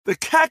The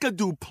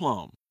Kakadu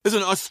plum is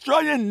an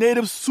Australian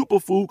native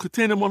superfood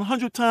containing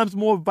 100 times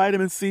more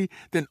vitamin C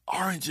than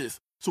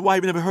oranges. So why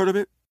have you never heard of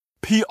it?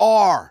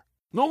 PR.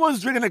 No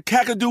one's drinking a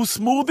Kakadu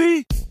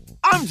smoothie?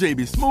 I'm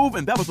JB Smoove,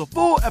 and that was a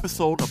full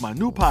episode of my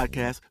new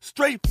podcast,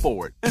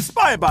 Straightforward,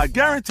 inspired by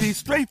guaranteed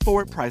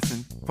straightforward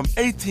pricing from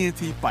AT&T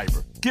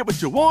Fiber. Get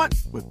what you want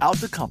without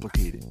the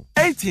complicated.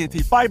 AT&T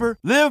Fiber,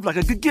 live like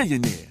a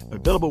gigillionaire.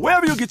 Available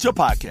wherever you get your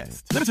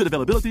podcasts. Limited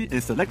availability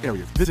in select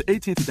areas. Visit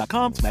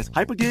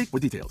AT&T.com/hypergig for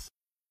details.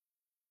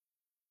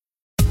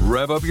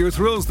 Rev up your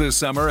thrills this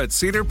summer at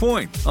Cedar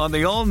Point on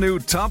the all-new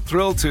Top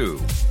Thrill 2.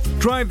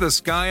 Drive the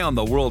sky on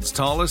the world's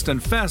tallest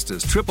and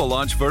fastest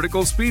triple-launch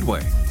vertical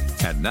speedway.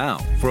 And now,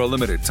 for a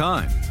limited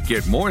time,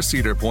 get more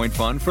Cedar Point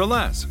fun for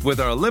less with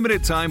our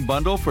limited-time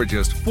bundle for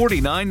just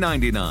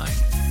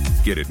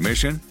 $49.99. Get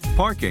admission,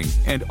 parking,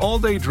 and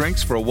all-day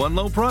drinks for one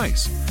low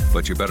price.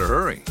 But you better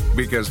hurry,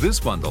 because this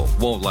bundle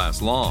won't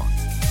last long.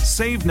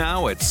 Save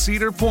now at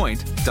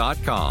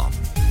cedarpoint.com.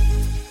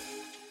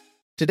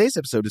 Today's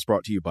episode is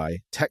brought to you by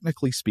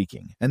Technically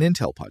Speaking, an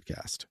Intel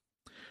podcast.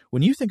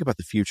 When you think about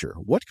the future,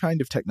 what kind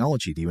of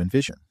technology do you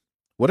envision?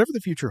 Whatever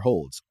the future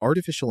holds,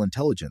 artificial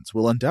intelligence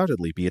will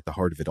undoubtedly be at the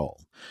heart of it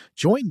all.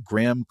 Join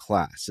Graham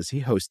Class as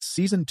he hosts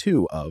Season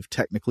 2 of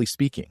Technically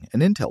Speaking,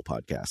 an Intel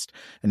podcast,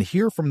 and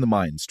hear from the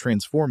minds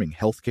transforming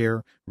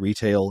healthcare,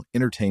 retail,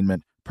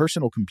 entertainment,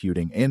 personal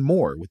computing, and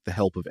more with the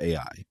help of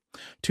AI.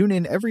 Tune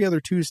in every other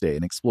Tuesday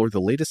and explore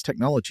the latest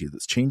technology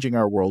that's changing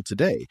our world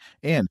today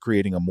and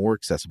creating a more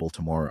accessible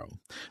tomorrow.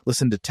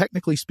 Listen to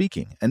Technically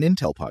Speaking, an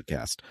Intel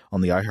podcast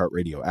on the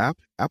iHeartRadio app,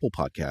 Apple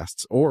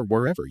Podcasts, or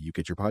wherever you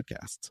get your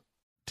podcasts.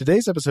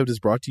 Today's episode is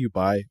brought to you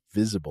by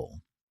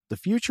Visible. The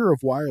future of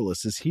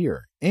wireless is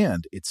here,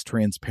 and it's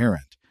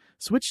transparent.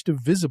 Switch to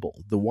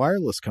Visible, the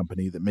wireless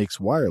company that makes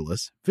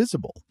wireless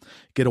visible.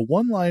 Get a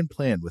one-line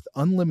plan with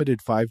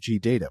unlimited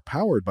 5G data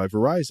powered by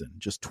Verizon,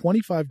 just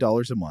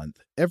 $25 a month,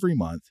 every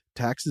month,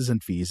 taxes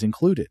and fees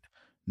included.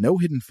 No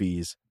hidden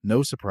fees,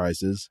 no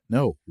surprises,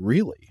 no,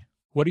 really.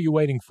 What are you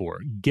waiting for?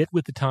 Get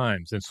with the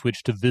times and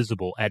switch to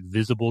Visible at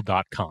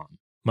Visible.com.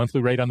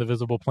 Monthly rate on the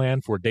Visible plan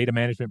for data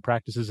management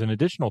practices and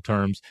additional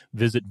terms,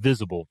 visit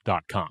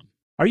Visible.com.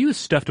 Are you a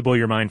Stuff to Blow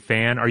Your Mind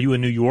fan? Are you a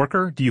New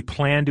Yorker? Do you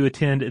plan to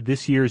attend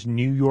this year's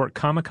New York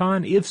Comic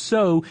Con? If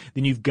so,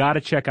 then you've got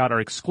to check out our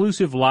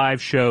exclusive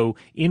live show,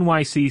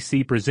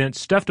 NYCC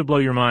Presents Stuff to Blow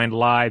Your Mind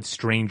Live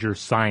Stranger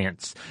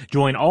Science.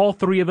 Join all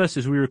three of us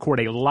as we record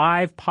a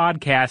live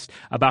podcast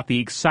about the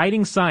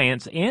exciting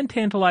science and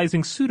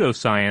tantalizing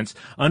pseudoscience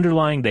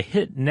underlying the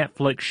hit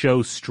Netflix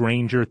show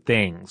Stranger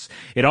Things.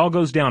 It all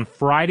goes down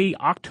Friday,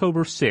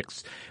 October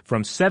 6th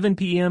from 7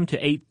 p.m. to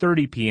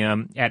 8:30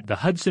 p.m. at the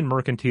Hudson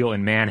Mercantile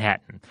in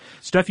Manhattan.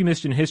 Stuff You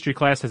Missed in History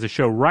Class has a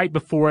show right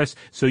before us,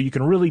 so you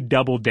can really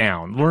double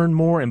down. Learn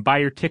more and buy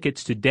your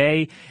tickets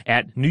today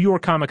at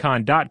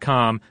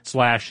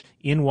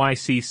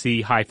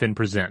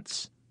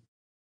NewYorkComicCon.com/NYCC-presents.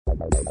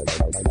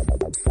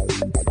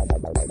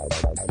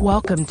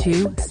 Welcome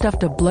to Stuff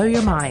to Blow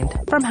Your Mind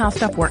from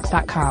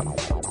HowStuffWorks.com.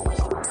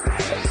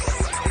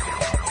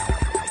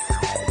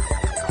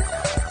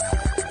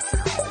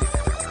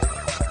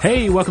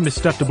 Hey, welcome to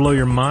Stuff to Blow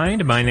Your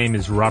Mind. My name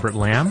is Robert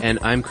Lamb. And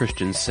I'm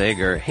Christian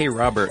Sager. Hey,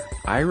 Robert,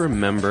 I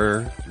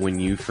remember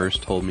when you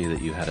first told me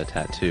that you had a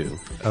tattoo.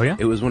 Oh, yeah?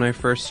 It was when I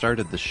first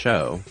started the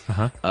show.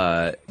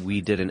 Uh-huh.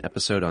 We did an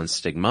episode on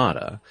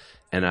stigmata,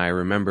 and I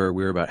remember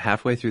we were about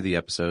halfway through the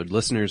episode.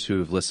 Listeners who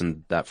have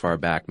listened that far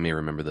back may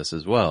remember this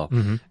as well.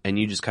 Mm-hmm. And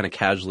you just kind of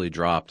casually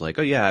dropped like,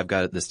 oh, yeah, I've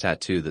got this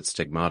tattoo that's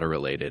stigmata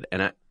related.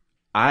 And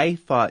I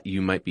thought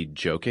you might be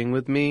joking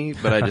with me,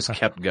 but I just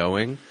kept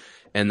going.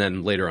 And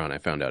then later on, I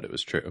found out it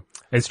was true.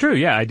 It's true,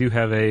 yeah. I do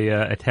have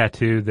a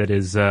tattoo that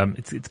is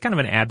it's kind of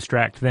an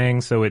abstract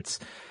thing, so it's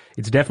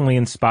definitely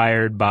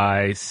inspired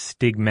by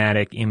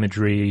stigmatic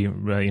imagery,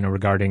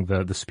 regarding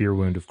the spear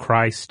wound of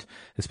Christ,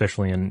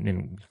 especially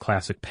in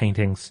classic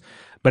paintings.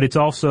 But it's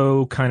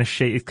also kind of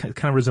it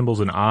kind of resembles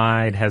an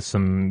eye. It has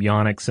some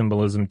yonic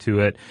symbolism to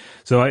it.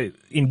 So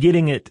in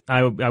getting it,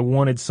 I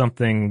wanted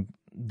something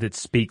that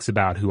speaks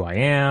about who I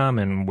am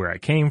and where I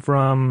came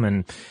from,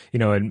 and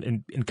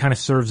and kind of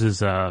serves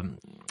as a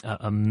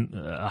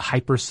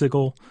hyper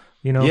sigil,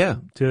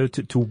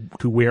 to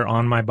wear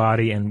on my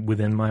body and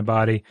within my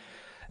body.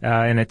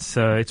 And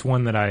it's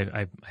one that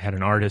I had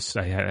an artist.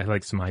 I had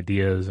like some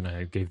ideas, and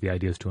I gave the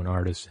ideas to an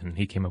artist, and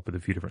he came up with a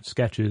few different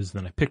sketches.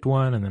 Then I picked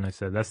one, and then I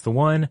said, that's the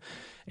one.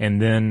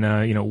 And then,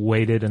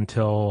 waited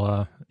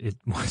until, it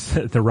was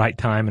at the right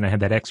time, and I had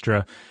that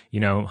extra,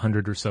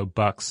 $100 or so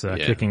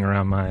kicking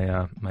around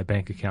my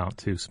bank account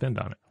to spend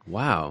on it.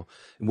 Wow.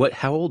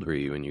 How old were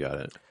you when you got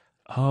it?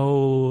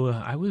 Oh,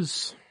 I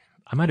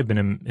might have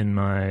been in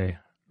my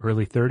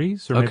early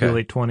 30s or maybe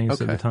late 20s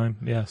at the time.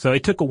 Yeah. So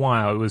it took a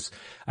while.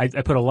 I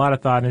put a lot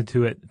of thought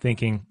into it,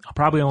 thinking I'll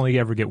probably only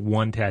ever get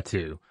one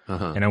tattoo,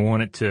 and I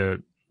want it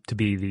to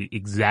be the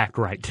exact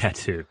right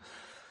tattoo.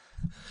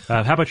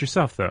 How about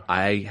yourself, though?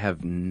 I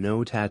have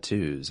no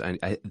tattoos.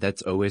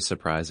 That's always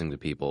surprising to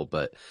people,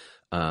 but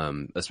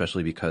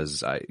especially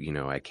because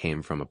I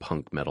came from a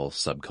punk metal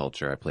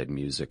subculture. I played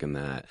music in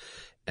that.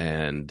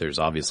 And there's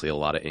obviously a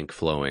lot of ink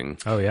flowing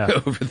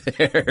over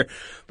there.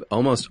 But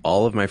almost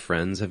all of my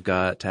friends have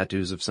got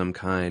tattoos of some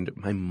kind.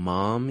 My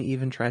mom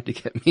even tried to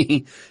get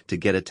me to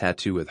get a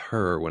tattoo with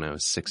her when I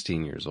was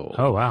 16 years old.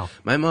 Oh, wow.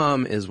 My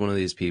mom is one of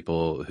these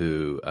people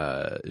who,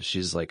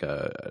 she's like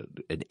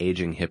an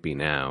aging hippie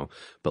now.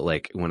 But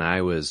like when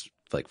I was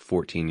like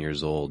 14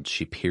 years old,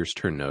 she pierced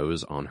her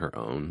nose on her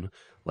own.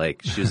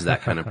 Like she was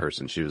that kind of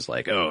person. She was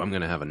like, oh, I'm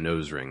going to have a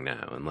nose ring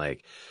now. And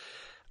like,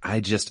 I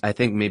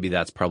think maybe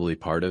that's probably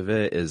part of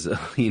it is,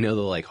 the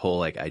like whole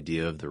like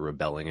idea of the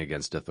rebelling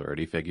against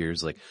authority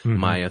figures. Like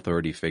my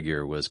authority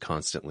figure was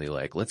constantly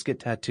like, let's get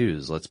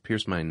tattoos, let's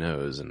pierce my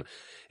nose. And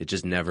it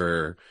just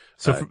never.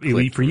 So for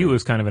you, it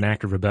was kind of an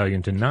act of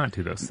rebellion to not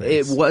do those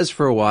things. It was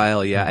for a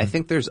while. Yeah. I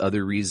think there's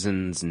other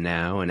reasons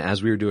now. And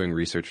as we were doing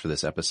research for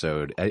this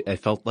episode, I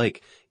felt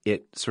like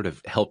it sort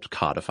of helped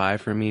codify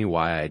for me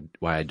why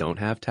I don't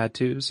have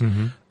tattoos.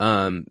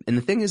 And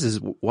the thing is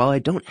while I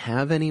don't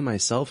have any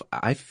myself,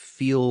 I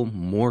feel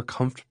more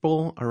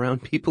comfortable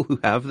around people who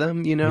have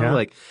them,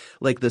 like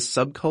the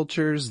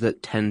subcultures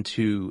that tend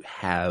to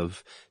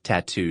have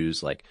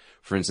tattoos, like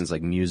for instance,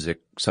 like music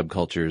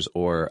subcultures,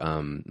 or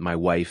my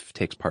wife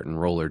takes part in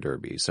roller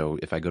derby. So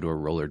if I go to a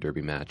roller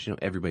derby match,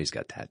 everybody's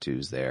got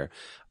tattoos there.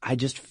 I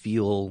just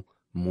feel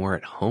more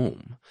at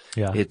home.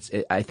 Yeah.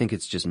 I think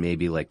it's just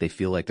maybe like they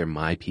feel like they're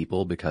my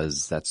people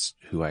because that's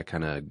who I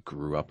kind of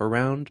grew up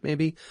around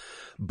maybe.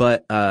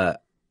 But,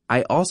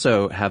 I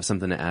also have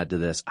something to add to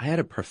this. I had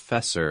a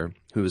professor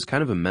who was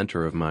kind of a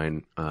mentor of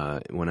mine,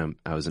 when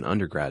I was an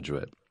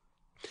undergraduate.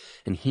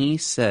 And he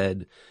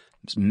said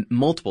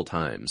multiple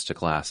times to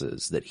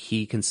classes that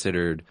he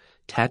considered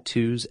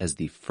tattoos as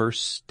the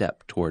first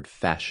step toward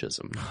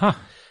fascism.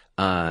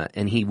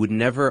 And he would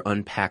never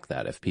unpack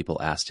that if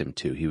people asked him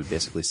to. He would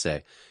basically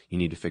say, you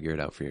need to figure it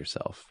out for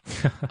yourself.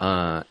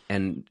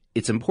 And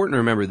it's important to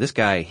remember this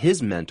guy,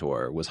 his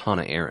mentor was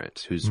Hannah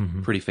Arendt, who's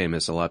pretty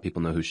famous. A lot of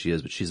people know who she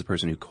is, but she's the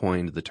person who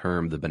coined the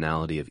term the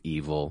banality of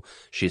evil.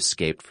 She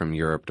escaped from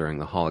Europe during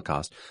the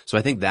Holocaust. So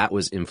I think that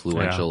was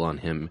influential on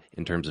him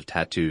in terms of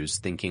tattoos,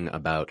 thinking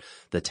about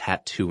the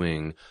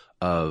tattooing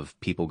of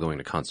people going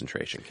to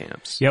concentration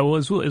camps. Yeah, well,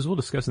 as we'll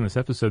discuss in this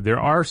episode, there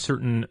are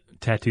certain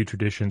tattoo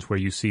traditions where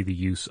you see the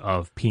use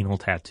of penal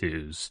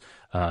tattoos,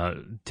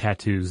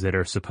 tattoos that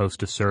are supposed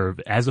to serve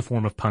as a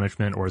form of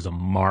punishment or as a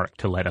mark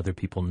to let other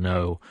people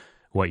know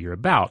what you're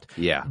about.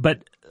 Yeah. But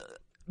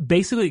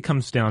basically it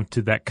comes down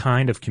to that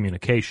kind of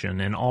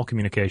communication, and all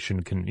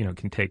communication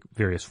can take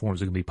various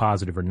forms. It can be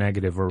positive or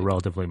negative or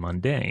relatively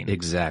mundane.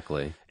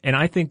 Exactly. And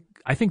I think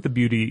the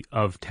beauty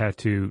of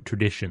tattoo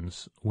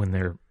traditions when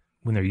they're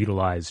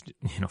utilized,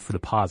 for the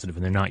positive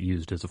and they're not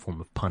used as a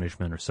form of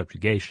punishment or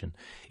subjugation,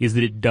 is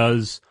that it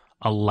does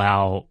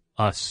allow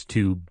us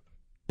to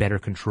better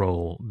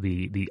control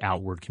the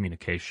outward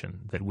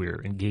communication that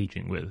we're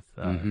engaging with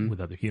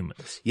other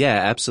humans. Yeah,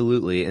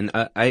 absolutely. And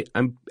I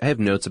have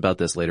notes about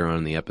this later on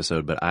in the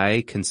episode, but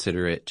I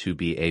consider it to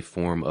be a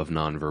form of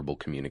nonverbal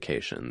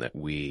communication that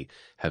we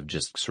have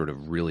just sort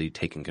of really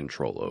taken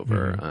control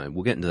over.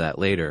 We'll get into that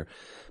later.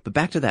 But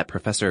back to that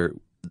professor,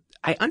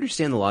 I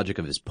understand the logic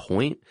of his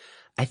point.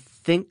 I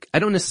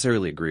don't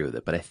necessarily agree with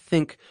it, but I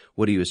think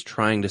what he was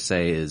trying to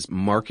say is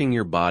marking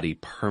your body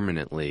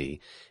permanently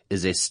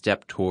is a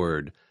step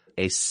toward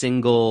a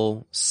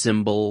single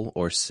symbol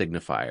or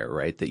signifier,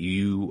 right? That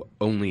you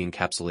only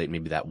encapsulate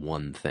maybe that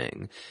one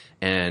thing.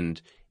 And,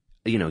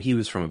 he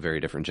was from a very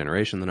different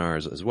generation than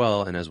ours as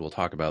well. And as we'll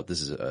talk about,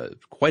 this is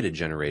quite a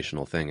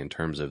generational thing in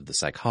terms of the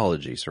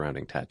psychology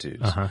surrounding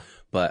tattoos.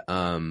 But,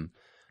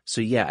 so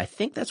yeah, I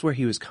think that's where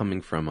he was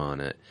coming from on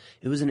it.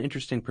 It was an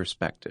interesting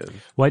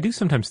perspective. Well, I do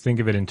sometimes think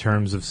of it in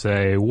terms of,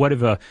 say, what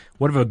if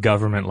a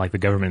government like the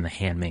government in The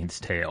Handmaid's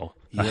Tale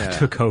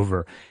took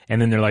over,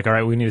 and then they're like, all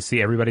right, we need to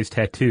see everybody's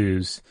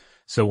tattoos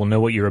so we'll know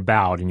what you're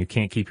about, and you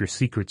can't keep your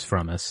secrets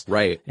from us.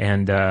 Right.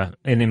 And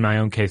in my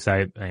own case,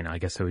 I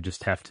guess I would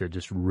just have to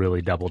just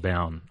really double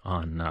down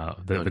on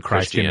the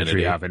Christ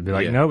imagery of it and be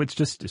like, no, it's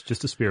just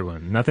a spear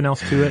wound, nothing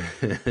else to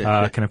it.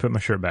 Can I put my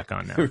shirt back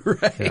on now?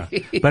 Right.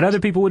 Yeah. But other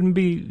people wouldn't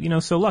be,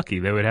 so lucky.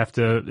 They would have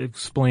to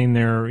explain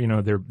their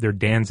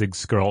Danzig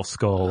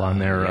skull on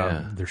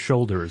their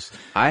shoulders.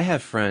 I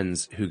have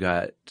friends who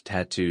got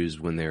tattoos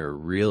when they were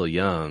real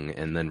young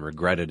and then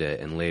regretted it,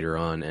 and later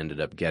on ended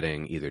up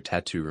getting either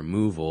tattoo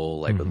removal,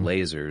 like with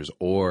lasers,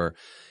 or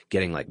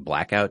getting like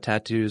blackout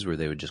tattoos where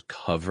they would just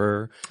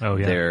cover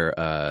their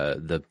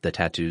the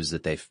tattoos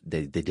that they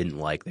didn't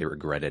like, they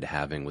regretted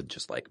having, with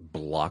just like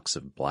blocks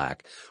of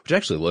black, which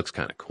actually looks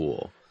kind of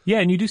cool. Yeah,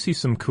 and you do see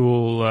some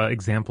cool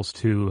examples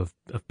too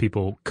of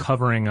people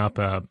covering up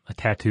a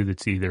tattoo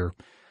that's either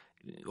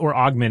or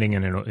augmenting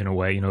it in a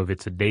way, if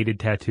it's a dated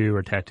tattoo or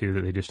a tattoo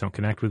that they just don't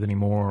connect with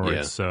anymore, or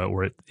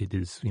it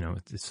is,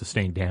 it's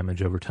sustained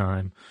damage over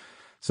time.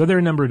 So there are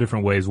a number of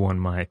different ways one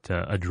might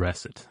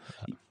address it.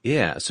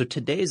 Yeah. So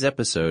today's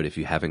episode, if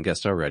you haven't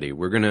guessed already,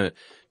 we're going to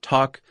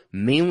talk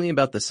mainly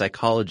about the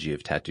psychology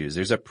of tattoos.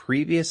 There's a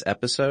previous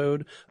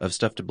episode of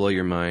Stuff to Blow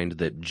Your Mind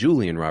that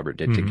Julie and Robert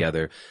did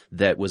together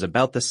that was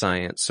about the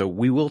science. So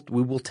we will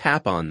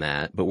tap on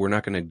that, but we're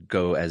not going to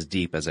go as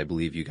deep as I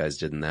believe you guys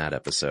did in that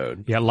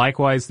episode. Yeah,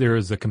 likewise, there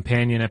is a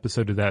companion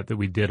episode to that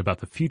we did about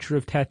the future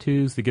of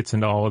tattoos that gets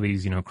into all of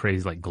these,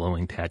 crazy like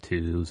glowing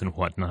tattoos and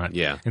whatnot.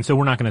 Yeah. And so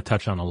we're not going to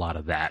touch on a lot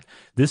of that.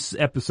 This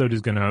episode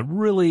is going to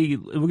we're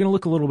going to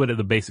look a little bit at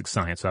the basic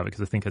science of it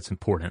because I think that's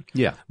important.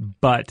 Yeah.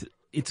 But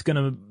it's going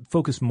to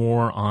focus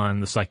more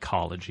on the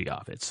psychology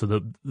of it. So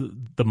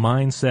the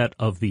mindset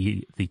of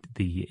the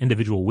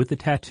individual with the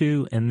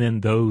tattoo and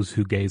then those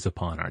who gaze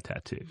upon our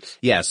tattoos.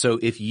 Yeah. So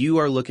if you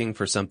are looking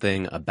for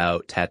something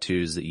about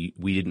tattoos that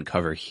we didn't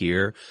cover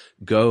here,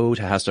 go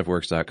to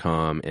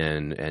howstuffworks.com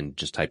and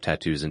just type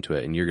tattoos into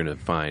it, and you're going to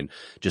find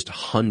just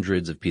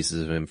hundreds of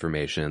pieces of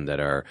information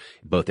that are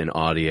both in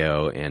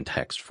audio and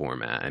text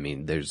format. I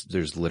mean,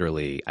 there's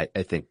literally,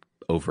 I think,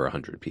 over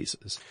 100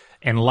 pieces.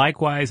 And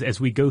likewise, as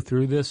we go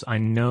through this, I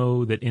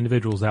know that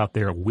individuals out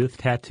there with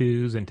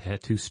tattoos and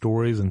tattoo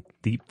stories and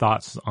deep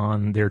thoughts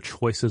on their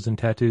choices in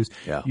tattoos,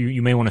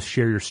 you may want to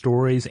share your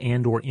stories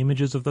and or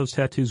images of those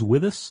tattoos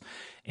with us.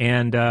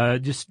 And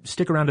just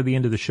stick around to the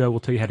end of the show. We'll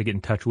tell you how to get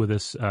in touch with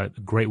us. A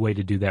great way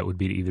to do that would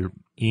be to either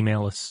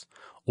email us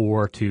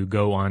or to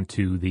go on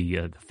to the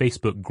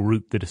Facebook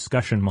group, the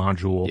discussion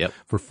module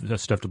for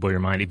Stuff to Blow Your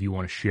Mind if you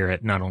want to share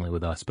it not only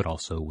with us but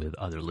also with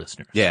other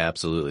listeners. Yeah,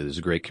 absolutely. There's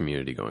a great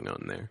community going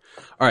on there.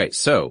 All right,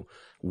 so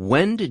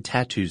when did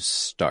tattoos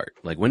start?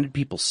 Like, when did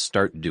people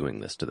start doing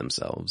this to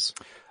themselves?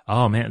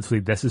 Oh man, so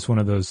this is one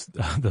of those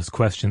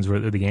questions where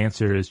the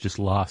answer is just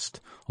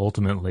lost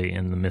ultimately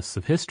in the mists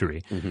of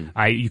history.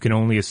 You can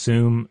only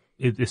assume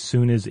as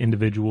soon as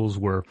individuals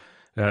were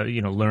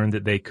learned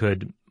that they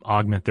could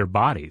augment their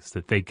bodies,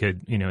 that they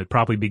could, it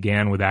probably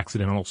began with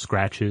accidental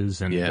scratches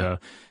and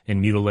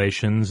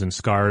mutilations and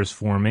scars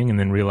forming, and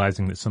then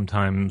realizing that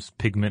sometimes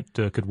pigment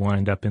could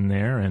wind up in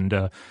there,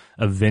 and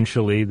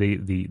eventually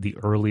the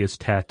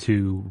earliest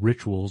tattoo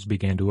rituals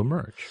began to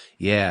emerge.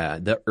 Yeah,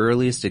 the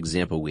earliest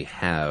example we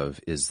have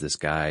is this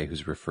guy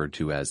who's referred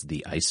to as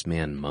the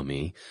Iceman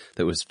mummy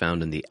that was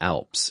found in the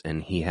Alps,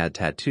 and he had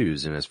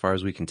tattoos, and as far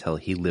as we can tell,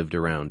 he lived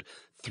around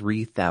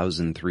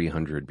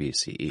 3,300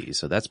 BCE.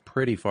 So that's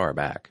pretty far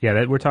back.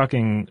 Yeah, we're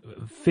talking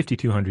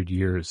 5,200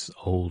 years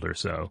old or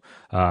so.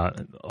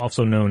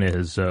 Also known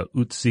as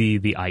Ötzi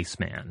the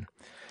Iceman.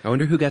 I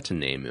wonder who got to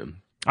name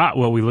him.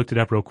 Well, we looked it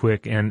up real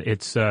quick, and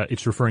it's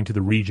referring to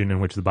the region in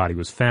which the body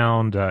was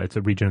found. It's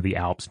a region of the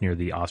Alps near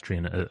the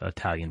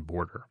Austrian-Italian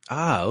border.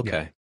 Okay.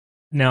 Yeah.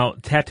 Now,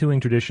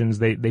 tattooing traditions,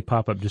 they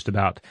pop up just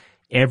about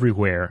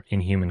everywhere in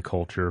human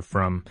culture,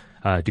 from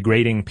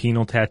degrading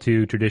penal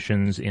tattoo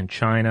traditions in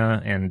China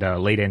and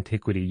late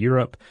antiquity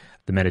Europe,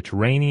 the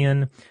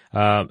Mediterranean,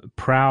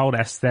 proud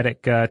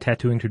aesthetic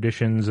tattooing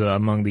traditions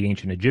among the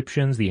ancient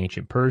Egyptians, the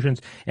ancient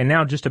Persians, and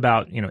now just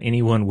about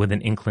anyone with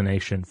an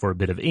inclination for a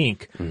bit of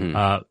ink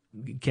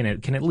can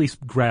at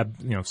least grab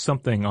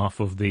something off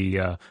of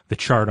the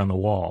chart on the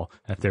wall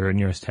at their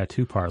nearest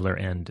tattoo parlor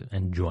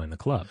and join the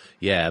club.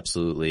 Yeah,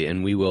 absolutely.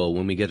 And we will,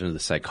 when we get into the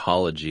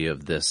psychology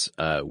of this,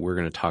 we're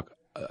going to talk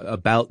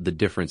about the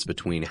difference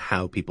between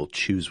how people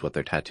choose what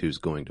their tattoo is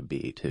going to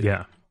be too.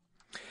 Yeah.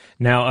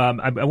 Now,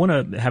 I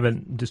want to have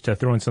just to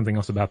throw in something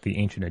else about the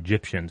ancient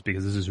Egyptians,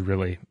 because this is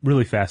really,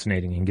 really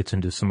fascinating and gets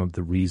into some of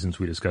the reasons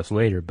we discuss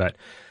later. But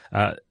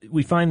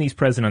we find these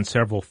present on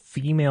several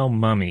female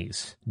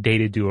mummies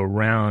dated to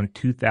around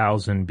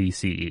 2000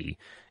 BCE,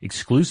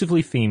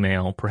 exclusively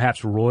female,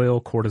 perhaps royal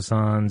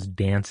courtesans,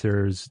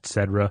 dancers,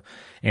 etc.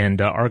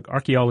 And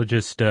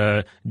archaeologist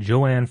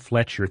Joanne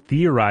Fletcher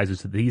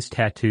theorizes that these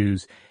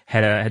tattoos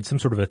had some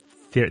sort of a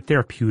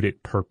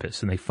therapeutic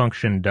purpose, and they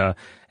functioned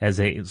as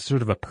a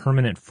sort of a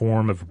permanent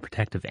form of a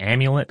protective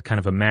amulet, kind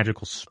of a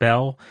magical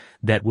spell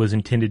that was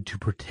intended to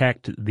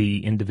protect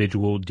the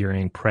individual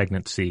during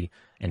pregnancy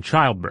and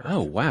childbirth.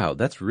 Oh, wow.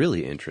 That's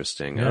really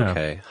interesting. Yeah.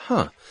 Okay.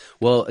 Huh.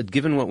 Well,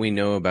 given what we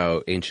know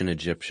about ancient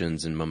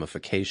Egyptians and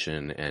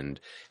mummification and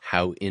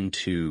how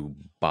into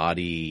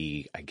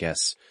body, I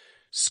guess,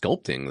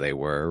 sculpting they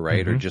were,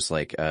 right? Or just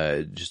like,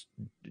 just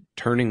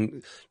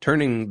turning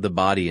the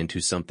body into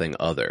something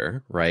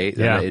other, right?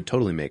 Yeah. It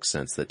totally makes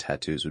sense that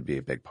tattoos would be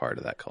a big part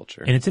of that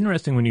culture. And it's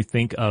interesting when you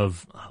think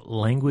of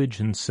language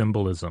and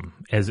symbolism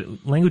as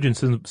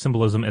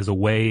a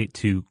way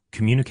to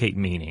communicate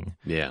meaning.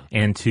 Yeah.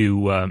 And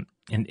to,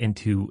 and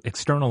to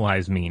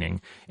externalize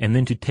meaning, and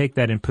then to take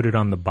that and put it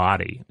on the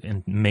body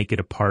and make it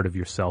a part of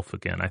yourself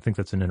again. I think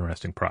that's an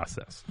interesting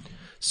process.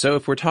 So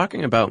if we're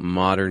talking about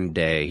modern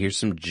day, here's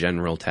some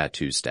general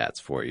tattoo stats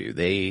for you.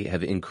 They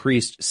have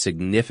increased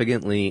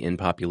significantly in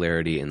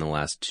popularity in the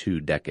last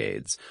 2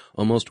 decades.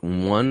 Almost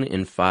 1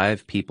 in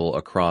 5 people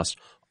across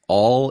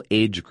all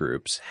age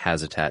groups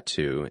has a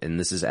tattoo, and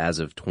this is as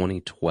of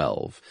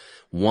 2012.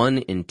 1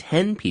 in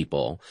 10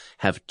 people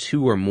have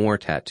 2 or more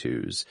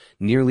tattoos.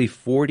 Nearly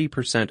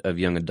 40% of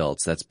young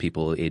adults, that's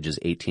people ages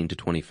 18 to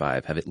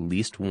 25, have at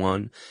least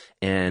one,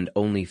 and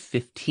only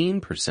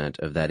 15%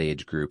 of that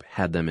age group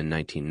had them in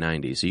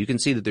 1990. So you can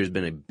see that there's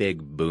been a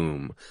big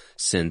boom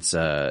since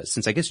I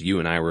guess you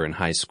and I were in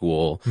high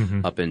school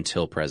up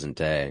until present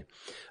day.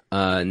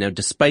 Now,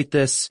 despite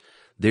this,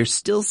 there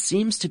still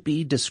seems to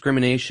be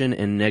discrimination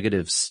and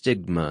negative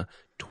stigma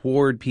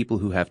toward people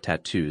who have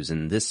tattoos,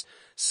 and this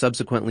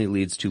subsequently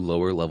leads to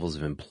lower levels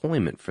of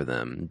employment for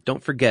them.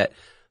 Don't forget,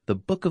 the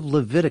book of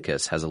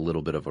Leviticus has a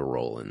little bit of a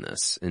role in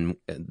this, and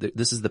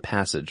this is the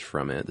passage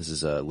from it. This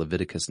is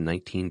Leviticus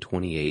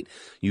 19:28.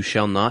 You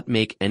shall not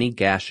make any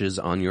gashes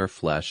on your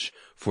flesh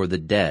for the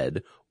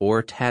dead,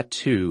 or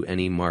tattoo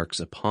any marks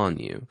upon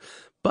you.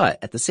 But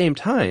at the same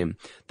time,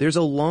 there's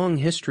a long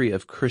history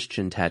of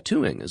Christian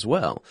tattooing as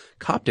well.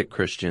 Coptic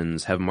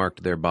Christians have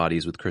marked their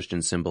bodies with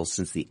Christian symbols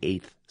since the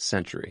 8th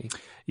century.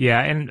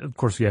 Yeah, and of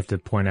course we have to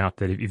point out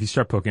that if you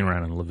start poking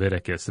around in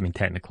Leviticus, I mean,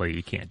 technically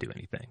you can't do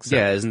anything. So.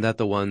 Yeah, isn't that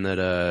the one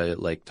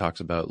that talks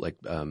about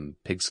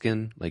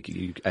pigskin?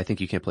 I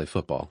think you can't play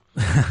football.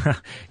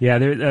 Yeah,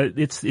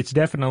 it's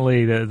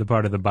definitely the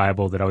part of the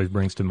Bible that always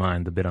brings to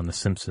mind the bit on The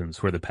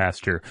Simpsons where the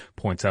pastor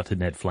points out to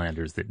Ned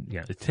Flanders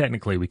that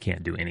technically we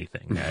can't do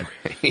anything. Ned.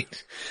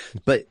 Right.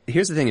 But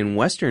here's the thing: in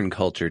Western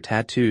culture,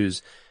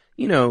 tattoos,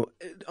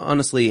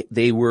 honestly,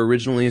 they were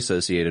originally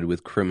associated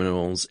with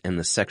criminals and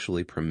the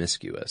sexually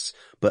promiscuous.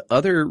 But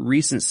other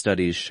recent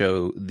studies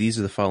show these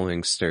are the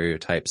following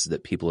stereotypes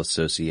that people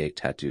associate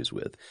tattoos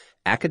with: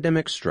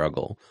 academic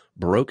struggle,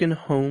 broken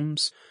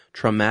homes,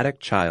 traumatic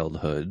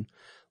childhood,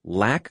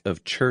 lack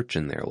of church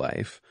in their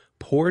life,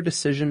 poor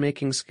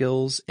decision-making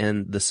skills,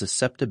 and the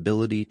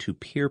susceptibility to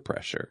peer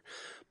pressure.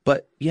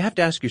 But you have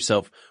to ask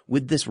yourself,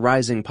 with this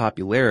rising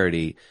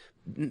popularity,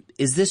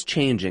 is this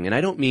changing? And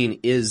I don't mean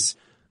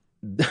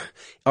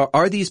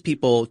are these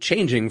people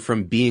changing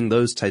from being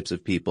those types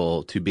of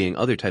people to being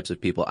other types of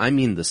people? I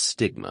mean the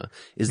stigma.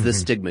 Is the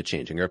stigma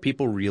changing? Are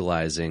people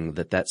realizing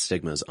that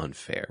stigma is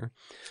unfair?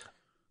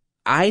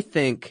 I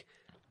think,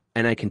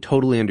 and I can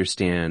totally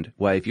understand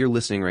why if you're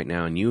listening right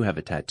now and you have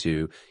a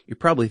tattoo, you're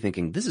probably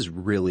thinking, it's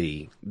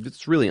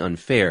really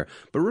unfair.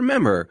 But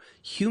remember,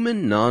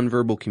 human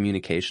nonverbal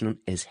communication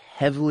is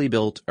heavily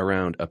built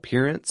around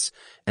appearance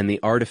and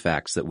the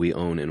artifacts that we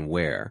own and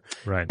wear.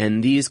 Right.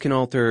 And these can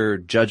alter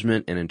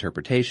judgment and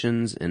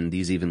interpretations, and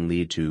these even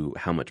lead to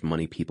how much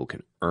money people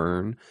can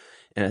earn.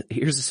 And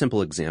here's a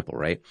simple example,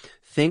 right?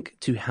 Think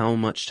to how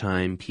much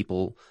time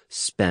people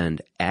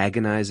spend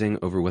agonizing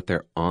over what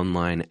their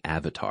online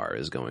avatar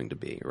is going to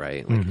be,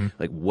 right?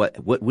 Like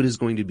what is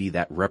going to be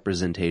that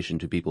representation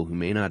to people who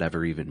may not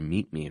ever even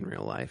meet me in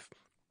real life?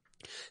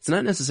 It's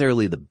not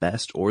necessarily the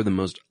best or the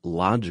most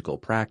logical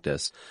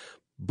practice,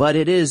 but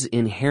it is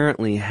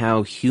inherently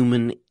how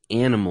human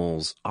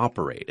animals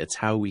operate. It's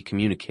how we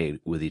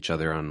communicate with each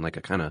other on like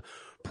a kind of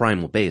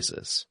primal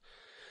basis.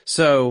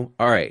 So,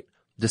 all right.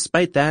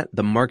 Despite that,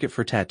 the market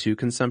for tattoo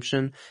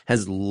consumption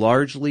has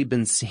largely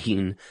been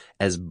seen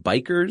as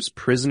bikers,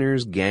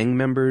 prisoners, gang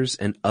members,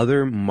 and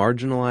other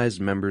marginalized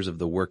members of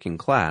the working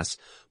class.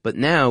 But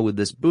now, with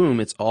this boom,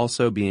 it's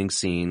also being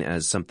seen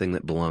as something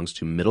that belongs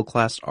to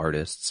middle-class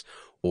artists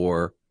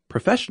or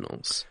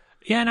professionals.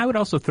 Yeah, and I would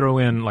also throw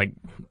in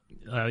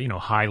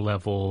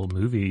high-level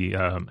movie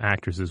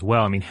actors as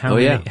well. I mean,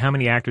 how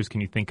many actors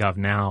can you think of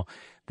now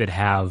that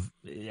have,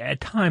 at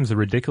times, a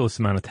ridiculous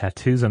amount of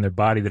tattoos on their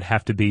body that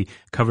have to be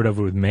covered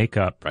over with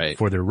makeup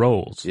for their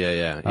roles?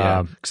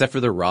 Yeah. Except for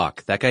The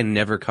Rock. That guy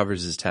never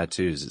covers his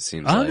tattoos, it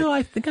seems like. Oh, no,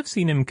 I think I've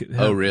seen him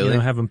really?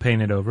 Have them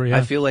painted over, yeah.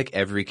 I feel like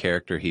every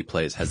character he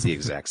plays has the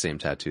exact same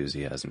tattoos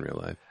he has in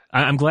real life.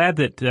 I'm glad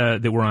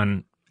that we're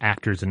on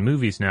actors and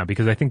movies now,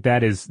 because I think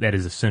that is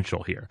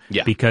essential here.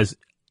 Yeah. Because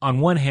on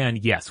one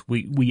hand, yes,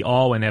 we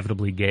all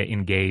inevitably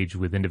engage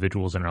with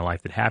individuals in our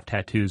life that have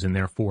tattoos and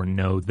therefore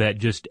know that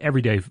just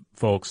everyday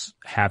folks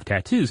have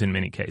tattoos in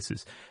many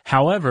cases.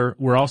 However,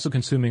 we're also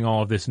consuming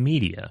all of this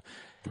media.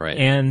 Right.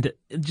 And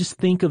just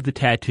think of the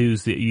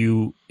tattoos that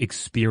you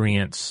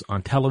experience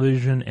on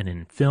television and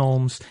in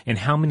films, and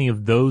how many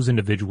of those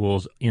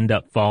individuals end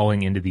up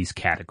falling into these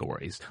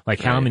categories.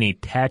 Like how many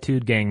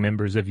tattooed gang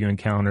members have you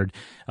encountered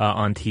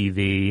on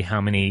TV?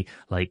 How many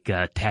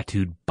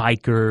tattooed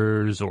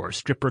bikers or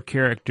stripper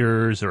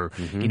characters or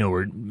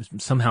or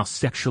somehow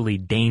sexually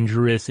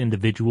dangerous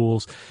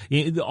individuals?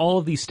 All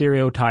of these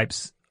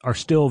stereotypes are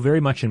still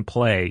very much in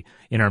play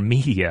in our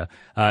media,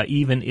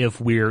 even if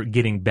we're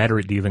getting better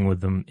at dealing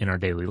with them in our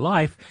daily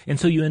life. And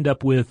so you end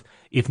up with,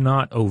 if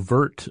not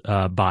overt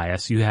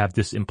bias, you have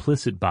this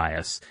implicit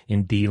bias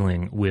in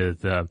dealing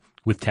with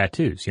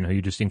tattoos.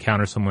 You just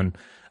encounter someone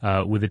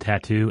with a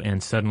tattoo,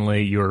 and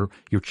suddenly you're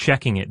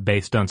checking it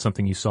based on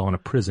something you saw in a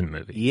prison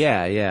movie.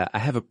 Yeah. I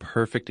have a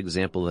perfect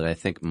example that I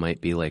think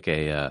might be like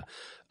a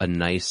a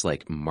nice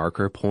like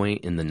marker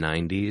point in the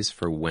 90s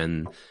for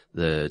when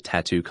the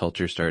tattoo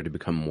culture started to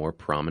become more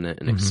prominent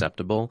and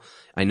acceptable.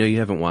 I know you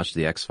haven't watched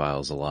The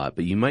X-Files a lot,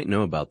 but you might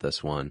know about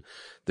this one.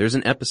 There's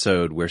an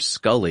episode where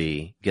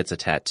Scully gets a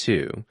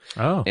tattoo.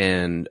 Oh.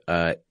 And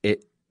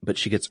but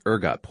she gets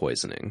ergot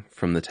poisoning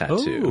from the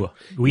tattoo. Oh,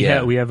 we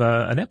have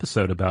an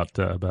episode about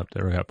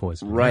ergot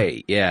poisoning.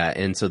 Right, yeah.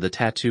 And so the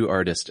tattoo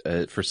artist,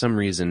 for some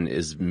reason,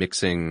 is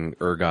mixing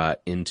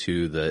ergot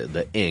into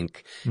the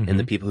ink, and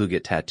the people who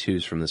get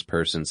tattoos from this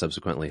person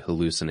subsequently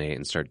hallucinate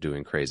and start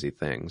doing crazy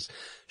things.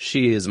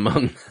 She is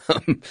among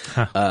them.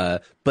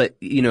 But,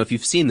 you know, if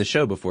you've seen the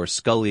show before,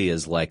 Scully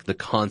is like the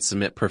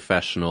consummate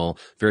professional,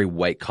 very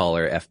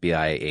white-collar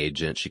FBI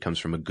agent. She comes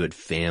from a good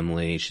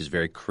family. She's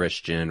very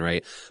Christian,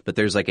 right? But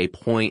there's like a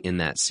point in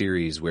that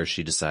series where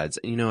she decides,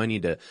 you know, I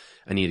need to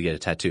get a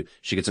tattoo.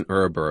 She gets an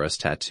Ouroboros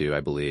tattoo,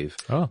 I believe.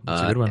 Oh,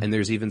 that's a good one. And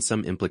there's even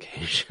some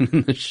implication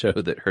in the show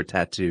that her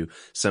tattoo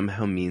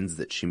somehow means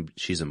that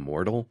she's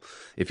immortal.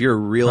 If you're a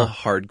real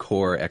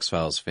hardcore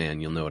X-Files fan,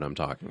 you'll know what I'm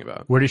talking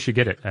about. Where did she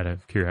get it, out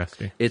of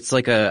curiosity? It's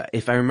like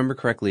if I remember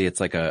correctly, it's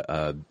like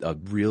a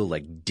real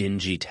like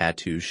dingy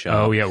tattoo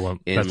shop. Oh yeah, well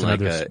that's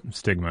like another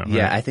stigma. Right?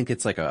 Yeah, I think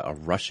it's like a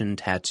Russian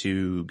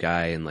tattoo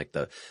guy in like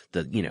the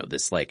you know,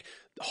 this like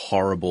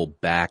horrible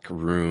back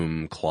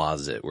room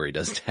closet where he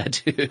does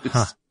tattoos.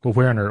 Well,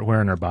 where in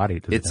her body?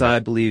 Does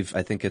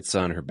I think it's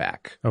on her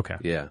back. Okay.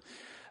 Yeah.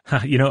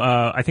 You know,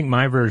 I think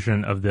my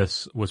version of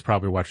this was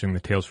probably watching the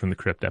Tales from the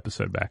Crypt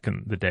episode back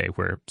in the day,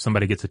 where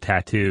somebody gets a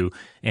tattoo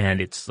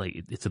and it's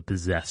like it's a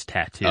possessed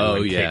tattoo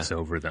and takes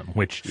over them,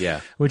 which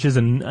is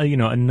a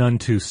none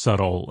too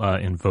subtle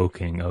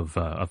invoking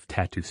of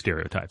tattoo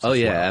stereotypes. Oh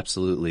yeah,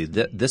 absolutely.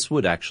 This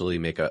would actually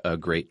make a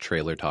great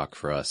trailer talk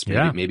for us.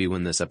 Maybe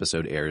when this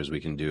episode airs, we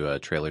can do a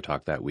trailer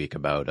talk that week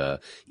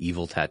about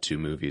evil tattoo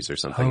movies or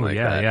something like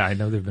that. Yeah, I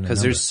know there've been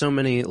because there's so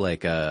many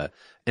like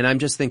and I'm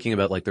just thinking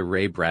about like the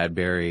Ray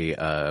Bradbury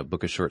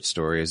book of short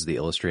stories, The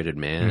Illustrated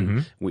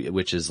Man,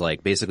 which is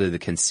like basically the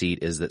conceit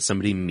is that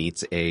somebody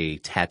meets a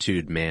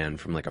tattooed man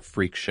from like a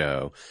freak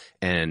show,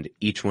 and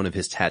each one of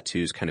his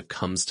tattoos kind of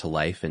comes to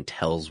life and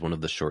tells one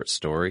of the short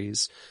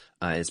stories.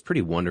 It's a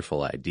pretty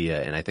wonderful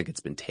idea, and I think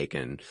it's been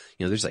taken.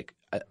 You know, there's like,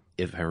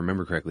 if I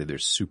remember correctly,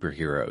 there's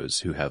superheroes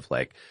who have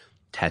like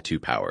tattoo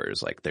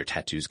powers, like their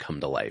tattoos come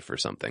to life or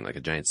something, like a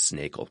giant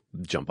snake will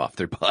jump off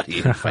their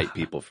body and fight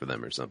people for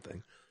them or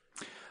something.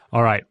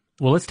 All right.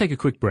 Well, let's take a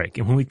quick break.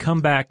 And when we come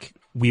back,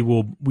 we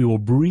will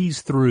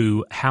breeze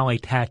through how a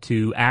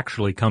tattoo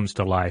actually comes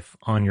to life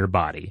on your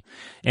body.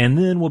 And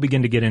then we'll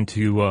begin to get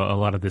into a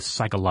lot of this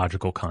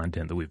psychological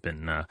content that we've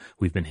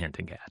been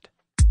hinting at.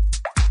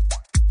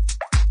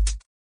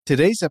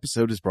 Today's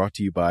episode is brought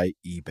to you by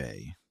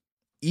eBay.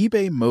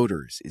 eBay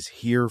Motors is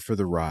here for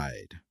the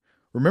ride.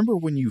 Remember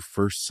when you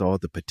first saw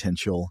the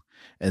potential?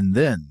 And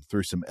then,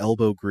 through some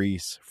elbow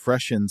grease,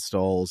 fresh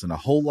installs, and a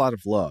whole lot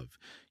of love,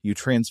 you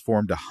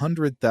transformed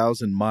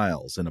 100,000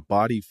 miles and a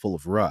body full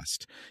of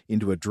rust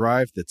into a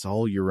drive that's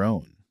all your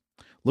own.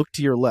 Look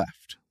to your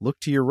left. Look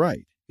to your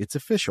right. It's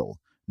official.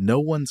 No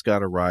one's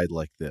got a ride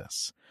like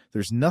this.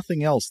 There's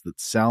nothing else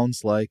that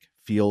sounds like,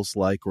 feels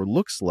like, or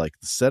looks like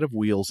the set of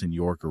wheels in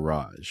your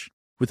garage.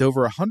 With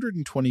over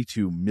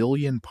 122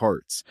 million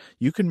parts,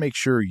 you can make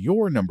sure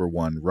your number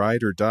one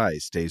ride or die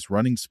stays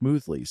running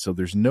smoothly, so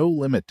there's no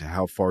limit to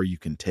how far you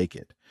can take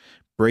it.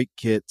 Brake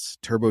kits,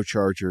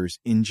 turbochargers,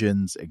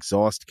 engines,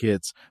 exhaust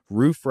kits,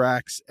 roof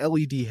racks,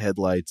 LED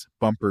headlights,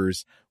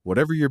 bumpers,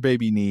 whatever your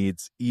baby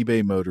needs,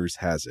 eBay Motors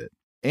has it.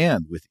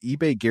 And with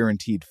eBay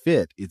Guaranteed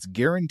Fit, it's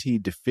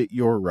guaranteed to fit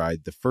your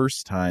ride the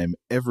first time,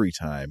 every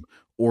time,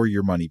 or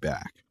your money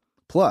back.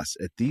 Plus,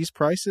 at these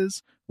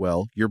prices,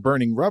 well, you're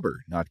burning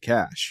rubber, not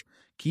cash.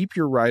 Keep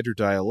your ride or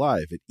die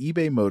alive at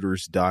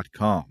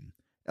ebaymotors.com.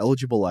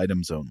 Eligible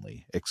items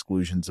only.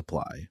 Exclusions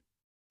apply.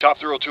 Top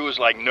Thrill 2 is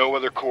like no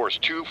other course.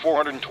 2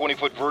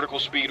 420-foot vertical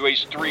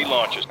speedways, 3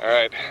 launches. All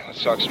right,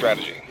 let's talk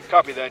strategy.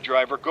 Copy that,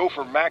 driver. Go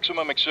for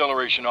maximum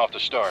acceleration off the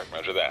start.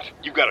 Roger that.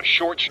 You've got a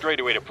short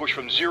straightaway to push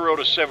from 0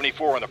 to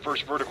 74 on the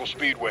first vertical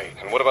speedway.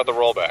 And what about the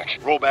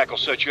rollback? Rollback will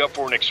set you up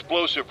for an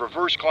explosive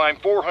reverse climb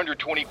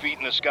 420 feet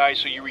in the sky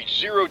so you reach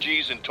 0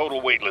 G's in total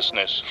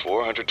weightlessness.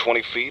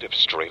 420 feet of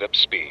straight-up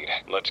speed.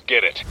 Let's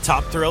get it.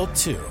 Top Thrill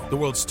 2, the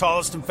world's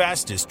tallest and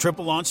fastest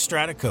triple-launch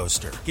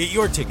stratocoaster. Get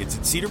your tickets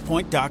at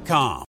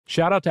cedarpoint.com.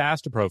 Shout out to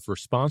Astapro for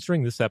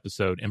sponsoring this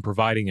episode and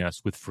providing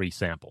us with free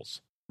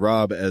samples.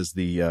 Rob, as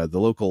the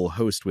local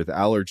host with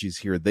allergies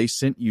here, they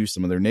sent you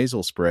some of their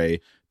nasal spray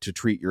to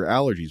treat your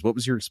allergies. What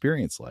was your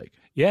experience like?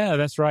 Yeah,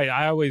 that's right.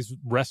 I always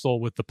wrestle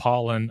with the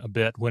pollen a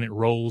bit when it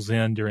rolls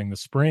in during the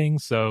spring,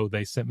 so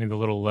they sent me the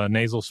little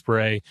nasal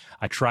spray.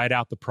 I tried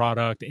out the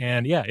product,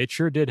 and yeah, it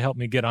sure did help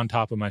me get on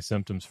top of my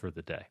symptoms for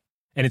the day.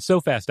 And it's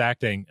so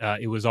fast-acting,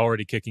 it was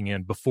already kicking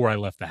in before I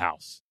left the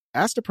house.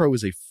 Astapro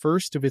is a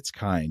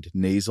first-of-its-kind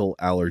nasal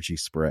allergy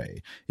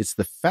spray. It's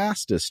the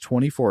fastest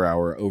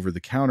 24-hour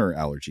over-the-counter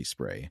allergy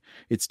spray.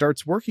 It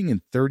starts working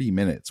in 30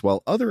 minutes,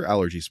 while other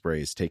allergy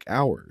sprays take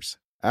hours.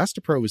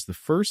 Astapro is the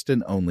first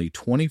and only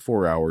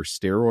 24-hour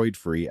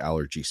steroid-free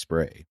allergy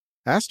spray.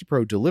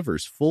 Astepro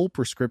delivers full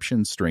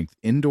prescription-strength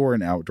indoor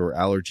and outdoor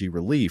allergy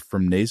relief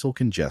from nasal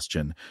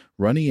congestion,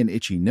 runny and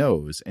itchy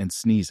nose, and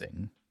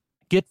sneezing.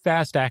 Get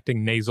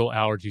fast-acting nasal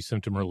allergy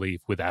symptom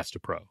relief with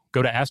Astepro.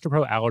 Go to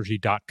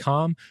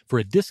asteproallergy.com for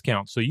a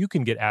discount so you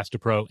can get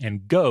Astepro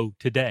and go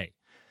today.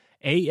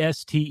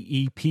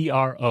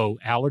 ASTEPRO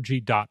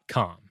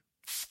allergy.com.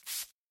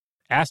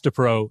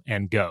 Astepro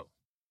and go.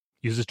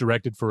 Use as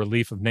directed for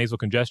relief of nasal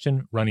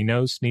congestion, runny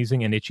nose,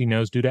 sneezing, and itchy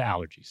nose due to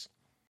allergies.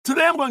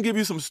 Today I'm going to give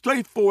you some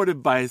straightforward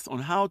advice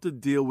on how to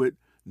deal with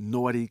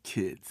naughty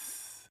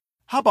kids.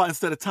 How about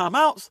instead of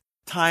timeouts,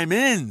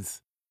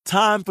 time-ins?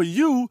 Time for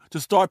you to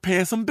start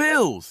paying some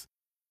bills.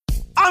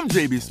 I'm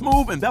JB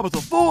Smoove, and that was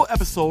a full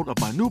episode of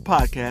my new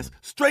podcast,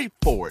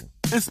 Straightforward,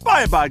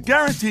 inspired by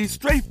guaranteed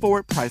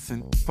straightforward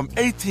pricing from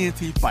AT&T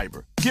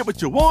Fiber. Get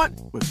what you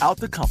want without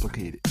the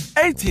complicated.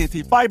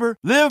 AT&T Fiber,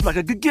 live like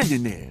a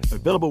gigillionaire.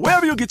 Available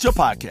wherever you get your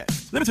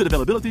podcasts. Limited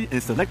availability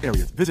in select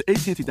areas. Visit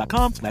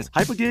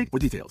AT&T.com/hypergig for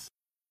details.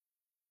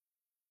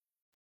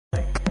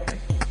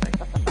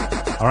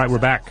 All right, we're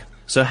back.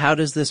 So how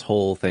does this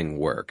whole thing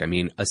work? I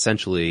mean,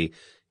 essentially,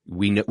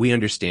 we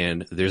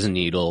understand there's a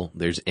needle,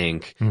 there's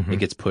ink, it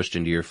gets pushed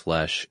into your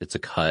flesh, it's a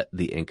cut,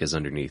 the ink is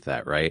underneath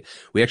that, right?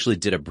 We actually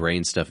did a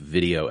Brain Stuff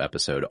video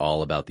episode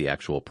all about the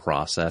actual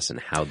process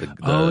and how the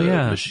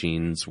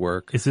machines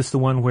work. Is this the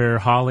one where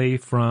Holly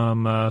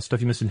from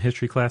Stuff You Missed in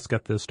History class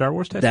got the Star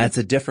Wars tattoo? That's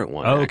a different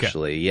one,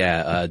 actually.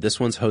 Yeah, this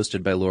one's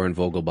hosted by Lauren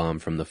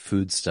Vogelbaum from the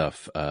Food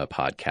Stuff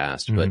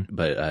podcast,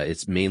 but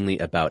it's mainly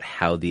about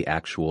how the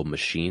actual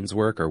machines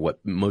work, or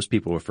what most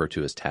people refer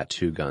to as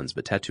tattoo guns,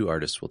 but tattoo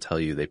artists will tell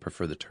you they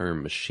prefer the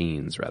term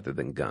machines rather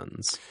than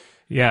guns.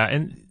 Yeah,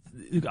 and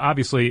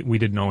obviously we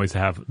didn't always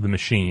have the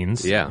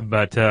machines. Yeah.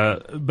 But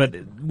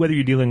whether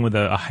you're dealing with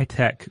a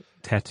high-tech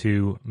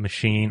tattoo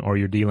machine or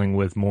you're dealing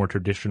with more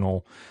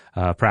traditional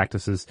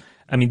practices,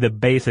 I mean, the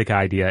basic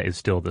idea is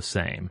still the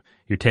same.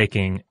 You're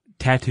taking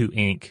tattoo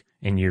ink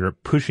and you're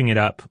pushing it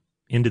up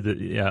into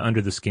the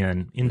under the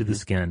skin, into the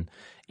skin,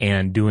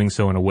 and doing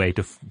so in a way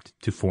to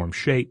form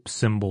shapes,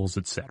 symbols,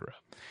 etc.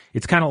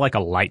 It's kind of like a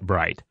light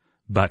bright,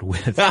 but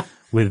with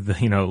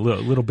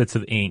little bits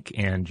of ink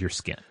and your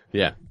skin.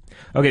 Yeah.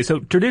 Okay, so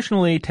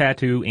traditionally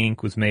tattoo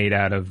ink was made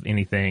out of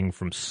anything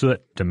from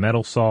soot to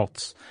metal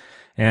salts.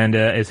 And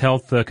as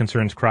health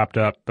concerns cropped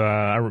up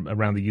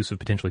around the use of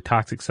potentially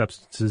toxic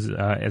substances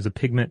as a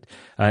pigment,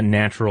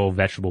 natural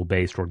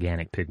vegetable-based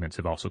organic pigments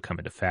have also come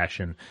into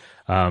fashion.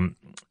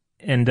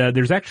 And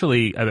there's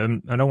actually, I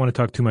don't want to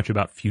talk too much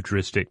about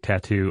futuristic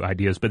tattoo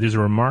ideas, but there's a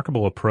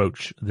remarkable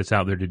approach that's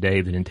out there today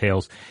that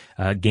entails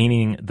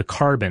gaining the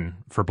carbon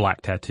for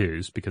black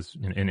tattoos, because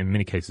in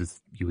many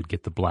cases you would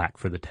get the black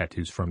for the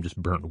tattoos from just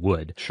burnt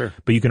wood. Sure.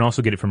 But you can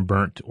also get it from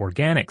burnt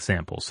organic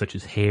samples, such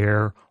as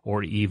hair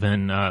or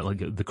even like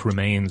the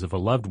cremains of a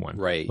loved one.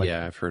 Right,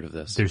 yeah, I've heard of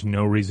this. There's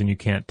no reason you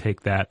can't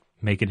take that,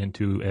 make it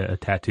into a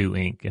tattoo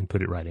ink, and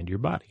put it right into your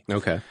body.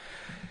 Okay.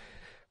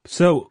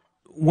 So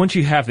once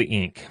you have the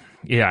ink,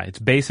 yeah, it's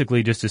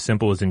basically just as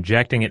simple as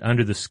injecting it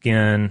under the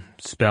skin,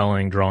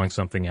 spelling, drawing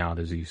something out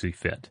as you see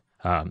fit,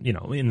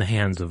 in the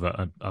hands of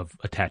a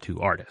tattoo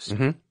artist.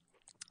 Mm-hmm.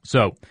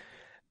 So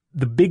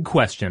the big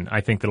question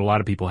I think that a lot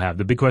of people have,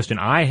 the big question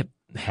I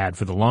had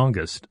for the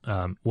longest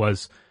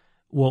was,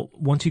 well,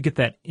 once you get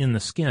that in the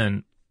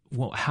skin,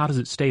 well, how does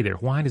it stay there?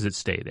 Why does it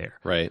stay there?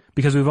 Right.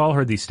 Because we've all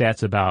heard these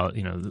stats about,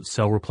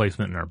 cell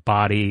replacement in our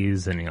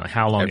bodies and,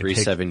 how long every it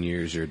takes. 7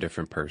 years you're a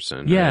different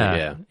person. Yeah. Right?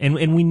 Yeah.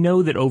 And we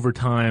know that over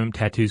time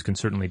tattoos can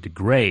certainly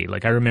degrade.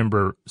 Like I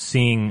remember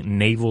seeing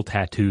navel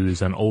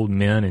tattoos on old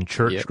men in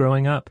church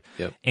growing up.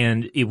 Yep.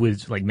 And it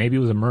was like, maybe it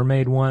was a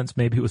mermaid once,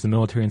 maybe it was a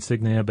military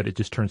insignia, but it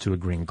just turns to a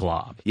green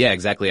glob. Yeah,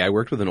 exactly. I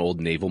worked with an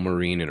old naval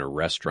Marine in a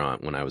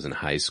restaurant when I was in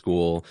high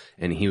school,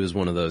 and he was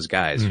one of those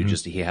guys who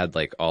he had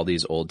like all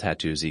these old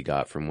tattoos he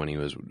got from when he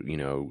was,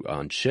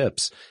 on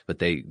ships, but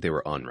they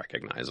were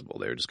unrecognizable.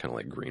 They were just kind of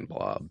like green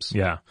blobs.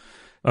 Yeah.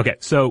 Okay.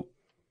 So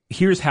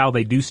here's how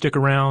they do stick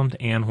around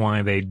and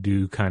why they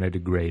do kind of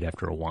degrade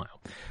after a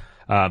while.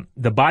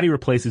 The body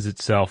replaces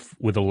itself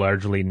with a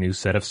largely new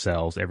set of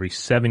cells every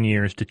 7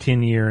 years to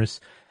 10 years,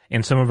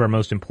 and some of our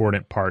most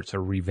important parts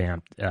are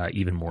revamped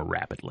even more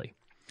rapidly.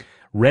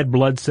 Red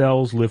blood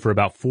cells live for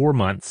about 4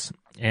 months,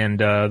 and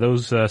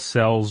those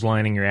cells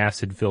lining your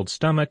acid-filled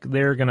stomach,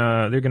 they're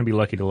gonna be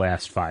lucky to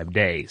last 5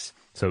 days.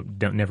 So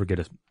never get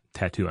a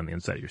tattoo on the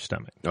inside of your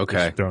stomach.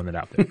 Okay. Just throwing that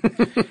out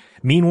there.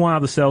 Meanwhile,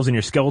 the cells in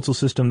your skeletal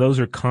system, those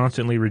are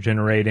constantly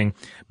regenerating,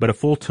 but a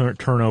full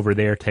turnover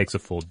there takes a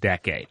full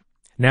decade.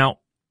 Now,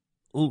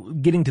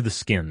 getting to the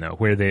skin though,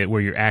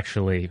 where you're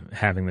actually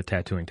having the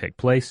tattooing take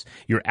place,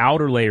 your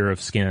outer layer of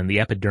skin,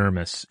 the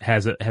epidermis,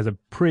 has a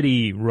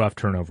pretty rough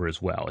turnover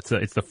as well.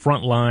 It's the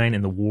front line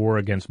in the war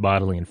against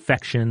bodily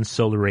infection,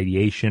 solar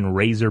radiation,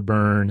 razor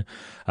burn,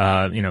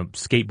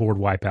 skateboard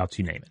wipeouts,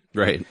 you name it.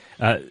 Right.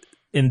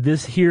 In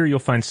this here, you'll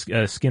find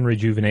skin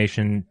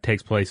rejuvenation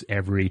takes place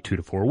every 2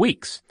 to 4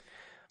 weeks.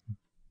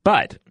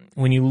 But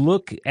when you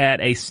look at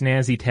a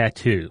snazzy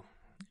tattoo,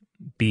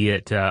 be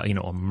it,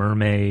 a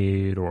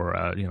mermaid or,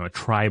 a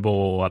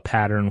tribal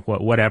pattern,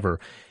 whatever.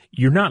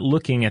 You're not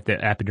looking at the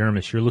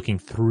epidermis, you're looking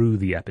through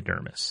the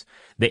epidermis.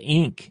 The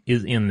ink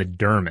is in the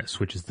dermis,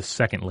 which is the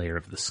second layer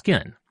of the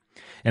skin.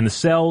 And the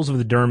cells of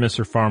the dermis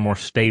are far more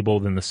stable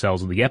than the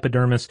cells of the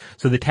epidermis,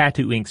 so the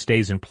tattoo ink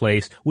stays in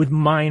place with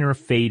minor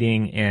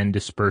fading and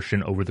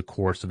dispersion over the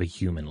course of a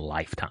human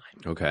lifetime.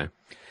 Okay.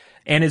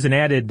 And as an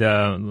added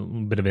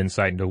bit of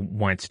insight into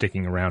why it's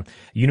sticking around,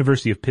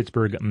 University of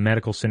Pittsburgh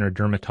Medical Center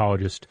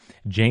dermatologist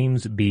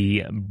James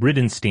B.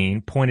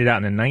 Bridenstine pointed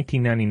out in a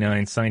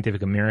 1999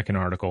 Scientific American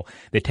article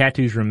that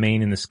tattoos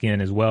remain in the skin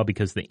as well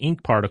because the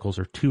ink particles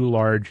are too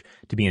large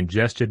to be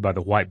ingested by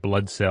the white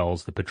blood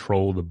cells that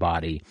patrol the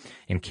body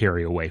and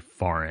carry away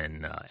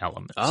foreign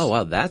elements. Oh,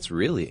 wow, that's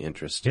really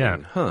interesting. Yeah.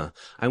 Huh.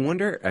 I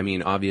wonder,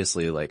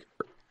 obviously, like,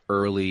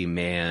 early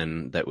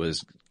man that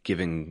was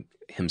giving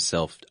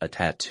himself a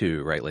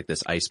tattoo, right? Like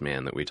this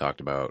Iceman that we talked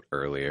about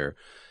earlier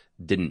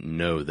didn't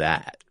know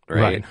that,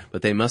 right?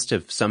 But they must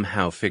have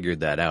somehow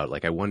figured that out.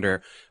 Like, I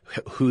wonder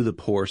who the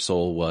poor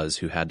soul was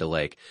who had to,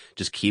 like,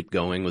 just keep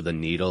going with a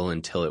needle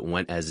until it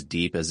went as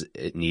deep as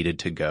it needed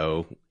to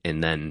go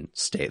and then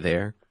stay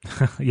there.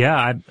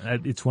 Yeah,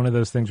 it's one of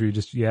those things where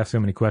you ask so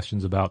many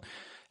questions about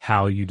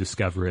how you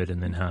discover it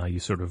and then how you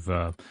sort of,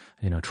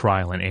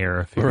 trial and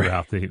error, figure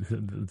out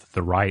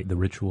the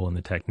ritual and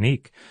the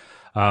technique.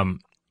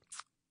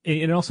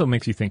 It also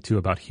makes you think, too,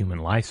 about human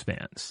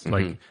lifespans. Mm-hmm.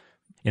 Like,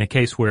 in a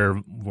case where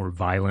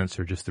violence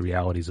or just the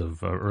realities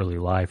of early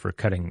life are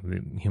cutting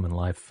the human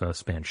life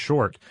span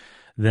short,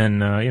 then,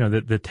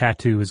 the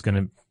tattoo is going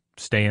to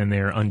stay in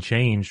there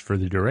unchanged for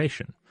the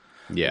duration.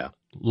 Yeah.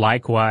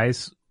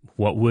 Likewise,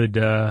 what would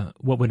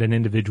an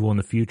individual in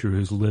the future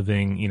who's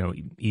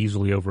living,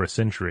 easily over a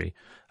century,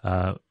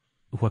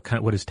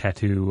 what is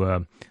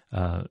tattoo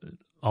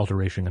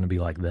alteration going to be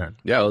like then?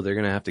 Yeah, well, they're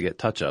going to have to get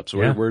touch-ups.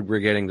 We're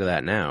getting to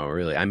that now,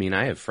 really. I mean,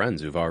 I have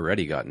friends who've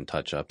already gotten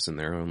touch-ups and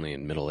they're only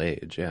in middle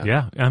age. Yeah.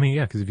 Yeah.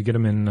 Because if you get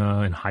them in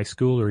high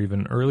school or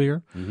even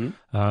earlier,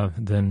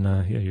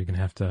 then you're going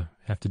to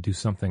have to do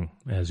something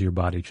as your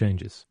body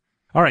changes.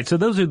 All right, so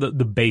those are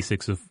the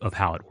basics of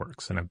how it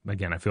works. And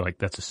again, I feel like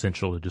that's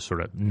essential to just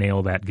sort of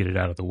nail that, get it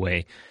out of the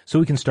way, so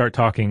we can start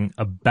talking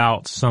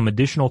about some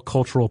additional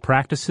cultural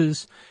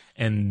practices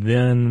and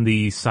then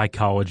the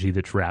psychology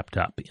that's wrapped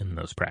up in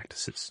those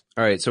practices.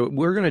 All right, so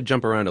we're going to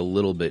jump around a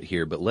little bit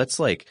here, but let's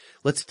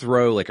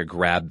throw like a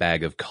grab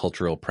bag of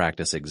cultural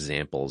practice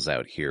examples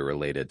out here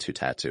related to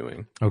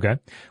tattooing. Okay.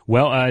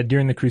 Well,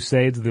 during the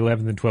Crusades of the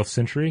 11th and 12th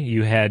century,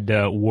 you had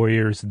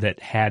warriors that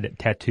had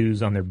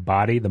tattoos on their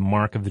body, the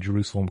mark of the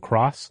Jerusalem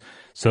cross,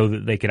 so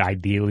that they could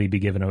ideally be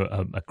given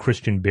a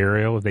Christian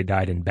burial if they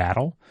died in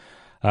battle.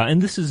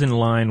 And this is in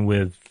line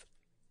with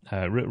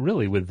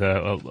really with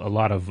a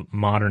lot of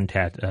modern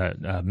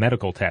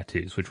medical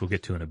tattoos, which we'll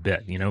get to in a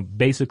bit.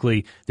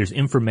 Basically, there's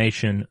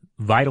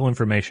vital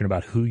information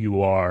about who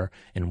you are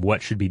and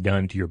what should be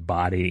done to your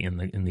body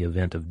in the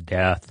event of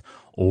death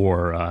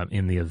or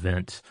in the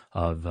event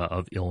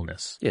of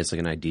illness. Yeah, it's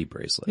like an ID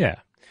bracelet. Yeah.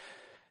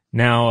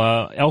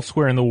 Now,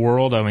 elsewhere in the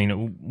world,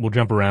 we'll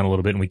jump around a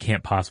little bit, and we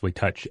can't possibly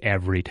touch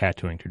every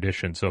tattooing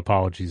tradition. So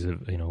apologies,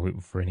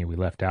 for any we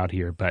left out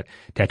here. But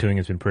tattooing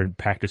has been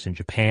practiced in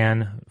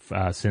Japan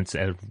since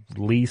at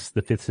least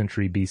the 5th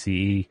century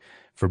BCE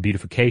for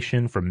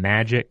beautification, for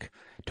magic,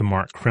 to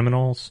mark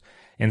criminals,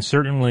 and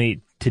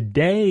certainly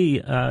today,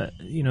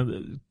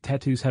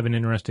 tattoos have an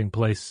interesting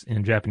place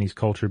in Japanese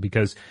culture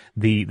because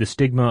the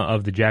stigma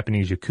of the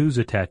Japanese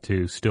Yakuza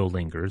tattoo still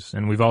lingers.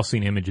 And we've all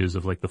seen images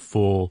of like the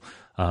full,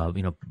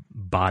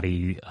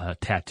 body,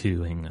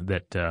 tattooing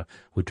that,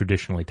 would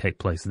traditionally take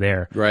place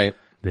there. Right.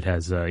 That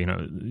has,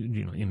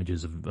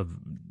 images of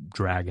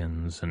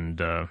dragons and,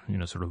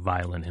 sort of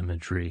violent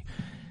imagery.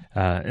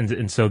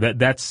 And so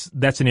that's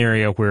an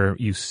area where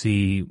you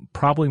see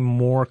probably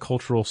more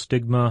cultural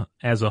stigma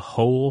as a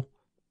whole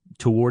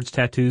towards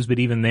tattoos, but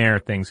even there,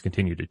 things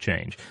continue to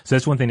change. So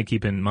that's one thing to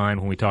keep in mind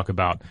when we talk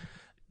about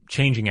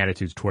changing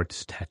attitudes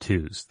towards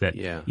tattoos, that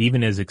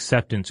even as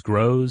acceptance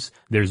grows,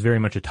 there's very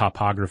much a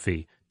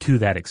topography to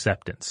that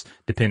acceptance,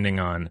 depending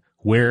on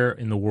where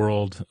in the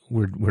world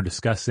we're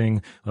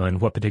discussing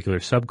and what particular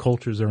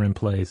subcultures are in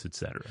place, et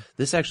cetera.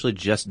 This actually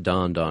just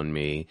dawned on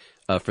me.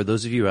 For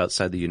those of you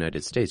outside the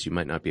United States, you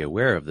might not be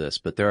aware of this,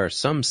 but there are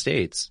some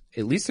states,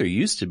 at least there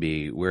used to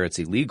be, where it's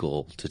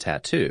illegal to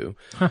tattoo.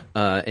 Huh.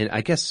 And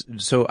I guess,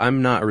 so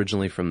I'm not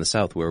originally from the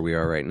South where we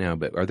are right now,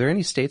 but are there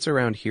any states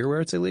around here where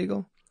it's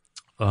illegal?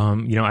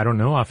 I don't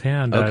know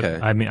offhand. Okay.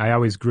 I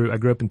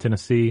grew up in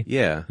Tennessee.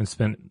 Yeah. And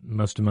spent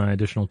most of my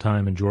additional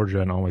time in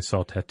Georgia and always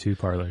saw tattoo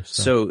parlors.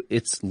 So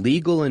it's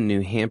legal in New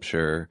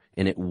Hampshire,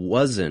 and it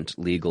wasn't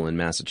legal in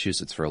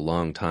Massachusetts for a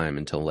long time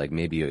until like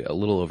maybe a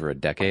little over a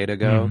decade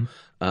ago.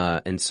 Mm-hmm.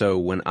 And so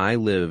when I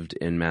lived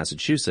in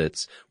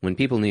Massachusetts, when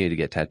people needed to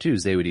get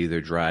tattoos, they would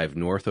either drive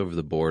north over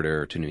the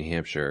border to New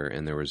Hampshire,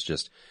 and there was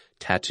just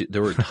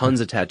there were tons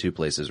of tattoo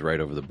places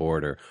right over the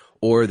border,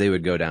 Or they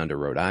would go down to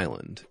Rhode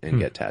Island and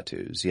get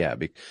tattoos. Yeah.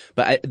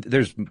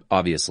 There's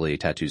obviously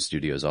tattoo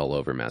studios all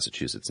over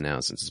Massachusetts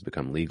now since it's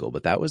become legal,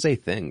 but that was a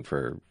thing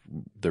for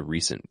the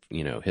recent,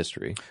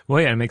 history.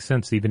 Well, yeah, it makes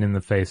sense. Even in the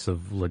face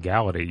of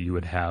legality, you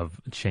would have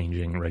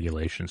changing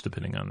regulations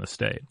depending on the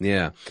state.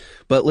 Yeah.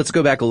 But let's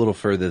go back a little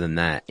further than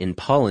that. In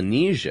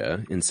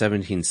Polynesia in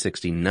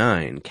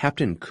 1769,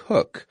 Captain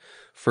Cook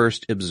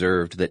first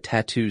observed that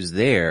tattoos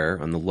there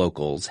on the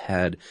locals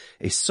had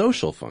a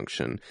social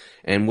function.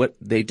 And what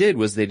they did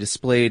was they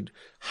displayed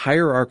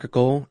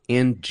hierarchical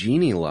and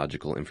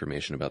genealogical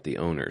information about the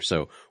owner.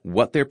 So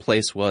what their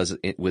place was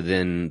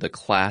within the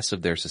class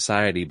of their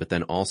society, but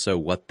then also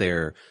what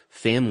their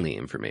family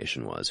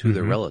information was, who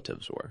their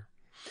relatives were.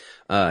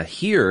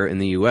 Here in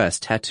the U.S.,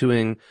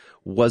 tattooing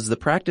was the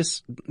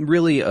practice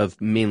really of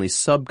mainly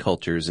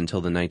subcultures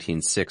until the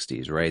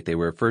 1960s, right? They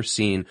were first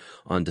seen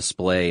on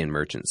display in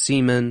merchant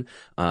seamen,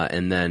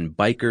 and then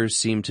bikers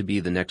seemed to be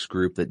the next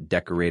group that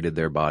decorated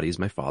their bodies.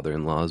 My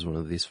father-in-law is one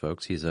of these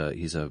folks. He's a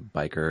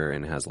biker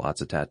and has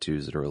lots of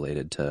tattoos that are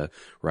related to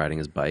riding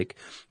his bike.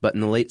 But in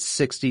the late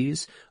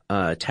 60s,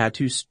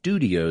 tattoo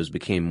studios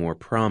became more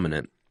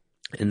prominent.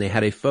 And they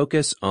had a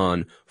focus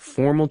on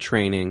formal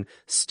training,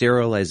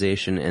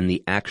 sterilization, and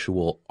the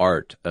actual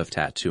art of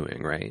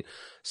tattooing, right?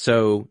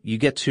 So you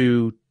get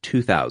to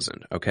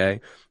 2000,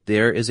 okay?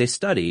 There is a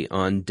study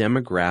on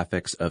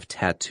demographics of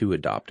tattoo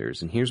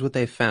adopters. And here's what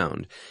they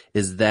found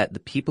is that the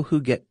people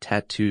who get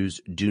tattoos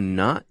do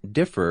not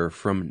differ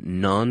from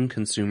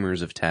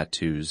non-consumers of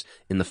tattoos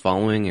in the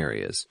following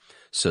areas: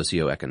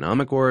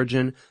 socioeconomic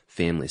origin,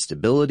 family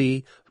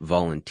stability,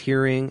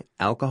 volunteering,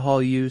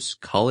 alcohol use,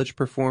 college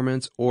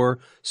performance, or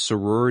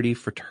sorority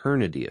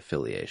fraternity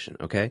affiliation,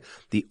 okay?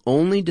 The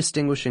only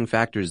distinguishing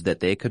factors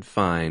that they could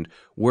find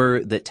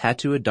were that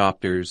tattoo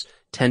adopters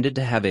tended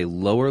to have a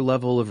lower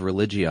level of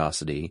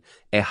religiosity,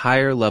 a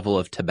higher level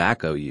of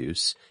tobacco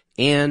use,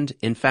 and,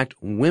 in fact,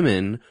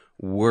 women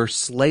were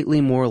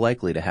slightly more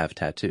likely to have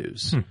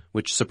tattoos,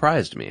 which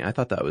surprised me. I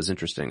thought that was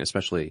interesting,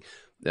 especially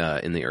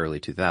in the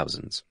early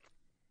 2000s.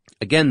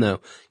 Again,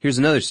 though, here's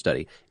another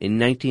study. In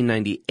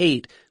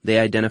 1998, they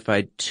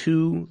identified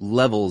 2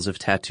 levels of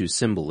tattoo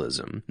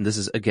symbolism. This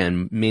is,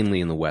 again, mainly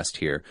in the West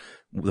here.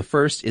 The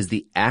first is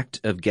the act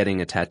of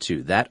getting a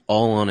tattoo. That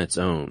all on its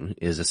own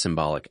is a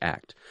symbolic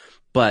act.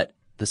 But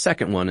the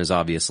second one is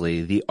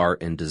obviously the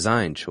art and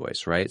design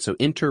choice, right? So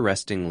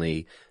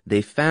interestingly,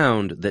 they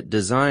found that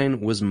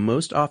design was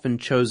most often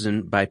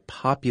chosen by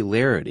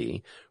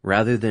popularity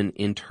rather than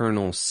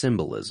internal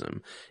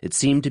symbolism. It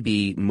seemed to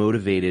be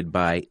motivated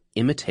by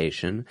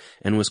imitation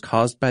and was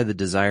caused by the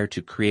desire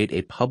to create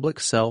a public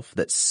self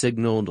that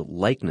signaled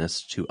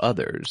likeness to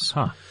others.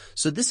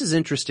 So this is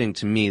interesting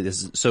to me.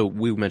 So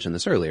we mentioned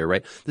this earlier,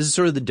 right? This is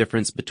sort of the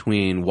difference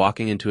between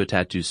walking into a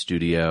tattoo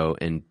studio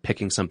and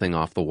picking something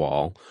off the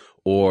wall,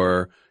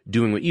 or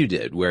doing what you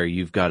did, where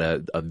you've got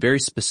a very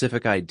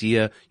specific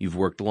idea, you've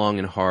worked long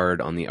and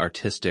hard on the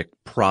artistic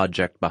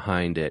project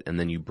behind it, and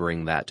then you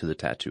bring that to the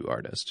tattoo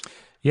artist.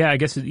 Yeah, I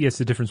guess it's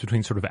the difference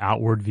between sort of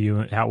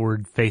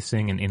outward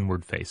facing and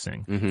inward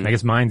facing. I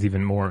guess mine's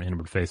even more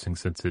inward facing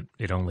since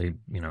it only,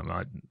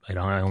 I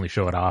only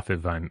show it off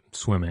if I'm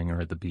swimming or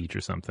at the beach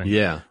or something.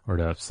 Yeah. Or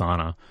at a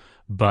sauna.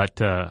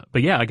 But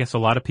yeah, I guess a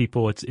lot of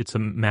people, it's a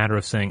matter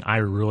of saying, I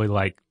really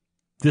like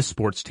this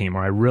sports team,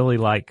 or I really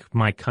like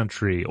my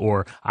country,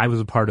 or I was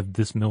a part of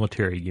this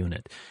military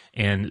unit.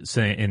 And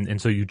so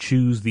you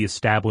choose the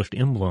established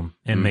emblem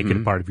and make it a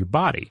part of your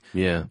body.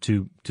 Yeah.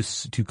 To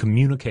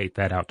communicate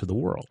that out to the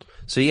world.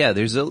 So yeah,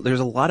 there's a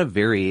lot of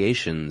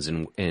variations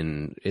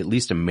in at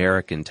least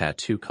American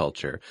tattoo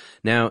culture.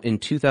 Now, in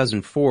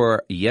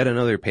 2004, yet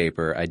another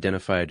paper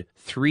identified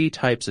 3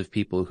 types of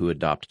people who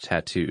adopt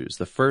tattoos.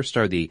 The first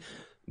are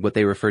what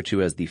they refer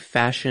to as the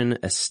fashion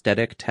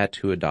aesthetic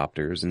tattoo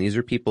adopters. And these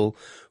are people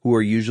who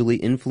are usually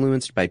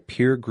influenced by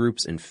peer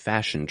groups and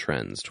fashion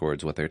trends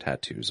towards what their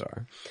tattoos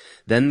are.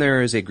 Then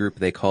there is a group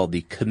they call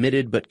the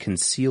committed but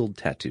concealed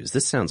tattoos.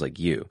 This sounds like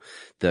you.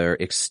 They're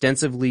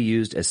extensively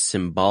used as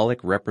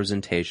symbolic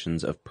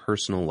representations of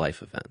personal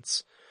life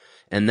events.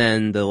 And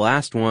then the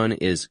last one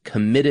is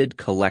committed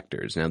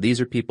collectors. Now, these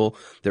are people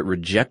that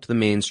reject the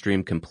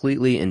mainstream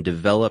completely and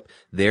develop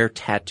their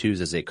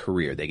tattoos as a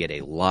career. They get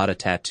a lot of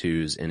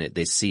tattoos and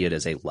they see it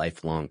as a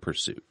lifelong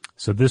pursuit.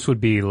 So this would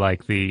be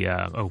like the,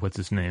 what's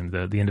his name?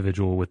 The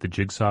individual with the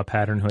jigsaw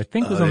pattern who I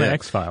think was on the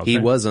X-Files. He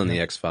was on the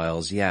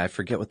X-Files. Yeah, I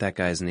forget what that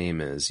guy's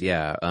name is.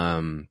 Yeah.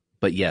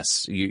 But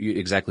yes, you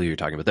exactly what you're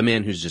talking about. The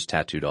man who's just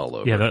tattooed all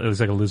over. Yeah, it was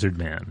like a lizard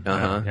man.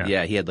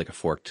 Yeah, he had like a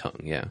forked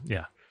tongue. Yeah.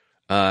 Yeah.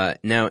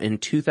 Now in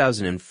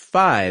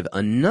 2005,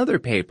 another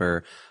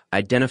paper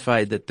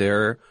identified that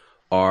there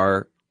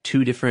are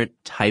 2 different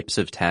types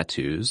of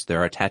tattoos.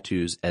 There are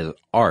tattoos as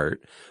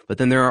art, but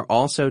then there are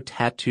also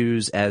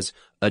tattoos as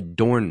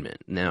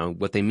adornment. Now,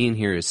 what they mean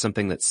here is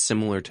something that's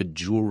similar to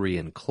jewelry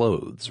and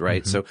clothes,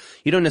 right? So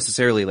you don't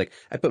necessarily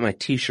I put my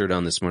t-shirt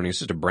on this morning. It's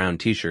just a brown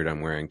t-shirt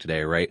I'm wearing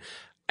today, right?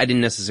 I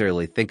didn't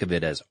necessarily think of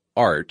it as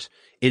art.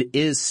 It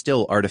is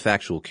still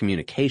artifactual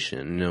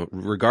communication,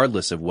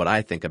 regardless of what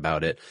I think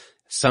about it.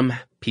 some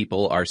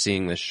people are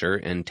seeing this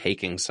shirt and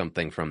taking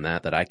something from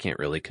that I can't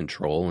really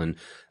control and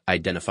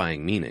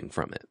identifying meaning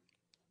from it.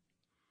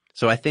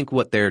 So I think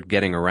what they're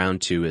getting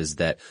around to is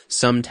that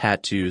some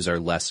tattoos are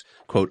less,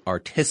 quote,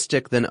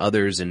 artistic than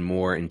others and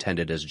more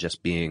intended as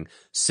just being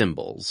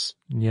symbols.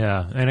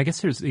 Yeah, and I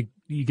guess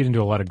you get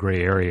into a lot of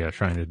gray area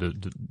trying to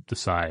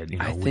decide,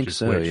 I which think is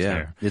so, which yeah.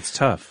 there. It's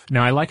tough.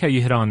 Now, I like how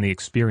you hit on the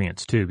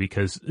experience too,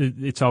 because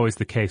it's always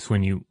the case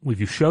if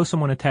you show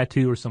someone a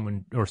tattoo or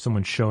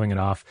someone showing it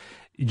off.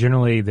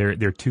 Generally, there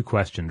are two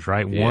questions,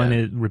 right? Yeah.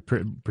 One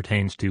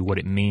pertains to what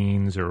it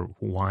means or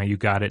why you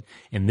got it,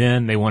 and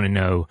then they want to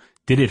know,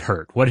 did it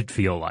hurt? What did it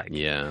feel like?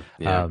 Yeah.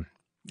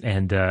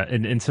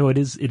 And so it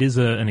is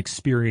an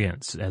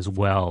experience as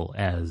well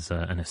as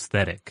an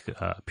aesthetic,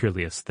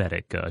 purely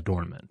aesthetic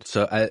adornment.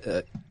 So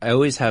I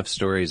always have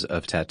stories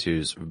of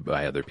tattoos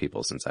by other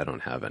people since I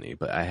don't have any,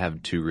 but I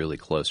have two really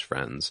close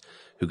friends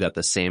who got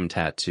the same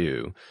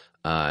tattoo,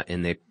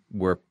 and they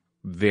were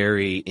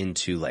very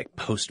into like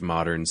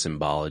postmodern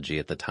symbology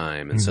at the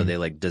time. And so they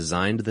like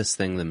designed this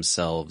thing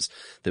themselves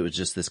that was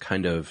just this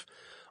kind of,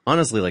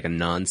 honestly, like a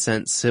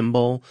nonsense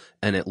symbol,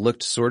 and it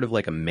looked sort of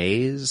like a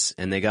maze,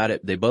 and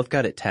they both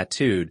got it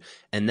tattooed,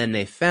 and then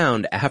they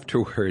found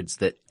afterwards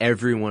that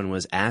everyone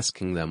was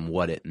asking them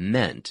what it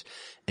meant.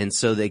 And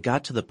so they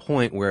got to the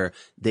point where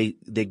they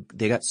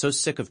got so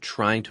sick of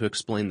trying to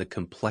explain the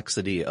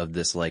complexity of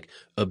this like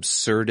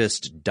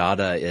absurdist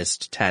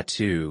Dadaist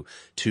tattoo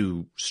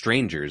to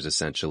strangers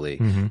essentially,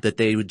 that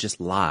they would just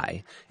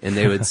lie. And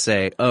they would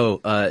say,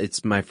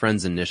 it's my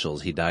friend's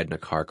initials. He died in a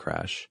car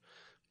crash.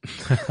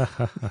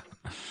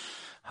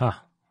 Huh.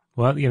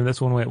 Well,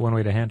 that's one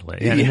way to handle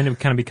it. And then it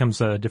kind of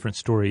becomes a different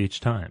story each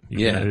time.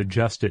 You can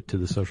adjust it to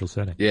the social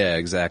setting. Yeah,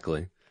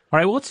 exactly. All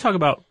right, well, let's talk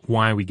about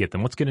why we get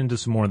them. Let's get into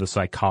some more of the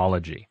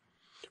psychology.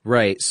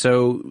 Right.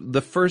 So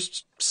the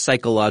first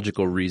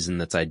psychological reason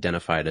that's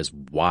identified as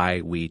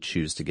why we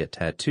choose to get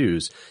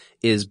tattoos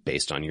is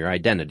based on your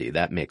identity.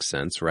 That makes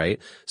sense, right?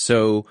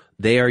 So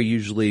they are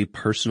usually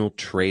personal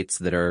traits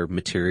that are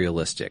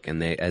materialistic, and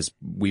they, as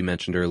we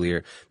mentioned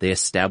earlier, they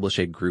establish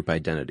a group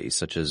identity,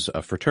 such as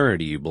a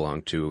fraternity you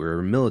belong to, or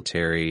a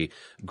military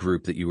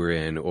group that you were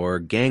in, or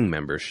gang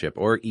membership,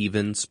 or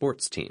even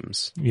sports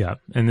teams. Yeah.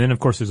 And then, of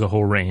course, there's a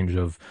whole range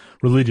of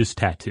religious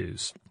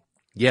tattoos.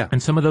 Yeah.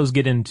 And some of those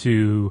get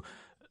into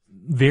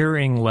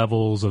varying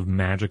levels of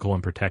magical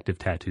and protective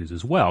tattoos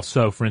as well.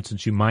 So, for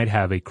instance, you might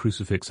have a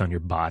crucifix on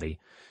your body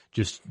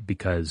just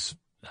because,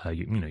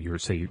 your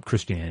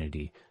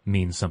Christianity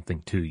means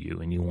something to you,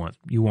 and you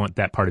want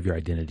that part of your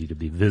identity to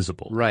be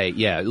visible. Right.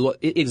 Yeah.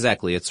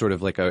 Exactly. It's sort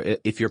of like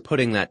if you're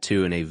putting that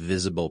too in a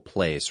visible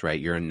place, right?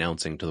 You're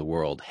announcing to the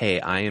world,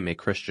 "Hey, I am a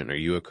Christian. Are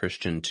you a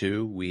Christian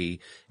too? We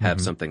have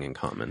something in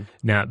common."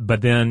 Now,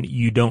 but then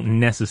you don't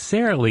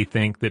necessarily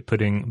think that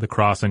putting the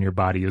cross on your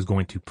body is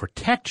going to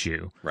protect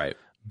you. Right.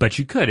 But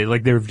you could.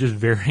 There are just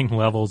varying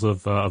levels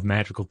of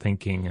magical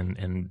thinking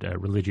and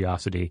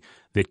religiosity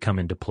that come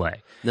into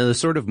play. Now, the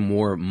sort of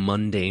more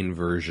mundane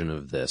version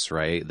of this,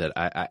 right, that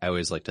I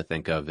always like to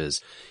think of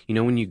is,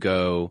 when you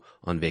go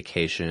on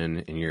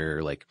vacation and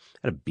you're like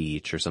at a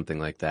beach or something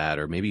like that,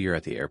 or maybe you're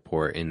at the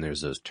airport and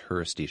there's those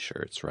touristy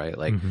shirts, right?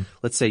 Like,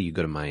 let's say you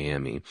go to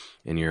Miami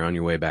and you're on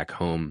your way back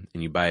home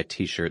and you buy a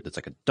t-shirt that's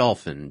like a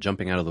dolphin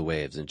jumping out of the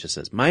waves and it just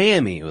says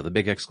Miami with a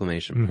big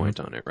exclamation point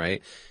on it,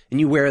 right? And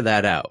you wear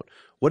that out.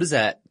 What is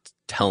that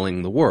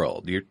telling the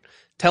world? You're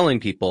telling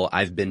people,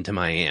 I've been to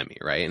Miami,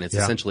 right? And it's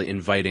essentially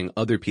inviting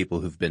other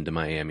people who've been to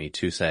Miami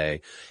to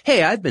say,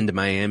 hey, I've been to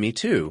Miami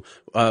too.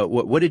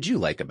 What did you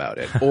like about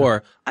it?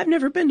 Or, I've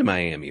never been to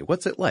Miami.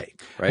 What's it like?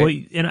 Right? Well,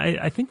 and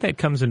I think that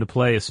comes into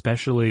play,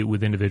 especially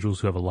with individuals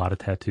who have a lot of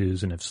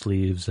tattoos and have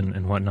sleeves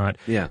and whatnot.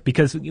 Yeah.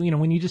 Because,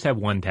 when you just have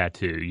one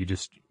tattoo,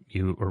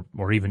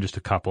 or even just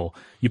a couple,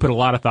 you put a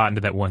lot of thought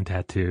into that one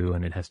tattoo,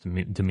 and it has to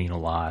mean a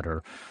lot,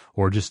 or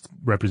just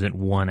represent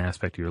one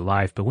aspect of your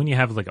life. But when you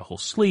have like a whole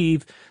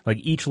sleeve, like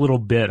each little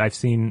bit, I've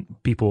seen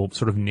people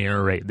sort of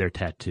narrate their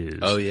tattoos.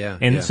 Oh yeah.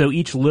 And so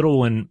each little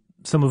one,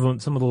 some of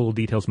the little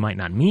details might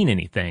not mean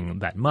anything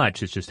that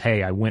much. It's just,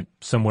 hey, I went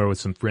somewhere with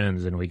some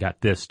friends and we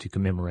got this to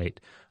commemorate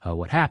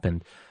what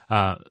happened.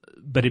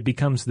 But it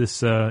becomes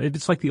this,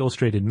 it's like the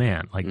Illustrated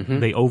Man. Like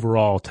they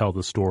overall tell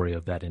the story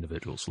of that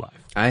individual's life.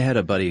 I had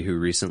a buddy who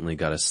recently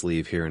got a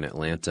sleeve here in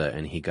Atlanta,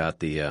 and he got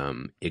the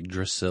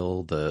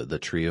Yggdrasil, the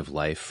tree of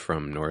life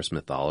from Norse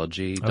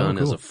mythology, done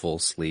as a full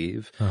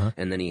sleeve.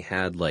 And then he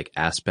had like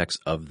aspects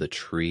of the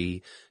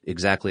tree,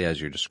 exactly as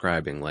you're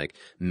describing, like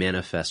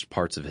manifest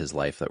parts of his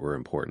life that were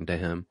important to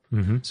him.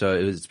 So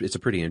it's a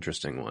pretty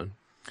interesting one.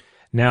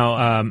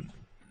 Now,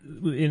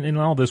 in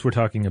all this, we're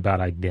talking about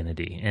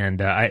identity,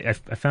 and I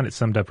found it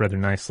summed up rather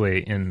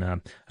nicely in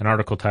an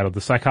article titled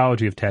 "The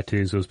Psychology of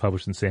Tattoos." It was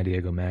published in San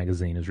Diego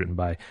Magazine. It was written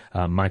by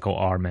Michael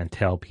R.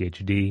 Mantell,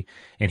 Ph.D.,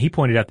 and he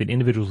pointed out that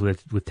individuals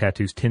with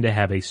tattoos tend to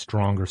have a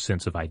stronger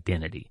sense of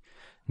identity.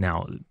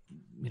 Now,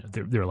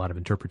 there are a lot of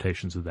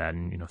interpretations of that,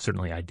 and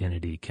certainly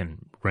identity can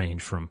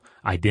range from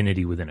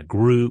identity within a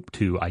group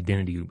to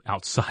identity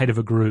outside of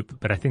a group.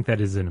 But I think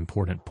that is an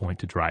important point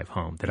to drive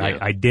home, that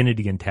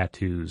identity and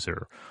tattoos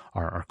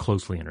are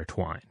closely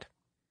intertwined.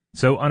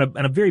 So on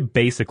a very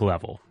basic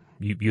level,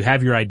 you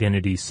have your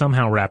identity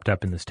somehow wrapped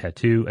up in this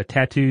tattoo. A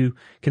tattoo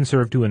can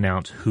serve to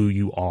announce who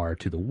you are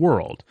to the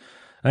world.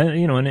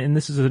 And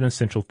this is an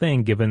essential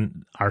thing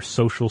given our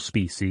social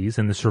species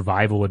and the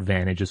survival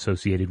advantage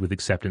associated with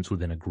acceptance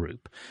within a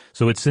group.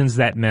 So it sends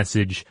that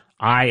message,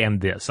 I am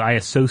this. I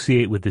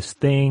associate with this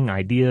thing,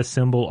 idea,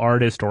 symbol,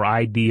 artist, or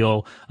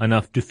ideal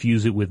enough to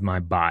fuse it with my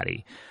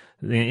body.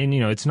 And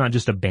it's not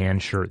just a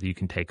band shirt that you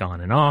can take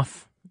on and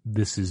off.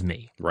 This is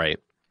me. Right.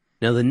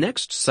 Now, the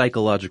next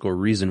psychological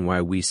reason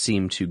why we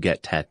seem to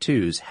get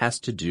tattoos has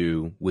to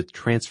do with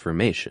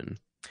transformation.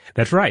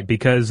 That's right,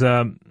 because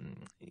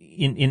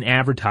in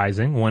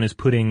advertising, one is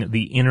putting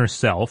the inner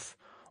self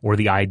or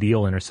the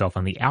ideal inner self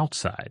on the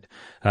outside,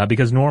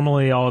 because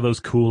normally all of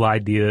those cool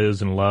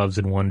ideas and loves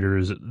and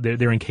wonders,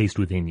 they're encased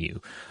within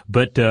you,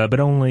 but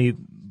only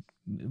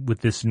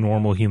with this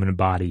normal human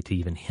body to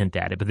even hint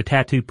at it. But the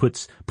tattoo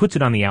puts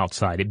it on the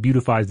outside. It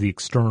beautifies the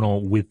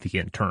external with the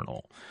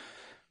internal.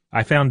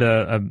 I found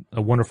a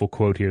wonderful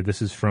quote here.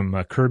 This is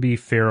from Kirby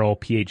Farrell,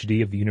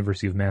 PhD of the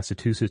University of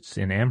Massachusetts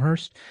in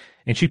Amherst.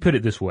 And she put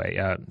it this way,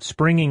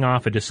 springing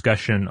off a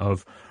discussion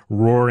of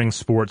roaring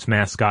sports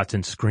mascots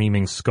and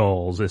screaming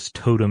skulls as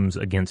totems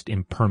against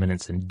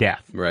impermanence and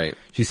death. Right.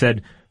 She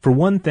said, for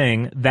one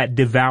thing, that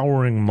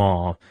devouring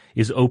maw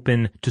is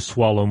open to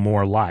swallow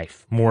more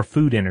life, more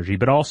food energy,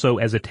 but also,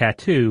 as a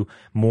tattoo,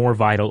 more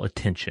vital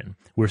attention.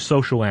 We're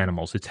social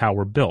animals. It's how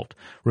we're built.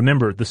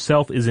 Remember, the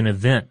self is an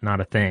event,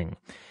 not a thing.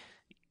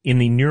 In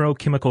the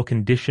neurochemical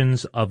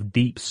conditions of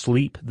deep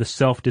sleep, the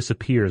self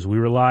disappears. We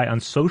rely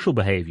on social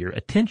behavior,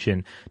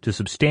 attention, to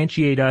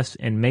substantiate us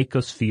and make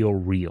us feel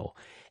real.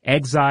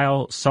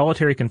 Exile,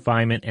 solitary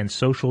confinement, and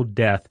social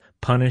death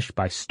punished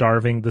by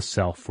starving the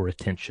self for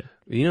attention.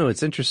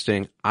 It's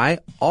interesting. I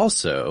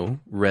also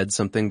read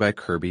something by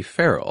Kirby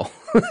Farrell.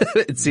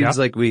 It seems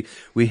like we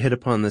hit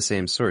upon the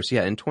same source.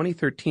 Yeah, in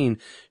 2013,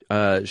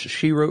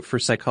 she wrote for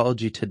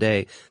Psychology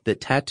Today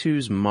that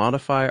tattoos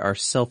modify our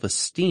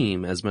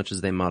self-esteem as much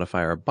as they modify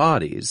our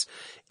bodies.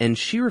 And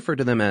she referred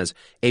to them as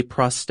a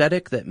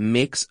prosthetic that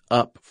makes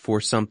up for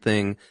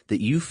something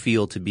that you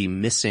feel to be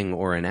missing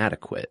or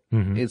inadequate.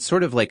 Mm-hmm. It's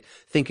sort of like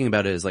thinking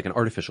about it as like an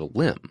artificial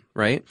limb,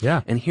 right?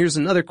 Yeah. And here's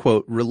another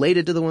quote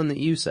related to the one that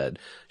you said.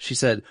 She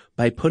said,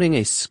 by putting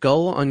a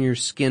skull on your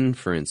skin,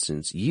 for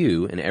instance,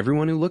 you and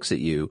everyone who looks at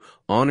you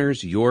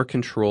honors your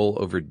control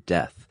over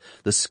death.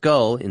 The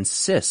skull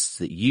insists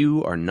that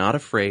you are not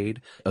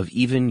afraid of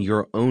even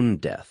your own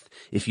death.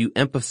 If you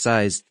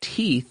emphasize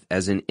teeth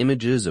as in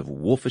images of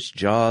wolfish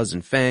jaws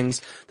and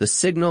fangs, the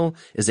signal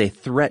is a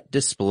threat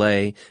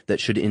display that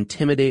should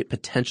intimidate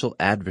potential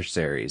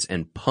adversaries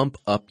and pump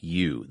up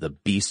you, the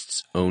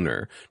beast's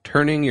owner,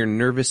 turning your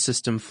nervous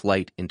system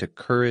flight into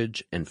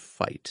courage and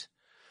fight.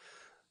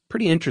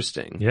 Pretty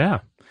interesting. Yeah.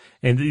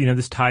 And,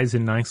 this ties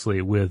in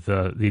nicely with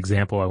the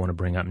example I want to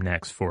bring up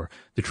next for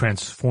the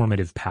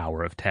transformative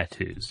power of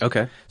tattoos.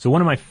 Okay. So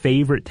one of my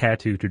favorite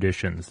tattoo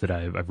traditions that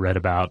I've read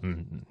about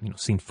and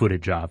seen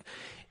footage of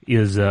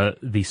is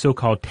the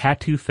so-called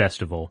Tattoo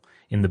Festival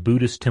in the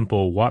Buddhist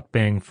temple Wat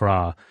Bang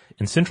Phra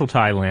in central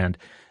Thailand,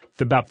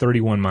 about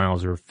 31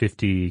 miles or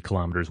 50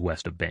 kilometers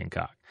west of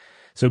Bangkok.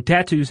 So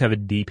tattoos have a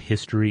deep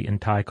history in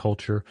Thai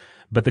culture,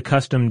 but the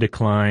custom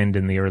declined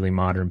in the early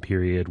modern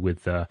period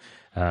with the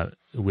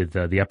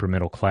upper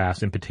middle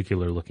class in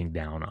particular looking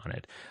down on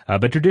it.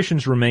 But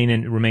traditions remained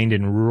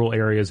in rural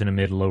areas and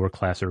amid lower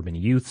class urban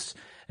youths.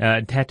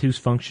 Tattoos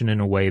function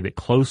in a way that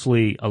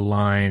closely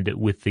aligned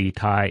with the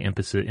Thai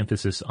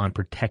emphasis on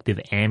protective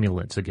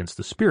amulets against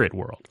the spirit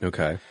world.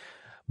 Okay.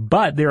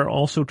 But there are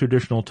also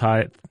traditional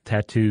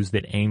tattoos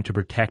that aim to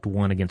protect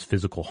one against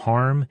physical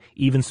harm,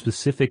 even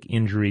specific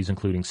injuries,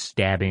 including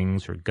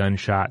stabbings or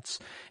gunshots.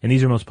 And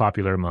these are most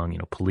popular among,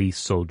 police,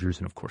 soldiers,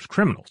 and of course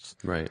criminals.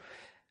 Right.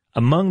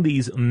 Among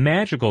these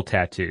magical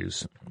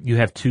tattoos, you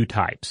have two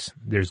types.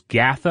 There's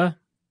Gatha,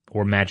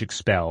 or magic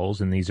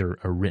spells, and these are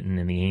written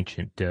in the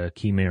ancient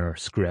Khmer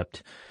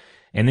script.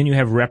 And then you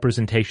have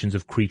representations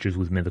of creatures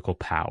with mythical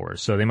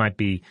powers. So they might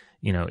be,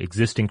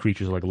 existing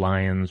creatures like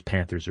lions,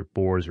 panthers, or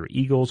boars, or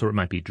eagles, or it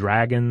might be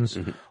dragons,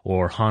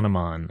 or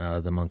Hanuman,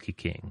 the Monkey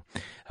King,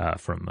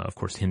 from, of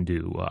course,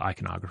 Hindu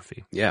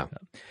iconography. Yeah.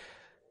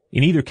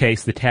 In either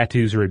case, the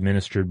tattoos are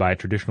administered by a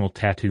traditional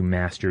tattoo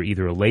master,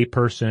 either a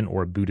layperson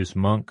or a Buddhist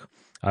monk.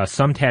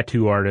 Some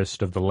tattoo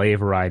artists of the lay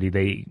variety,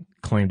 they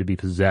claim to be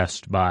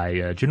possessed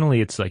by,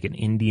 generally it's like an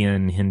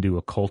Indian Hindu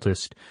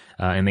occultist,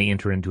 and they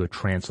enter into a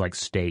trance-like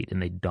state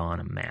and they don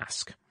a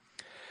mask.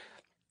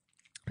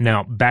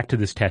 Now, back to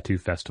this tattoo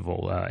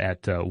festival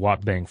at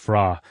Wat Bang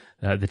Phra.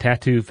 The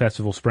tattoo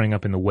festival sprang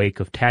up in the wake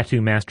of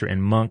tattoo master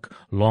and monk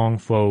Long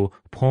Pho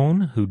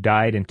Pon, who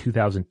died in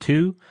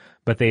 2002,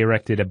 but they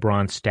erected a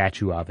bronze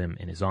statue of him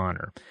in his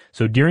honor.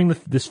 So during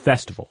this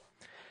festival,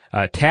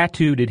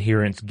 Tattooed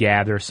adherents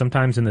gather,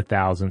 sometimes in the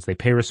thousands. They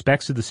pay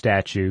respects to the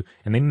statue,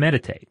 and they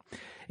meditate.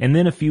 And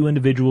then a few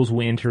individuals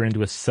will enter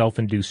into a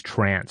self-induced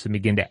trance and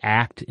begin to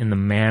act in the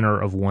manner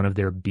of one of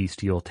their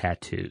bestial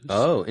tattoos.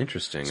 Oh,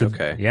 interesting. So,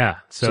 okay. Yeah.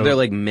 So they're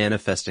like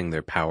manifesting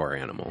their power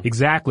animal.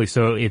 Exactly.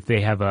 So if they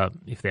have a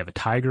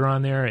tiger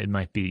on there, it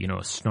might be,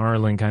 a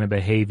snarling kind of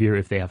behavior.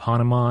 If they have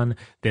Hanuman,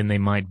 then they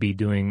might be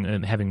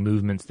doing, having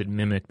movements that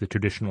mimic the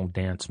traditional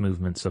dance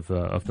movements of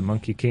the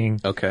Monkey King.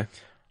 Okay.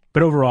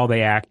 But overall,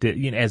 they act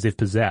as if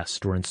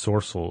possessed or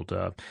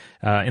ensorcelled.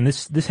 And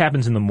this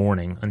happens in the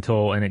morning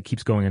and it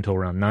keeps going until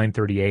around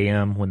 9:30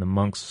 a.m. when the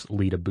monks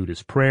lead a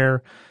Buddhist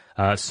prayer.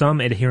 Some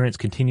adherents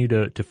continue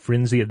to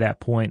frenzy at that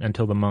point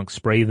until the monks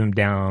spray them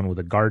down with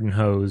a garden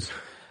hose.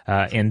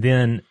 And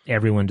then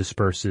everyone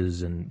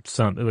disperses, and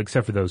some,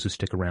 except for those who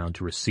stick around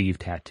to receive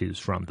tattoos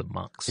from the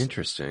monks.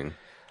 Interesting.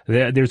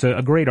 There's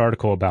a great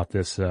article about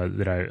this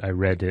that I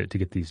read to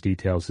get these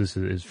details. This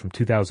is from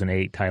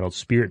 2008, titled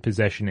 "Spirit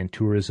Possession and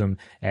Tourism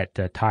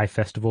at Thai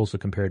Festivals: A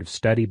Comparative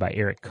Study" by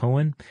Eric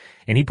Cohen.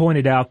 And he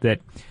pointed out that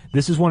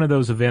this is one of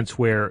those events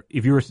where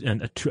if you're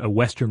a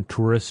Western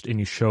tourist and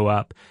you show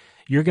up,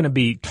 you're going to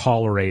be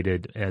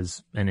tolerated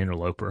as an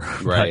interloper,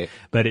 right?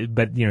 But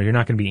you're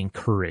not going to be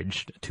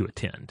encouraged to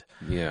attend.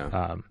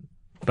 Yeah.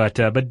 But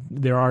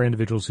there are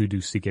individuals who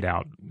do seek it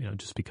out,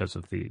 just because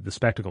of the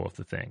spectacle of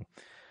the thing.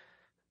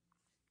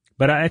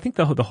 But I think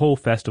the whole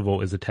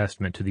festival is a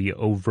testament to the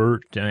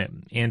overt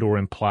and or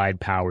implied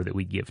power that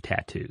we give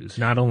tattoos.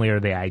 Not only are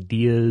they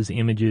ideas,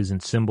 images,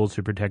 and symbols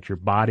to protect your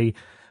body,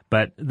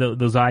 but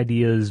those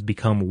ideas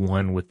become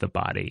one with the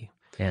body.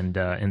 And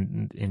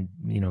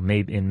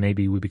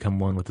maybe we become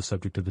one with the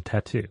subject of the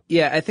tattoo.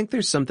 Yeah, I think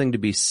there's something to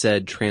be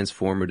said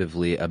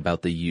transformatively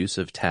about the use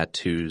of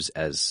tattoos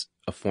as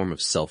a form of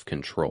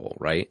self-control,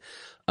 right?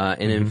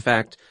 And in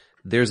fact,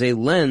 there's a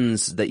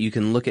lens that you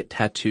can look at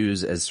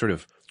tattoos as sort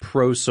of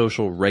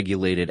pro-social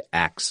regulated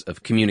acts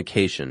of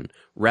communication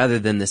rather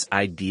than this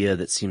idea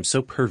that seems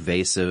so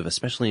pervasive,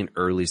 especially in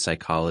early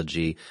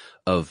psychology,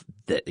 of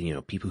that,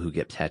 people who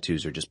get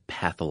tattoos are just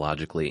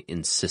pathologically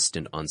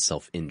insistent on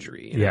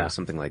self-injury,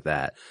 something like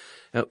that.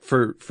 Now,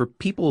 for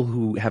people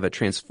who have a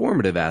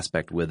transformative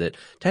aspect with it,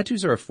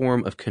 tattoos are a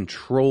form of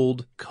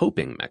controlled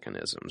coping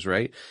mechanisms,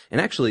 right?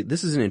 And actually,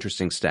 this is an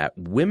interesting stat.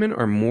 Women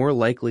are more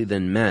likely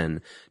than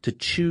men to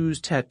choose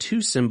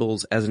tattoo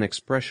symbols as an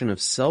expression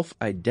of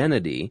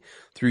self-identity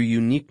through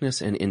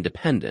uniqueness and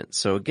independence.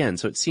 So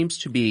it seems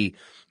to be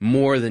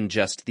more than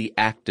just the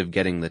act of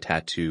getting the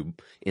tattoo.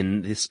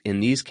 In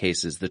these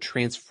cases, the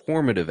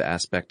transformative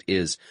aspect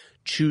is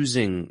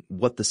choosing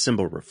what the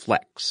symbol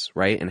reflects,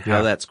 right? And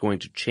how that's going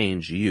to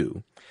change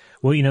you.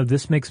 Well,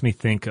 this makes me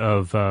think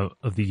of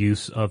the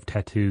use of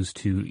tattoos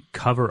to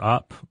cover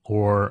up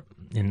or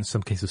in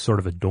some cases sort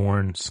of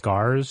adorn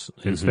scars,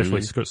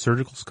 especially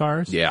surgical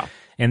scars. Yeah.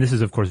 And this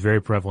is, of course,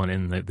 very prevalent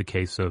in the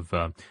case of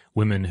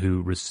women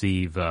who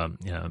receive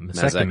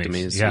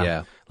mastectomies.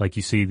 Yeah. Like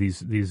you see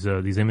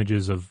these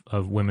images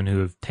of women who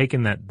have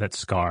taken that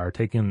scar,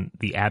 taken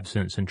the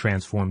absence and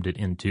transformed it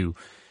into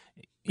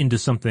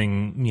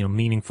something,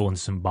 meaningful and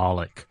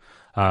symbolic.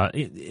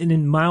 And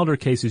in milder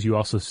cases, you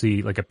also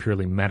see like a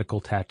purely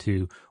medical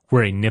tattoo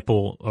where a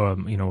nipple,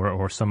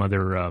 or some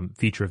other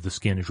feature of the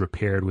skin is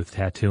repaired with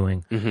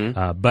tattooing.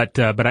 But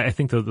I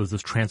think those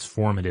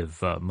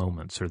transformative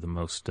moments are the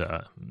most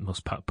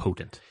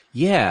potent.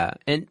 Yeah.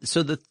 And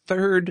so the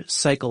third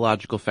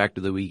psychological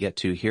factor that we get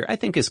to here, I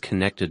think, is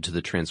connected to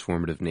the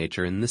transformative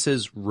nature, and this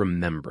is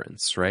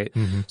remembrance, right?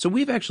 So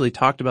we've actually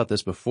talked about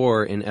this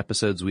before in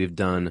episodes we've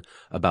done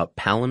about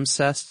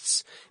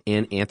palimpsests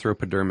and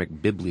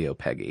anthropodermic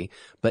bibliopeggy.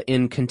 But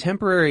in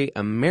contemporary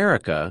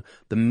America,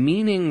 the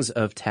meanings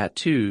of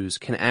tattoos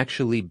can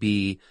actually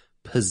be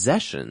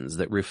possessions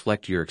that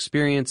reflect your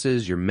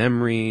experiences, your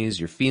memories,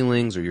 your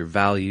feelings, or your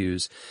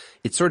values.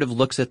 It sort of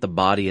looks at the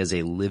body as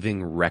a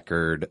living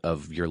record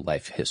of your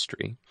life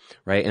history,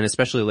 right? And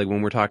especially like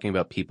when we're talking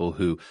about people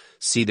who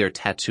see their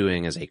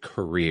tattooing as a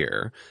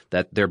career,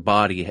 that their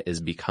body is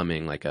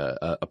becoming like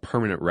a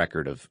permanent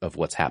record of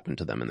what's happened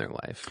to them in their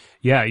life.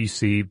 Yeah, you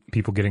see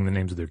people getting the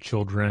names of their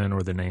children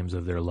or the names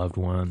of their loved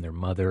one, their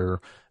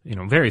mother,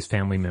 various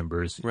family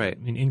members, right,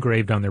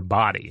 engraved on their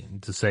body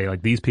to say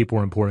like these people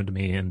are important to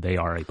me and they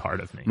are a part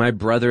of me. My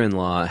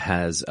brother-in-law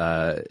has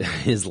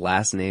his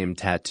last name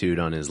tattooed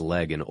on his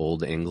leg in Old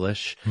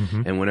English,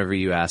 and whenever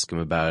you ask him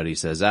about it, he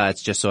says,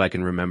 it's just so I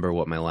can remember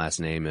what my last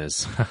name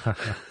is.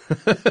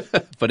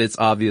 But it's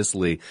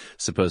obviously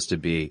supposed to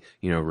be,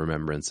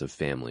 remembrance of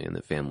family, and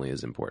that family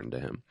is important to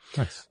him.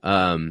 Nice.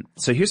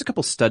 So here's a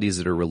couple studies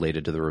that are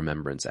related to the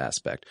remembrance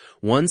aspect.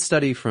 One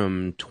study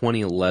from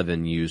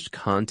 2011 used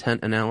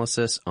content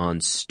analysis on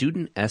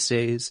student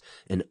essays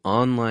and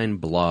online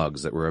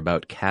blogs that were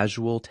about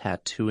casual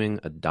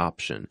tattooing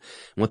adoption.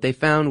 And what they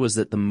found was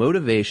that the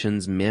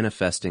motivations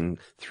manifesting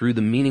through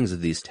the meanings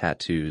of these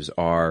tattoos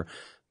are,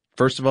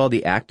 First of all,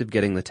 the act of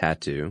getting the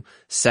tattoo.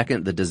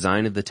 Second, the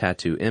design of the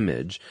tattoo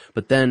image.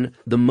 But then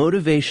the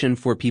motivation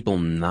for people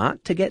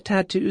not to get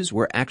tattoos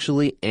were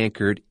actually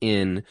anchored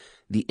in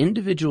the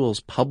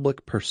individual's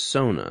public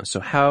persona. So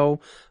how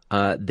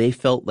they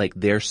felt like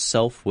their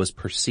self was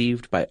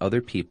perceived by other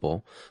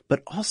people,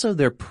 but also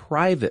their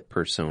private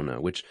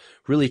persona, which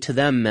really to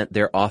them meant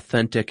their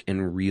authentic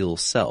and real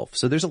self.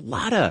 So there's a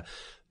lot of,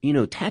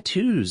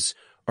 tattoos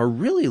are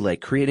really like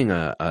creating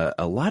a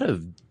lot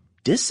of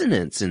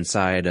dissonance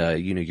inside,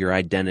 your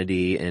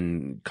identity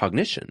and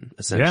cognition,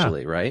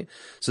 essentially, right?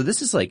 So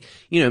this is like,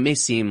 it may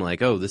seem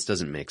like, oh, this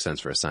doesn't make sense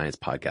for a science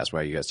podcast.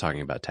 Why are you guys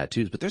talking about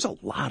tattoos? But there's a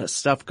lot of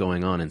stuff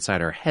going on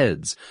inside our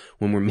heads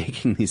when we're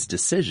making these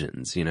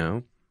decisions,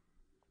 Now,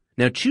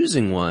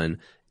 choosing one,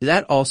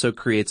 that also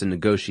creates a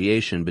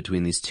negotiation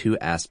between these two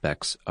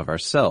aspects of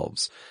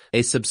ourselves.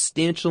 A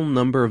substantial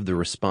number of the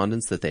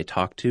respondents that they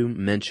talked to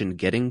mentioned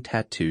getting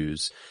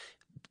tattoos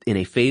in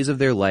a phase of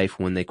their life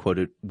when they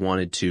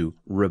wanted to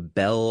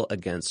rebel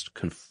against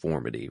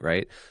conformity,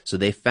 right? So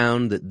they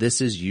found that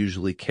this is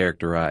usually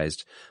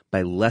characterized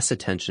by less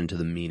attention to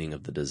the meaning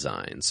of the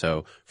design.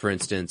 So, for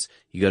instance,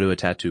 you go to a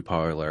tattoo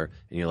parlor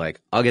and you're like,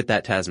 I'll get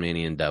that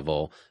Tasmanian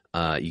devil.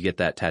 You get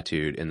that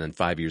tattooed, and then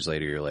 5 years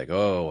later you're like,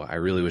 oh, I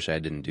really wish I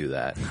didn't do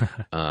that.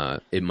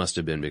 It must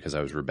have been because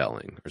I was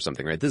rebelling or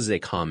something, right? This is a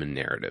common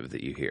narrative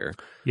that you hear.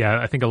 Yeah,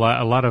 I think a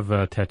lot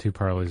of tattoo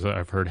parlors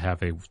I've heard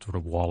have a sort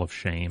of wall of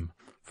shame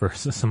for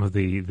some of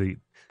the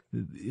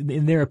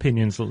in their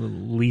opinions,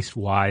 least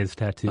wise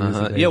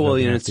tattoos. Yeah, well,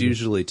 it's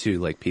usually too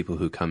like people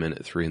who come in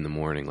at 3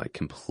 a.m, like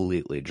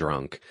completely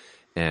drunk.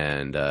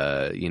 And,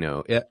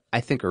 I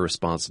think a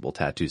responsible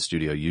tattoo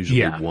studio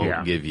usually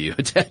won't give you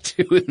a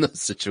tattoo in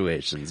those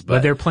situations.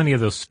 But there are plenty of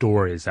those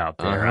stories out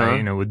there,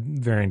 right?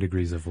 With varying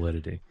degrees of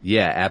validity.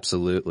 Yeah,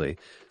 absolutely.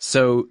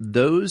 So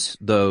those,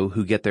 though,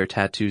 who get their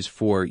tattoos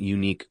for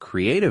unique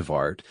creative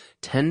art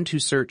tend to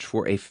search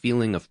for a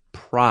feeling of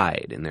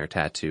pride in their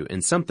tattoo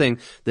and something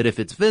that if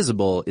it's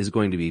visible is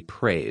going to be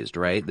praised,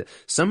 right?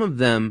 Some of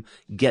them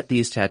get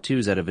these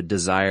tattoos out of a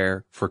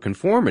desire for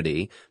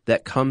conformity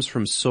that comes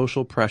from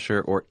social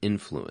pressure or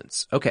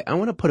influence. Okay, I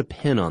want to put a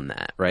pin on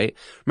that, right?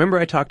 Remember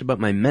I talked about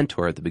my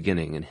mentor at the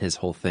beginning and his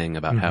whole thing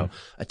about how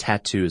a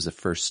tattoo is the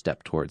first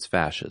step towards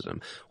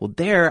fascism. Well,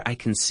 there I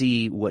can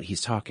see what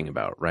he's talking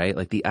about, right?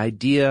 Like the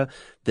idea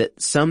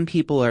that some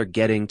people are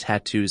getting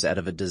tattoos out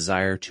of a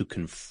desire to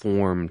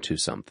conform to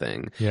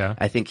something. Yeah.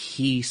 I think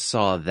he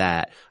saw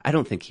that. I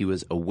don't think he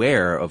was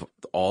aware of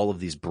all of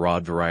these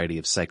broad variety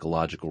of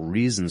psychological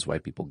reasons why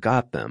people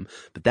got them,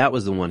 but that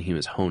was the one he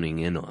was honing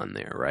in on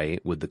there,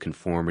 right? With the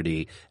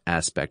conformity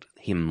aspect,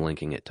 him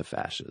linking it to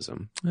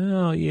fascism.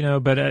 Well,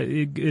 but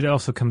it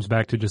also comes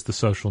back to just the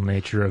social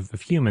nature of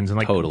humans. And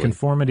like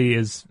conformity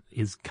is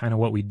kind of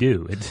what we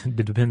do. It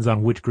depends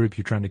on which group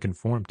you're trying to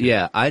conform to.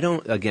 Yeah, I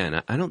don't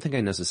think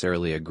I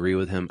necessarily agree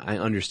with him. I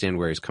understand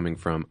where he's coming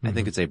from. I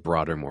think it's a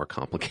broader, more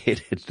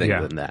complicated thing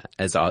than that,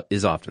 as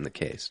is often the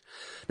case.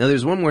 Now,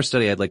 there's one more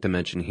study I'd like to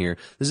mention here.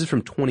 This is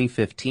from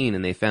 2015,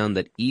 and they found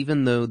that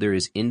even though there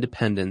is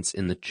independence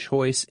in the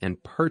choice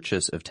and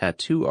purchase of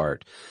tattoo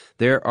art,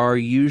 there are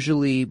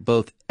usually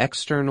both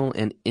external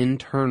and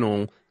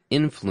internal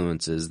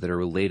influences that are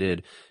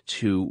related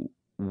to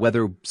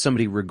whether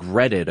somebody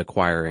regretted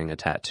acquiring a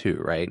tattoo,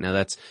 right? Now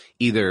that's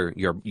either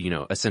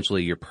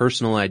essentially your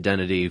personal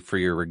identity for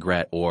your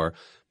regret or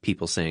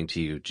people saying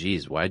to you,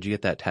 geez, why'd you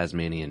get that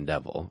Tasmanian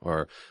devil?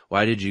 Or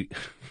why did you,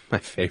 my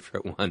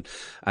favorite one,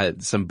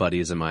 some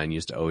buddies of mine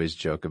used to always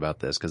joke about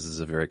this because this is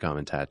a very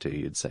common tattoo.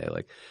 You'd say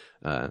like,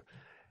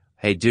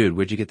 hey dude,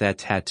 where'd you get that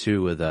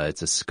tattoo with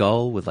it's a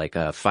skull with like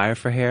a fire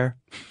for hair?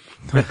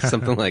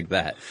 Something like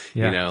that.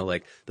 Yeah.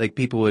 Like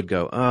people would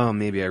go, oh,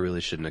 maybe I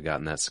really shouldn't have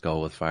gotten that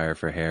skull with fire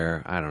for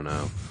hair. I don't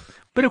know.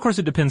 But of course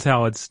it depends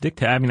how it's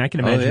dictated. I mean, I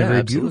can imagine a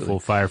very beautiful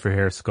fire for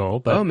hair skull,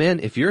 but. Oh man,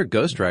 if you're a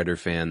Ghost Rider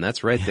fan,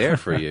 that's right there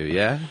for you.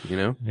 Yeah.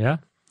 Yeah.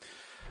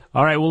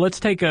 All right. Well, let's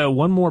take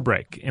one more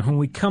break. And when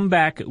we come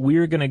back,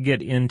 we're going to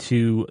get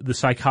into the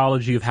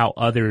psychology of how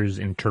others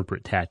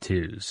interpret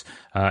tattoos.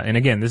 And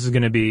again, this is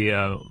going to be,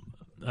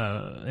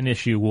 an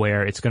issue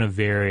where it's going to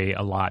vary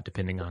a lot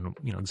depending on,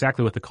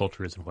 exactly what the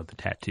culture is and what the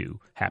tattoo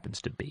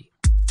happens to be.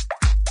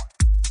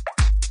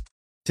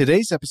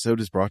 Today's episode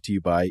is brought to you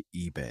by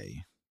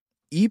eBay.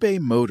 eBay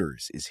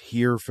Motors is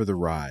here for the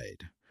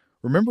ride.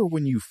 Remember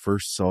when you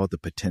first saw the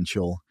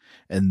potential?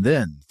 And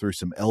then, through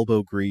some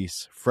elbow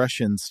grease, fresh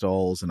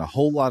installs, and a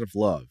whole lot of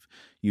love,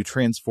 you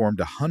transformed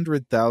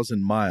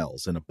 100,000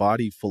 miles and a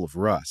body full of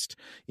rust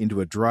into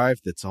a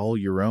drive that's all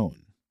your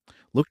own.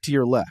 Look to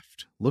your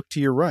left. Look to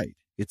your right.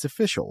 It's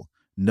official.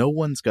 No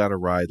one's got a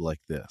ride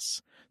like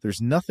this. There's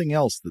nothing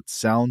else that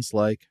sounds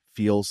like,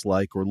 feels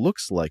like, or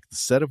looks like the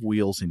set of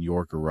wheels in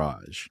your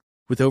garage.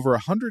 With over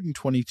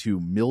 122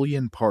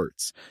 million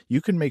parts,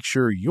 you can make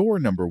sure your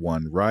number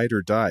one ride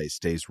or die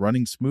stays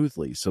running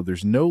smoothly so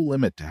there's no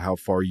limit to how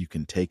far you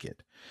can take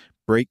it.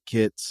 Brake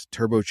kits,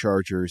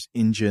 turbochargers,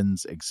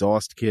 engines,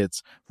 exhaust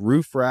kits,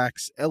 roof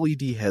racks,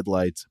 LED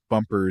headlights,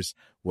 bumpers,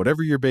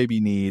 whatever your baby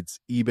needs,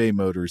 eBay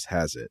Motors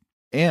has it.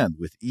 And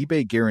with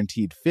eBay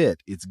Guaranteed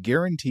Fit, it's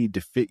guaranteed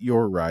to fit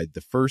your ride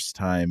the first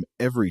time,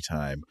 every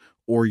time,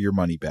 or your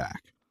money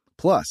back.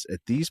 Plus,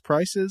 at these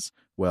prices,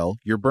 well,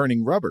 you're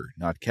burning rubber,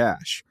 not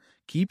cash.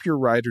 Keep your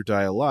ride or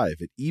die alive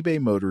at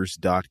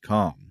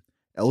ebaymotors.com.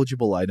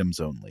 Eligible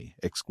items only.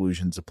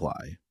 Exclusions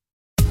apply.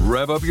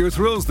 Rev up your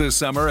thrills this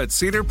summer at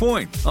Cedar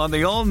Point on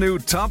the all-new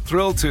Top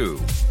Thrill 2.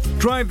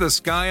 Drive the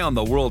sky on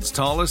the world's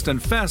tallest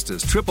and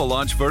fastest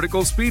triple-launch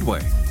vertical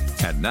speedway.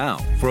 And now,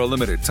 for a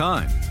limited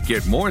time,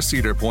 get more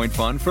Cedar Point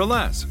fun for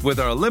less with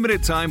our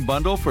limited-time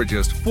bundle for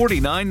just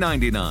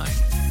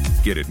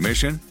 $49.99. Get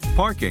admission,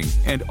 parking,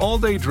 and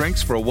all-day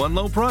drinks for one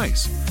low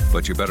price.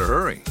 But you better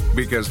hurry,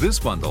 because this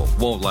bundle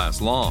won't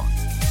last long.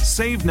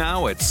 Save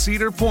now at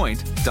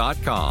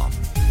cedarpoint.com.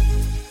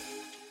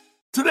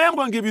 Today I'm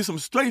going to give you some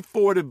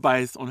straightforward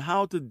advice on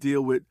how to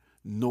deal with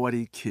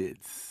naughty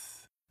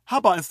kids. How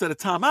about instead of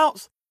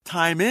timeouts,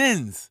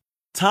 time-ins?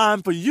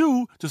 Time for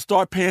you to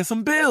start paying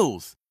some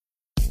bills.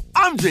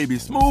 I'm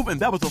JB Smoove,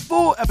 and that was a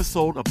full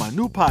episode of my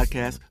new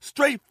podcast,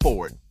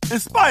 Straightforward,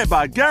 inspired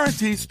by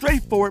guaranteed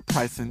straightforward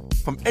pricing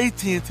from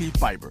AT&T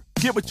Fiber.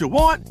 Get what you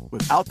want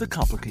without the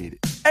complicated.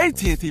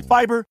 AT&T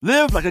Fiber,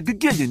 live like a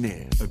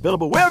gigillionaire.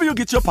 Available wherever you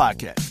get your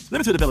podcasts.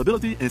 Limited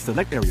availability in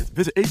select areas.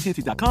 Visit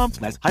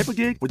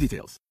AT&T.com/hypergig for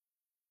details.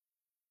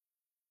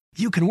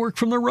 You can work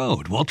from the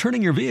road while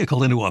turning your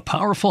vehicle into a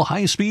powerful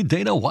high-speed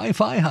data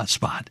Wi-Fi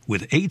hotspot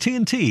with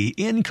AT&T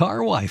in-car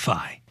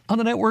Wi-Fi. On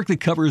a network that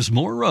covers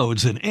more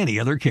roads than any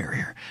other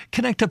carrier.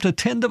 Connect up to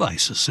 10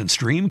 devices and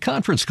stream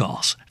conference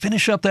calls.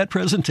 Finish up that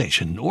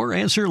presentation or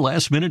answer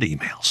last-minute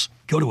emails.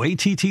 Go to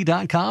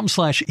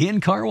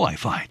att.com/in-car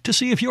Wi-Fi to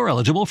see if you're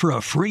eligible for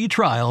a free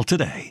trial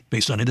today.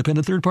 Based on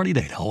independent third-party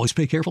data, always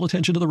pay careful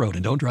attention to the road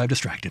and don't drive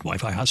distracted.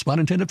 Wi-Fi hotspot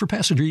intended for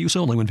passenger use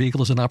only when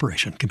vehicle is in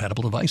operation.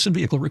 Compatible device and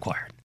vehicle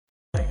required.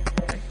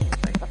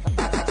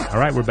 All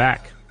right, we're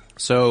back.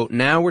 So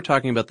now we're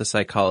talking about the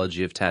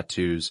psychology of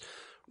tattoos,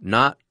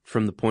 not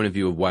from the point of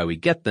view of why we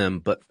get them,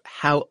 but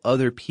how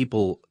other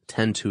people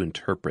tend to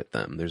interpret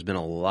them. There's been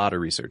a lot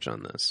of research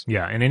on this.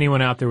 Yeah, and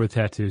anyone out there with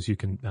tattoos,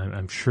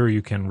 I'm sure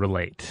you can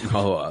relate.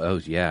 Oh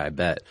yeah, I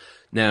bet.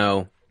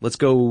 Now, let's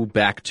go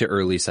back to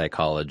early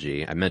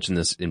psychology. I mentioned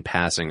this in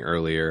passing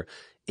earlier.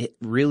 It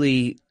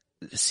really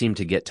seemed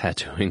to get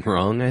tattooing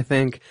wrong, I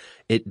think.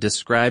 It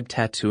described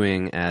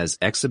tattooing as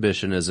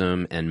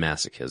exhibitionism and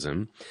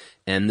masochism.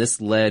 And this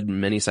led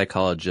many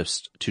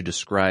psychologists to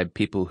describe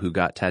people who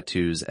got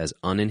tattoos as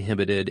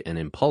uninhibited and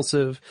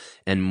impulsive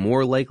and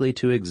more likely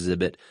to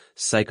exhibit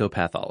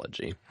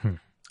psychopathology.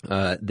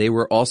 They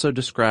were also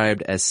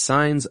described as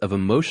signs of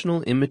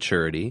emotional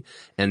immaturity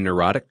and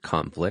neurotic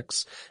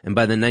conflicts. And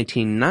by the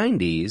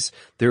 1990s,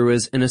 there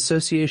was an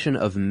association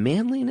of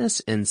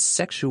manliness and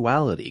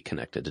sexuality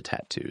connected to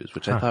tattoos,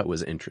 which I thought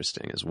was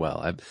interesting as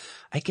well.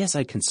 I guess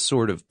I can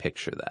sort of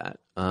picture that.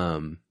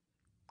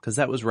 Because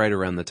that was right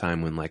around the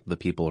time when, like, the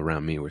people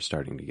around me were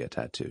starting to get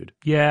tattooed.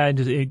 Yeah,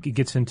 it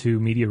gets into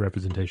media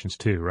representations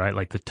too, right?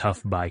 Like the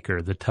tough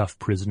biker, the tough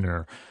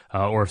prisoner,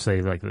 or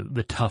say like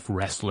the tough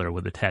wrestler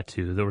with a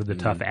tattoo, or the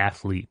tough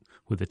athlete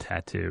with a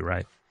tattoo,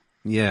 right?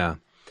 Yeah.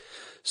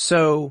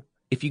 So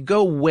if you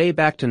go way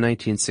back to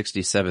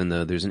 1967,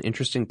 though, there's an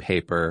interesting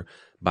paper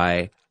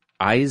by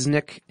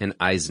Eisnick and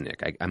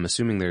Eisnick. I'm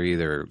assuming they're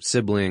either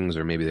siblings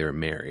or maybe they were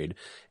married.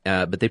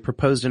 But they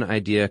proposed an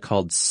idea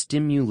called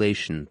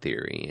stimulation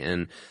theory.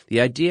 And the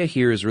idea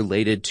here is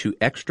related to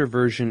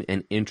extroversion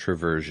and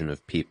introversion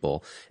of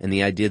people, and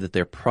the idea that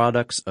they're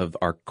products of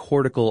our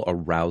cortical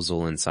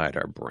arousal inside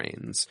our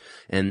brains.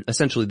 And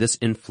essentially this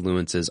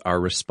influences our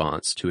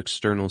response to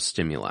external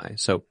stimuli.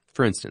 So,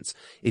 for instance,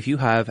 if you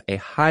have a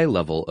high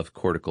level of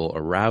cortical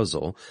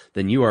arousal,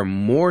 then you are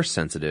more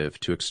sensitive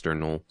to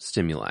external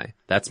stimuli.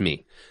 That's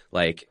me.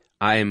 Like,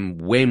 I'm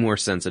way more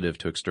sensitive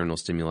to external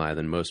stimuli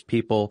than most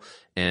people,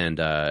 and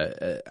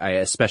I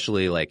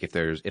especially, like,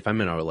 if I'm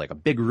in a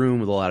big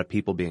room with a lot of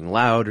people being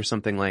loud or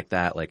something like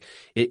that, like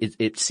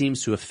it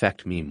seems to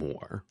affect me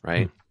more,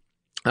 right?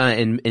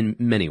 In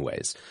many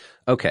ways.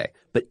 Okay,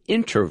 but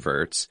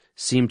introverts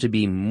seem to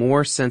be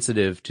more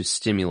sensitive to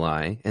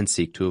stimuli and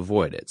seek to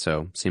avoid it.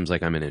 So, seems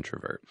like I'm an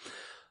introvert.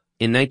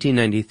 In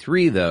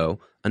 1993, though,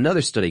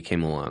 another study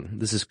came along.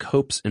 This is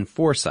Copes and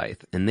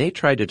Forsyth, and they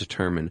tried to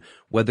determine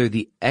whether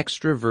the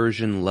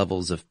extroversion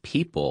levels of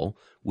people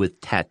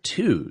with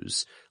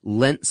tattoos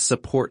lent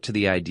support to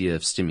the idea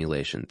of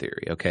stimulation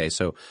theory. Okay,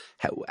 so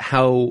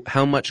how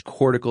much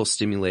cortical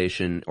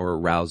stimulation or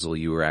arousal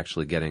you were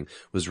actually getting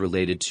was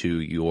related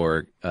to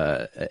your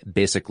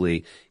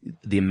basically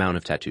the amount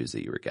of tattoos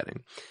that you were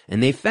getting.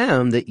 And they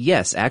found that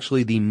yes,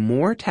 actually the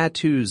more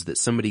tattoos that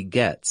somebody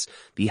gets,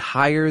 the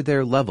higher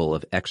their level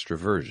of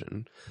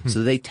extroversion.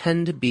 So they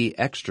tend to be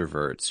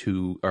extroverts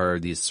who are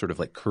these sort of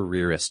like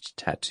careerist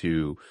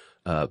tattoo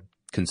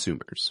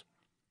consumers.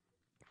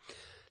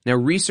 Now,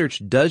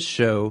 research does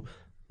show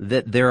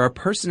that there are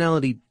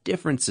personality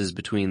differences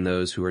between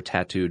those who are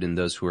tattooed and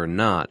those who are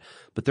not,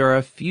 but there are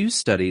a few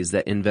studies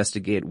that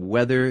investigate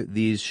whether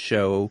these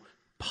show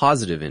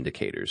positive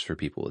indicators for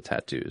people with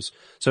tattoos.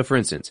 So, for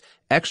instance,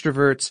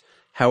 extroverts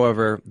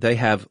However, they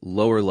have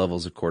lower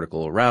levels of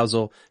cortical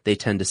arousal. They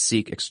tend to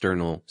seek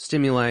external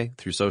stimuli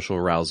through social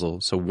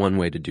arousal. So one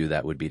way to do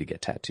that would be to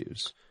get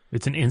tattoos.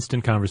 It's an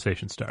instant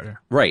conversation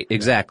starter. Right,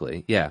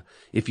 exactly. Yeah.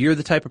 If you're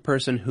the type of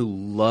person who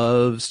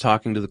loves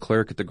talking to the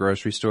clerk at the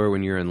grocery store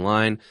when you're in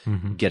line,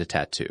 get a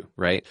tattoo,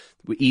 right?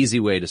 Easy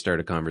way to start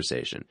a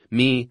conversation.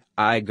 Me,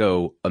 I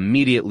go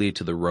immediately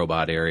to the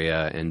robot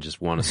area and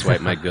just want to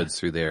swipe my goods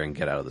through there and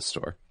get out of the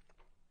store.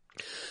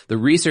 The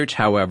research,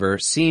 however,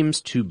 seems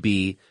to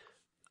be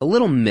a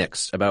little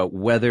mixed about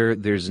whether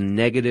there's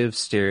negative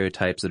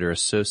stereotypes that are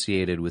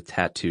associated with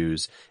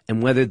tattoos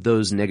and whether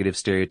those negative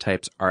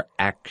stereotypes are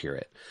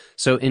accurate.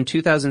 So in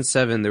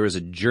 2007, there was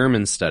a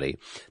German study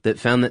that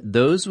found that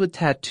those with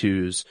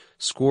tattoos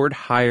scored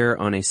higher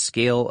on a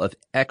scale of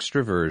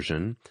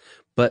extroversion,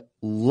 but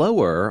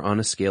lower on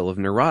a scale of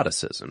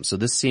neuroticism. So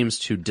this seems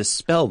to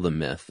dispel the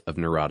myth of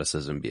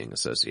neuroticism being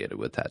associated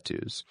with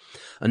tattoos.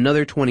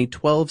 Another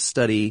 2012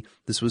 study,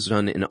 this was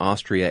done in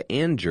Austria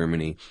and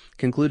Germany,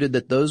 concluded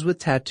that those with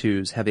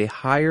tattoos have a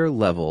higher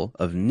level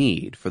of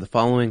need for the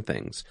following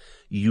things: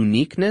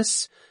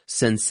 uniqueness,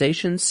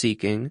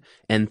 sensation-seeking,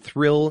 and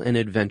thrill and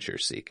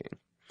adventure-seeking.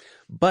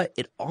 But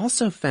it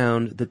also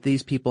found that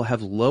these people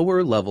have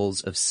lower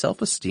levels of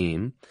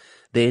self-esteem,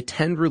 they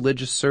attend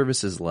religious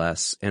services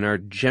less, and are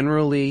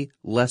generally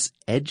less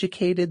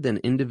educated than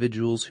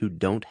individuals who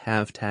don't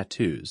have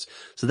tattoos.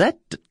 So that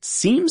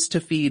seems to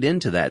feed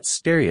into that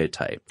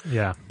stereotype.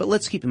 Yeah. But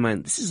let's keep in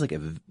mind, this is like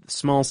a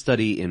small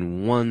study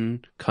in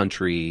one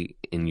country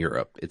in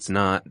Europe. It's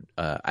not,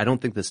 I don't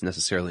think this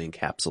necessarily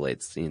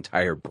encapsulates the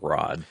entire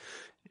broad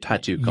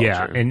tattoo culture.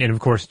 Yeah, and of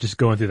course, just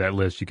going through that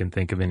list, you can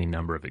think of any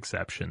number of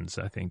exceptions,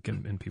 I think,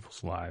 in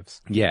people's lives.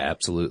 Yeah,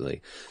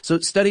 absolutely. So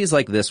studies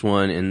like this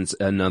one and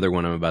another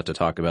one I'm about to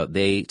talk about,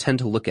 they tend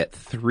to look at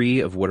 3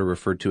 of what are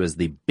referred to as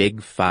the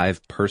big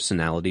 5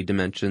 personality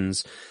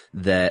dimensions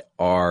that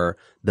are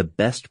the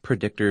best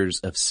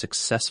predictors of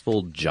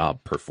successful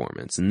job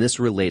performance. And this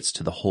relates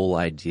to the whole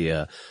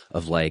idea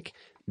of like,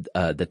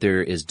 that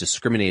there is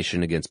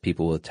discrimination against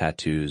people with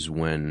tattoos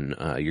when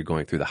you're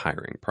going through the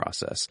hiring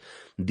process.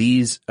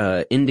 These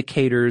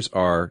indicators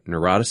are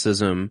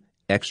neuroticism,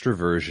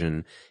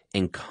 extroversion,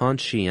 and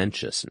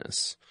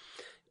conscientiousness.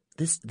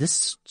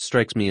 This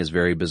strikes me as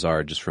very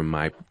bizarre just from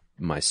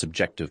my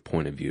subjective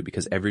point of view,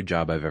 because every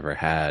job I've ever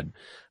had,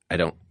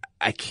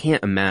 I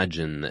can't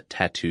imagine that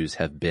tattoos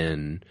have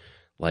been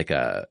like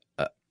a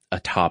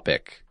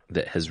topic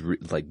that has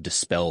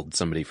dispelled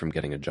somebody from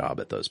getting a job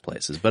at those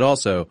places. But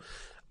also,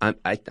 I'm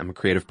a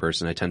creative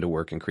person. I tend to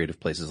work in creative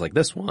places like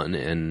this one.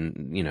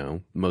 And, you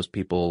know, most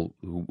people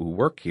who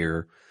work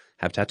here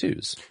have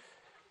tattoos.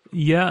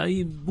 Yeah,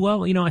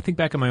 well, you know, I think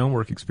back on my own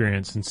work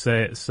experience and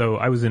so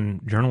I was in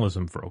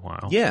journalism for a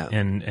while. Yeah.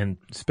 And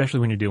especially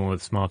when you're dealing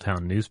with small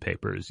town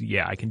newspapers,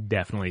 yeah, I can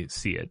definitely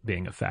see it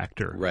being a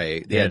factor.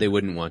 Right. Yeah, they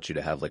wouldn't want you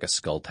to have like a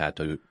skull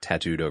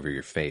tattooed over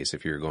your face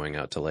if you were going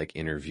out to like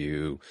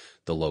interview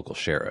the local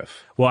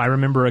sheriff. Well, I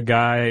remember a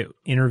guy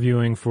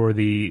interviewing for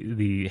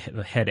the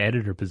head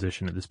editor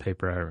position at this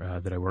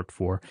paper that I worked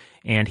for,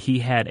 and he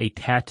had a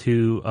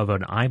tattoo of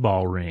an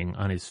eyeball ring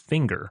on his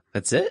finger.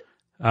 That's it?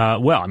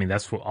 Well, I mean,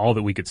 that's all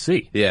that we could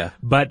see. Yeah.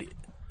 But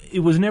it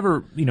was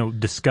never, you know,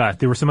 discussed.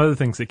 There were some other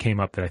things that came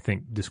up that I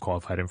think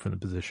disqualified him from the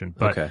position.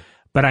 But, okay.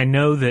 But I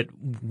know that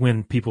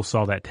when people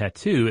saw that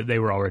tattoo, they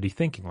were already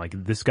thinking, like,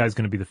 this guy's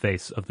going to be the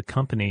face of the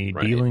company,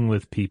 right, dealing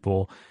with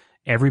people.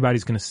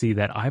 Everybody's going to see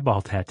that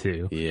eyeball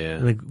tattoo. Yeah.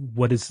 Like,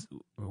 what does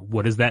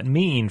that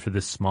mean for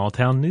this small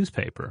town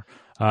newspaper?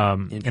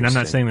 And I'm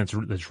not saying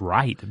that's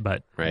right,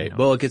 but. Right. You know.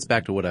 Well, it gets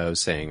back to what I was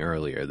saying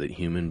earlier, that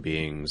human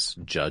beings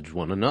judge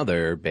one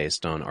another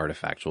based on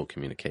artifactual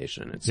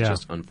communication. It's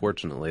just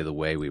unfortunately the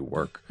way we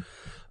work.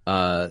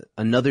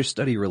 Another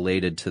study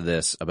related to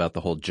this about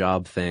the whole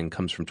job thing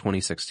comes from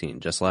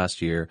 2016, just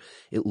last year.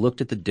 It looked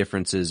at the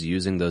differences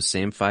using those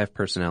same 5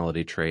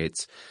 personality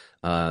traits,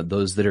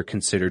 those that are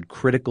considered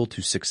critical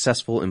to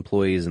successful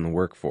employees in the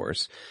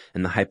workforce.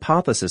 And the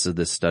hypothesis of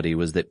this study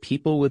was that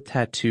people with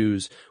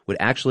tattoos would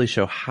actually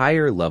show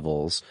higher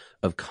levels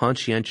of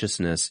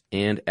conscientiousness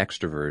and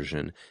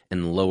extroversion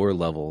and lower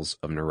levels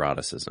of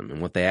neuroticism.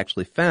 And what they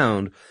actually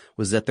found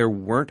was that there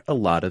weren't a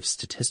lot of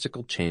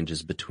statistical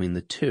changes between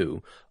the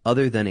two,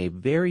 other than a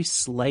very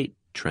slight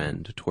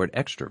trend toward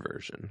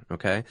extroversion.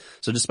 Okay.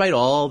 So despite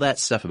all that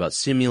stuff about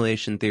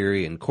simulation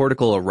theory and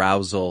cortical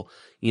arousal,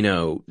 you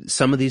know,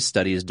 some of these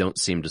studies don't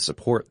seem to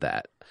support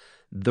that.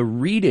 The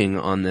reading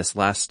on this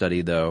last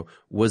study, though,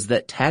 was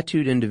that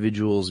tattooed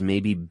individuals may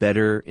be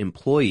better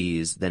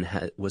employees than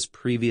was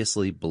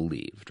previously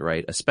believed,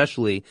 right?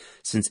 Especially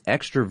since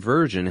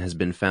extroversion has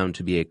been found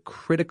to be a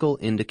critical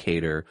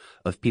indicator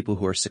of people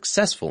who are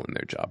successful in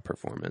their job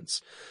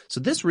performance. So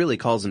this really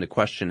calls into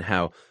question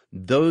how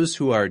those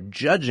who are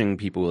judging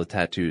people with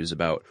tattoos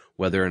about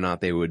whether or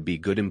not they would be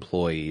good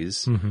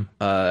employees,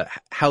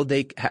 how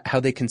they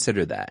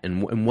consider that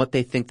and what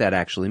they think that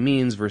actually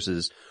means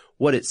versus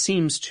what it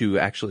seems to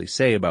actually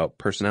say about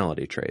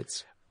personality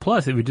traits.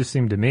 Plus, it would just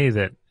seem to me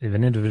that if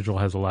an individual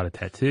has a lot of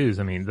tattoos,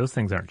 I mean, those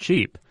things aren't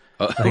cheap.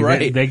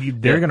 Right.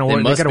 They're going to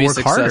work. They got to work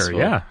harder.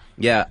 Yeah.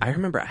 Yeah. I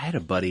remember I had a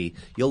buddy.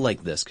 You'll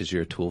like this because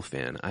you're a Tool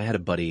fan. I had a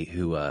buddy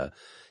who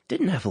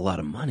didn't have a lot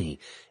of money,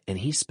 and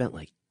he spent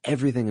like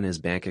everything in his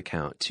bank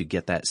account to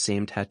get that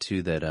same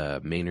tattoo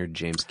that Maynard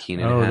James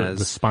Keenan has.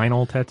 The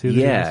spinal tattoo.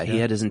 Yeah, he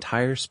had his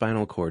entire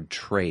spinal cord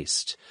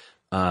traced.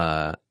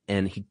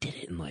 And he did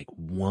it in like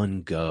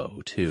one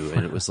go too.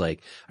 And it was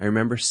like, I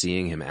remember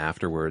seeing him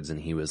afterwards,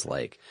 and he was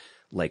like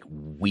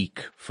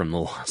weak from the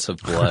loss of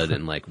blood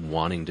and like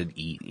wanting to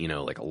eat,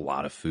 like a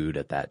lot of food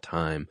at that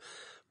time.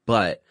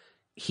 But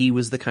he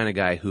was the kind of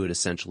guy who had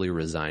essentially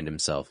resigned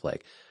himself,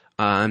 like,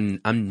 I'm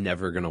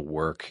never going to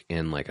work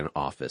in like an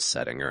office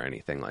setting or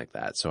anything like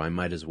that. So I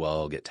might as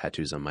well get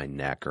tattoos on my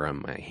neck or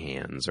on my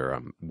hands or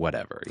on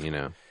whatever,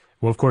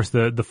 Well, of course,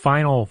 the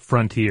final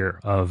frontier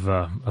of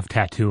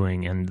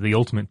tattooing and the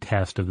ultimate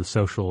test of the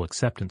social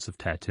acceptance of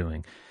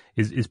tattooing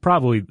is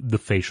probably the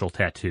facial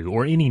tattoo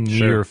or any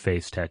near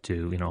face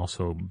tattoo,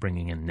 also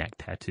bringing in neck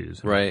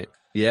tattoos. Right.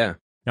 Yeah.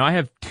 Now, I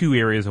have two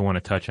areas I want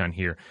to touch on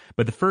here,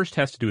 but the first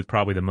has to do with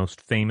probably the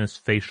most famous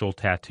facial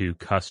tattoo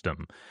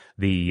custom,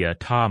 the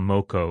Ta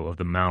Moko of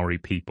the Maori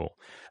people.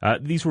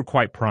 These were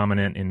quite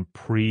prominent in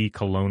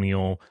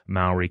pre-colonial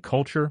Maori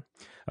culture,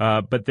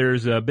 but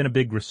there's been a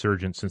big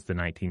resurgence since the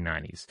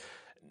 1990s.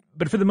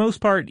 But for the most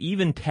part,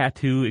 even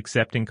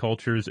tattoo-accepting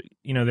cultures,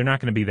 they're not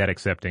going to be that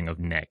accepting of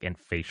neck and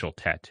facial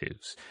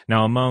tattoos.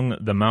 Now, among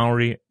the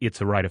Maori, it's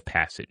a rite of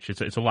passage.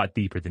 It's a lot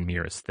deeper than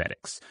mere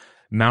aesthetics.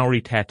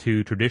 Maori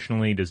tattoo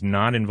traditionally does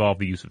not involve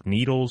the use of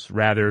needles.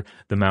 Rather,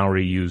 the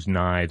Maori use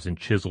knives and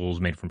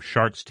chisels made from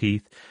shark's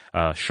teeth,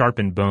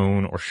 sharpened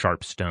bone, or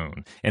sharp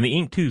stone. And the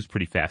ink, too, is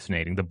pretty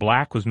fascinating. The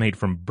black was made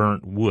from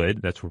burnt wood.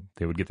 That's where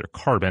they would get their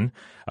carbon.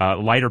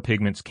 Lighter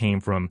pigments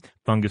came from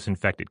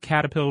fungus-infected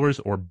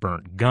caterpillars or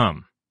burnt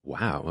gum.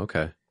 Wow,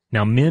 okay.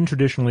 Now, men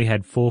traditionally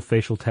had full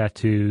facial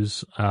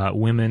tattoos.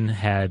 Women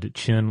had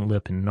chin,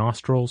 lip, and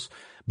nostrils.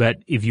 But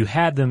if you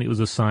had them, it was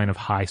a sign of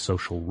high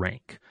social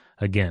rank.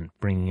 Again,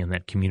 bringing in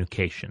that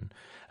communication.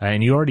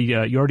 And you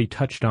already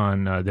touched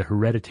on the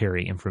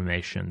hereditary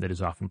information that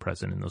is often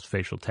present in those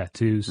facial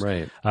tattoos.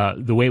 Right.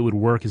 The way it would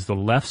work is the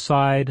left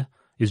side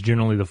is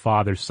generally the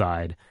father's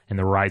side and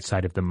the right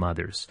side of the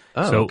mother's.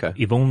 Oh, so okay.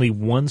 If only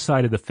one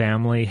side of the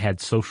family had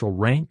social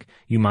rank,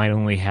 you might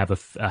only have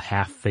a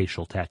half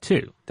facial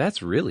tattoo.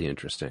 That's really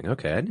interesting.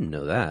 Okay, I didn't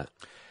know that.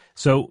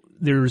 So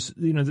there's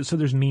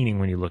meaning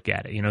when you look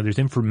at it. There's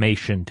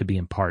information to be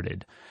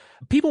imparted.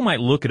 People might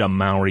look at a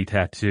Maori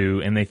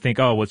tattoo and they think,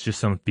 oh, it's just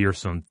some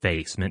fearsome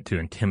face meant to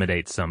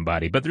intimidate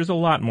somebody, but there's a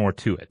lot more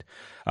to it.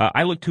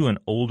 I looked to an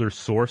older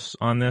source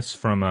on this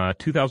from a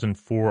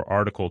 2004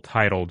 article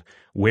titled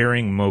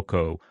Wearing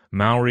Moko,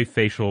 Maori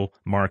Facial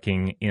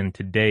Marking in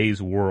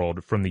Today's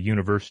World from the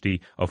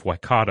University of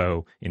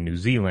Waikato in New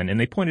Zealand,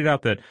 and they pointed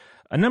out that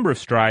a number of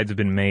strides have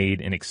been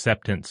made in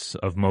acceptance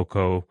of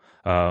Moko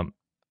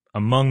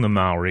among the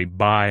Maori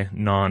by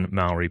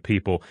non-Maori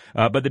people,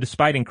 but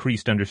despite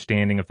increased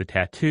understanding of the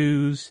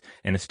tattoos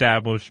and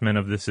establishment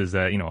of this as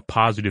a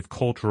positive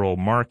cultural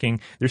marking,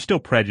 there's still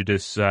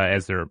prejudice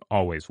as there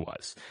always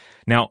was.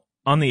 Now,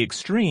 on the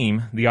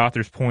extreme, the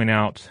authors point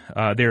out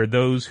there are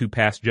those who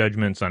pass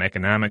judgments on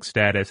economic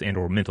status and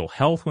or mental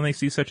health when they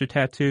see such a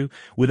tattoo.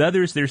 With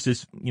others, there's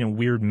this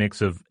weird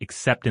mix of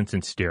acceptance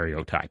and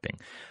stereotyping.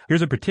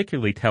 Here's a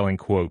particularly telling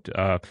quote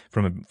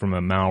from a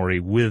Maori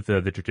with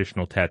the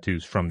traditional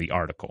tattoos from the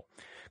article.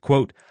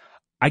 Quote,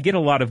 I get a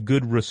lot of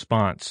good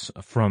response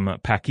from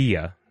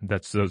Pakeha,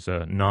 that's those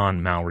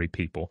non-Maori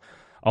people.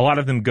 A lot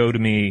of them go to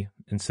me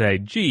and say,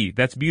 gee,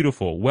 that's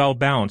beautiful, well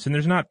balanced, and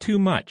there's not too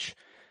much.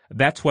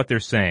 That's what they're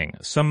saying.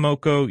 Some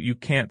Moko, you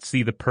can't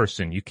see the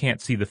person, you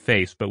can't see the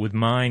face, but with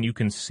mine, you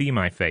can see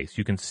my face,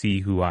 you can see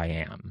who I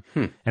am.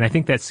 And I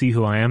think that see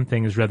who I am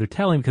thing is rather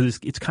telling because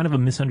it's kind of a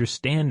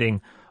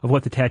misunderstanding of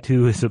what the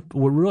tattoo is,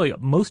 what really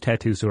most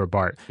tattoos are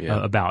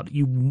about.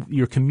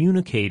 You're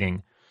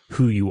communicating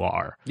who you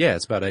are. Yeah,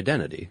 it's about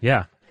identity.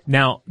 Yeah.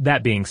 Now,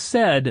 that being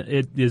said,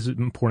 it is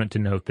important to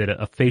note that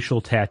a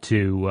facial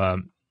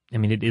tattoo,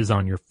 it is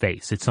on your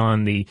face. It's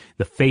on the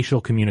facial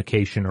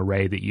communication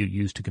array that you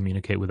use to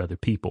communicate with other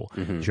people.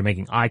 Mm-hmm. As you're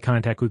making eye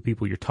contact with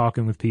people, you're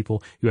talking with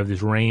people, you have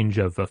this range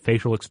of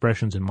facial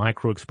expressions and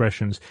micro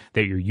expressions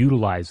that you're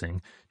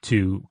utilizing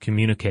to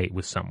communicate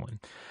with someone.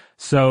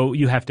 So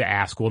you have to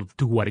ask, well,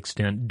 to what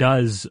extent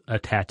does a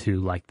tattoo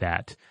like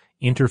that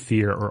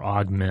interfere or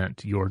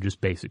augment your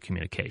just basic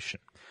communication?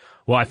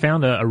 Well, I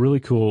found a really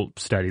cool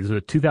study. This is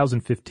a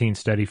 2015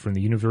 study from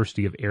the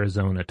University of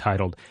Arizona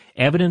titled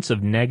Evidence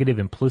of Negative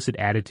Implicit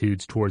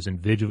Attitudes Towards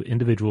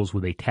Individuals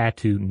with a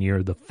Tattoo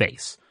Near the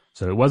Face.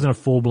 So it wasn't a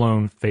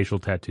full-blown facial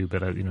tattoo,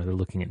 but they're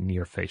looking at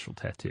near facial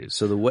tattoos.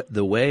 So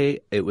the way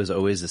it was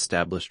always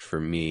established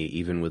for me,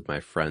 even with my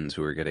friends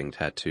who were getting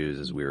tattoos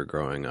as we were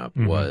growing up,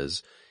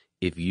 was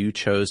if you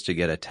chose to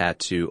get a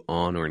tattoo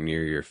on or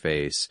near your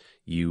face,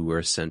 you were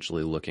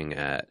essentially looking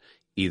at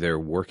either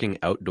working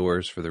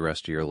outdoors for the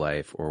rest of your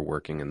life or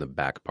working in the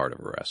back part of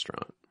a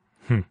restaurant.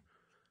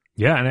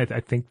 Yeah, and I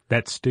think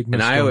that stigma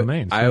still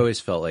remains. I always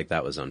felt like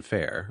that was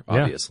unfair,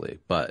 obviously,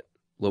 but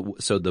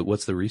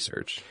What's the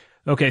research?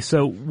 Okay,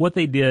 so what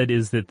they did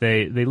is that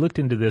they looked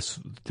into this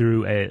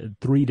through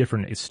 3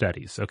 different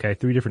studies,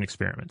 3 different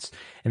experiments.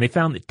 And they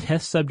found that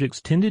test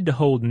subjects tended to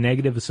hold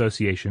negative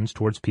associations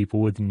towards people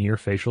with near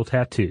facial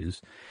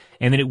tattoos,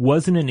 and that it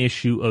wasn't an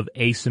issue of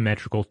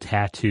asymmetrical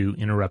tattoo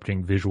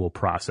interrupting visual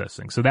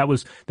processing. So that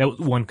was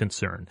one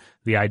concern.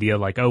 The idea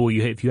like,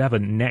 if you have a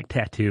neck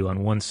tattoo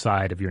on one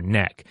side of your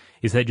neck,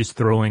 is that just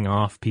throwing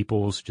off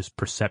people's just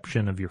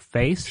perception of your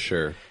face?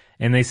 Sure.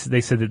 And they said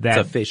that it's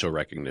a facial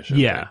recognition.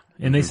 Yeah,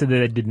 and they said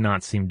that it did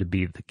not seem to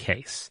be the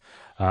case.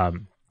 I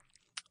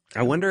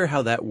wonder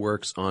how that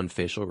works on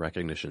facial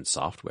recognition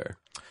software.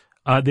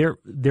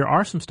 There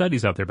are some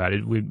studies out there about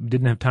it. We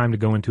didn't have time to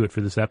go into it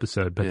for this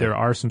episode, but there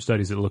are some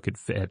studies that look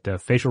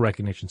at facial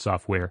recognition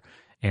software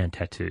and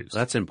tattoos.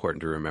 That's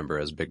important to remember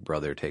as Big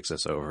Brother takes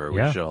us over.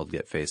 We should all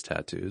get face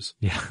tattoos.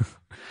 Yeah.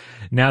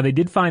 Now, they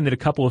did find that a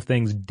couple of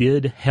things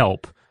did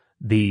help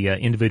the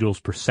individual's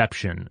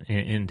perception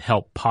and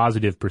help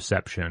positive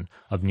perception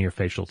of near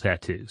facial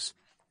tattoos.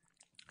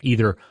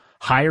 Either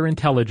higher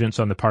intelligence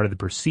on the part of the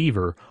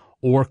perceiver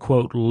or,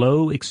 quote,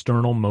 low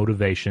external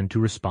motivation to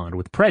respond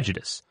with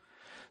prejudice.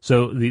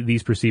 So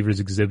these perceivers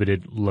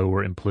exhibited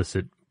lower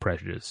implicit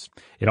prejudice.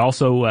 It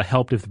also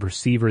helped if the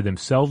perceiver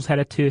themselves had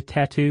a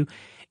tattoo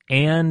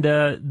and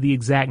the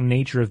exact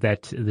nature of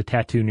the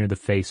tattoo near the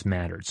face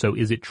mattered. So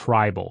is it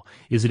tribal?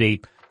 Is it a,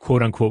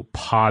 quote, unquote,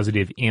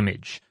 positive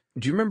image?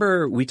 Do you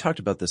remember we talked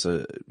about this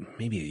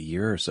maybe a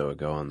year or so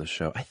ago on the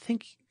show? I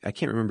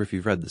can't remember if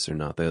you've read this or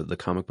not. The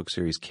comic book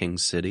series King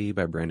City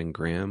by Brandon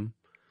Graham.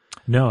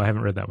 No, I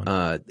haven't read that one.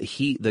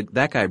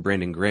 That guy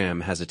Brandon Graham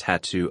has a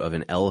tattoo of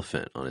an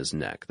elephant on his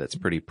neck that's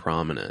pretty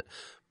prominent.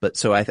 But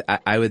so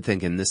I would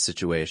think in this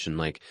situation,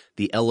 like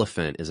the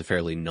elephant is a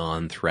fairly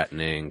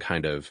non-threatening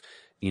kind of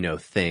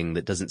thing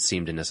that doesn't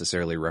seem to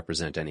necessarily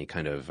represent any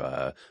kind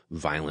of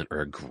violent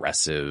or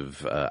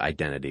aggressive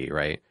identity,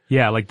 right?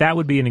 Yeah, like that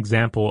would be an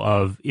example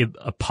of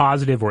a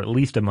positive or at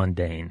least a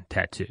mundane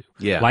tattoo.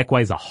 Yeah.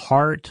 Likewise, a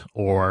heart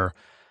or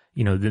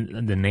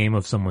the name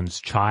of someone's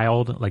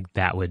child, like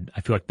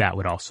I feel like that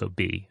would also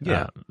be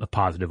a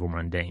positive or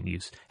mundane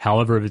use.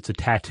 However, if it's a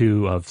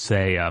tattoo of,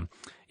 say,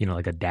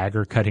 like a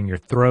dagger cutting your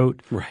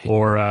throat, right.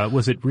 Or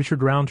was it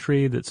Richard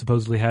Roundtree that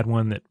supposedly had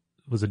one that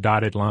was a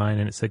dotted line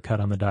and it said cut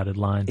on the dotted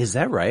line? Is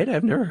that right?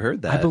 I've never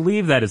heard that. I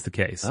believe that is the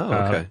case. Oh,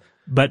 okay.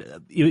 But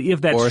if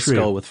that's true, or a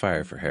skull with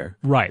fire for hair,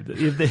 right?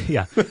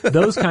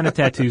 Those kind of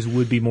tattoos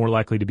would be more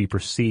likely to be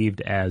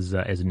perceived as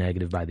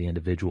negative by the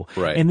individual,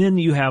 right? And then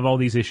you have all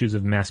these issues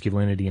of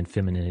masculinity and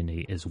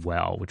femininity as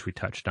well, which we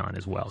touched on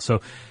as well.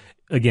 So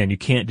again, you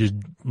can't just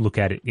look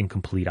at it in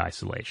complete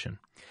isolation.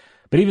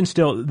 But even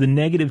still, the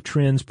negative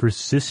trends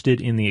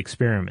persisted in the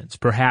experiments,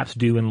 perhaps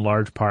due in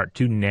large part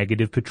to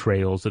negative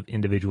portrayals of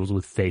individuals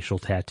with facial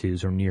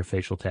tattoos or near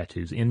facial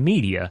tattoos in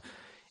media,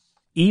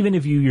 even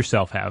if you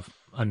yourself have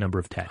a number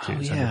of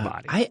tattoos on your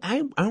body.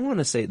 I want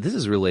to say this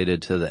is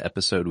related to the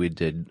episode we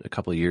did a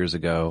couple of years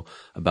ago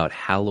about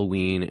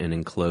Halloween and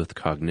enclothed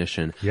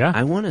cognition. Yeah.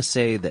 I want to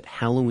say that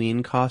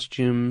Halloween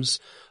costumes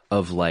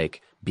of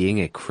like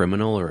being a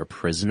criminal or a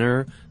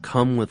prisoner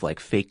come with like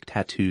fake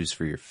tattoos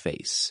for your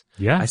face.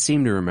 Yeah. I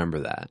seem to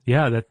remember that.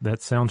 Yeah,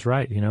 that sounds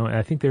right. And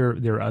I think there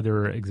are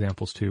other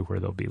examples too where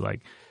there'll be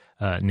like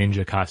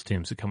ninja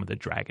costumes that come with a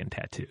dragon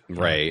tattoo.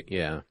 Right,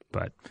 yeah.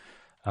 But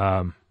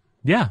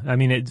yeah, I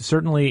mean, it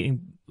certainly,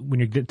 when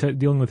you're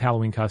dealing with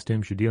Halloween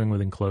costumes, you're dealing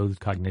with enclosed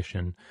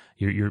cognition.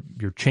 You're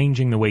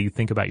changing the way you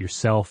think about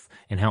yourself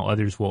and how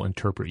others will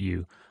interpret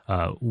you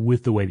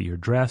with the way that you're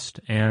dressed,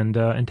 and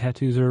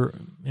tattoos are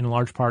in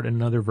large part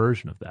another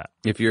version of that.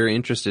 If you're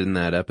interested in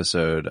that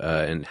episode,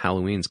 and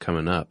Halloween's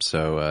coming up,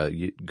 so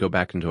you go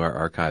back into our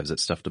archives at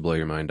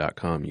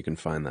stufftoblowyourmind.com. You can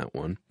find that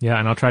one. Yeah,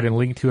 and I'll try to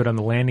link to it on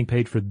the landing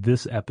page for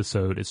this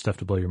episode at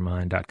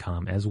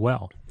stufftoblowyourmind.com as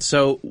well.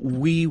 So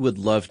we would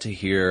love to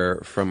hear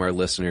from our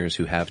listeners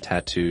who have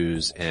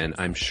tattoos, and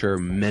I'm sure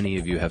many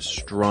of you have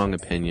strong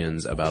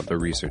opinions about the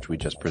research we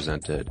just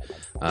presented.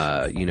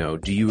 Do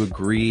you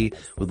agree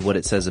with what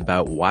it says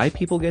about why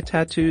people get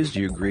tattoos? Do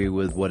you agree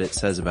with what it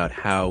says about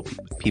how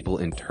people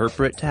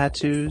interpret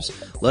tattoos?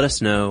 Let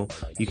us know.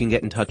 You can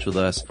get in touch with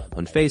us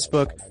on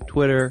Facebook,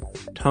 Twitter,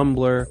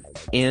 Tumblr,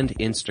 and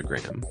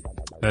Instagram.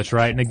 That's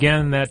right. And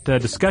again, that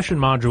discussion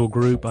module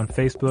group on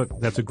Facebook,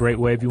 that's a great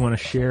way if you want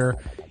to share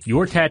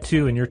your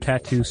tattoo and your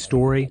tattoo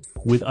story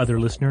with other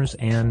listeners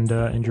and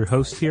your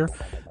hosts here.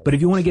 But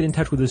if you want to get in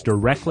touch with us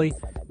directly,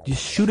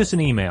 just shoot us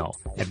an email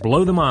at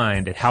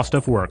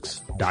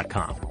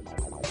blowthemind@howstuffworks.com.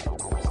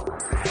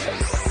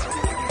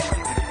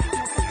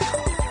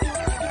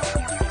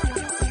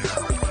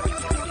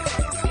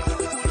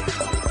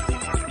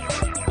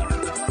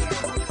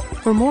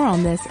 For more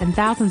on this and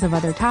thousands of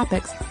other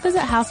topics, visit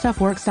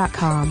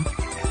howstuffworks.com.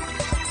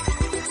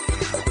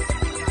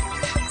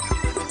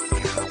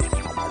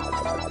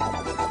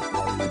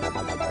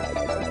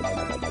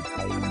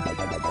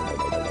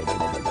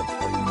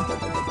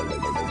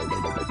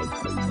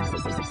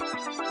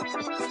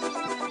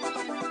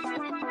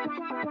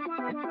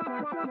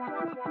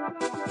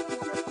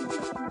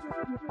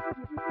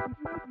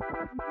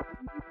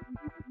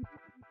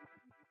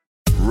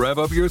 Rev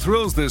up your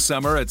thrills this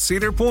summer at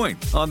Cedar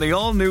Point on the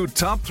all-new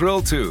Top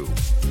Thrill 2.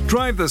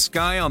 Drive the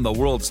sky on the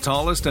world's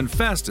tallest and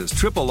fastest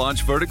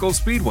triple-launch vertical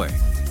speedway.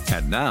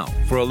 And now,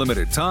 for a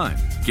limited time,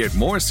 get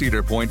more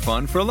Cedar Point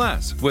fun for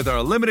less with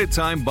our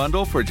limited-time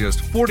bundle for just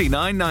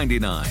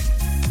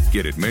 $49.99.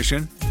 Get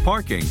admission,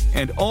 parking,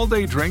 and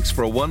all-day drinks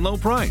for one low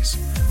price.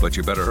 But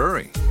you better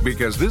hurry,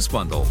 because this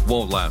bundle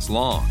won't last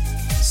long.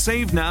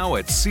 Save now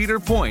at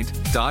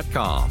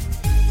cedarpoint.com.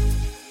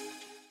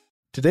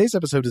 Today's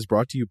episode is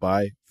brought to you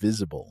by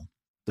Visible.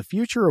 The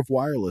future of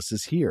wireless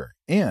is here,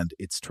 and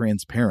it's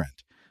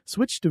transparent.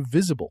 Switch to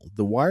Visible,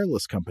 the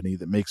wireless company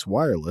that makes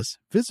wireless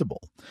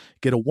visible.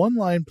 Get a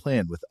one-line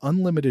plan with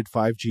unlimited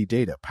 5G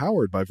data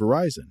powered by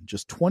Verizon,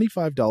 just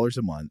 $25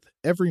 a month,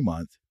 every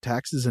month,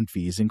 taxes and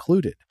fees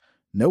included.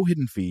 No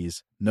hidden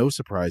fees, no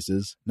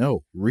surprises,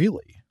 no,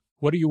 really.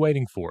 What are you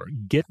waiting for?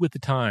 Get with the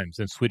times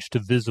and switch to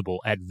Visible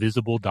at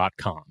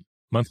Visible.com.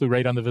 Monthly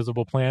rate on the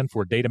Visible plan.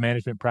 For data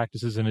management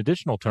practices and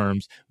additional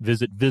terms,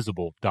 visit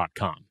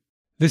Visible.com.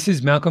 This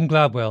is Malcolm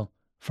Gladwell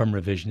from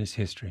Revisionist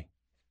History.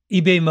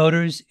 eBay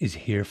Motors is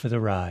here for the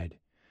ride.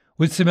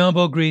 With some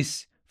elbow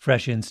grease,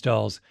 fresh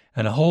installs,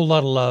 and a whole lot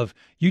of love,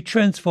 you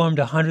transformed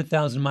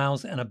 100,000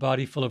 miles and a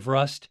body full of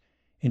rust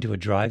into a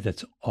drive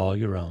that's all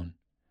your own.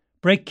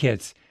 Brake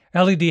kits,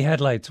 LED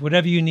headlights,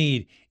 whatever you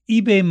need,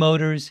 eBay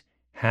Motors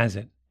has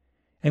it.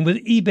 And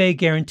with eBay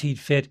Guaranteed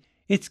Fit,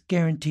 it's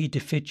guaranteed to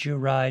fit your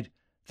ride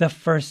the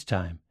first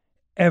time,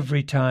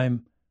 every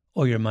time,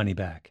 or your money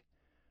back.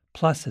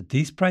 Plus, at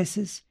these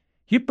prices,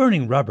 you're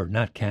burning rubber,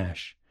 not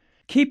cash.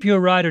 Keep your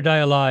ride or die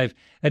alive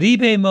at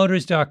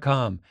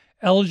ebaymotors.com.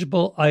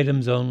 Eligible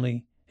items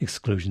only.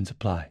 Exclusions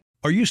apply.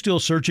 Are you still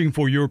searching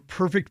for your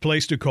perfect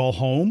place to call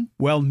home?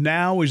 Well,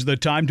 now is the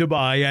time to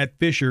buy at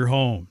Fisher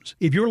Homes.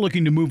 If you're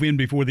looking to move in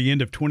before the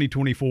end of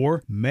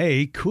 2024,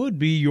 May could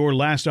be your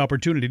last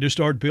opportunity to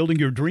start building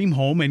your dream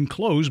home and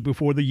close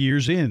before the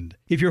year's end.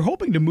 If you're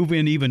hoping to move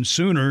in even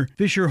sooner,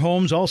 Fisher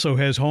Homes also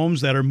has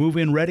homes that are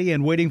move-in ready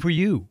and waiting for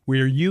you,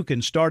 where you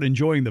can start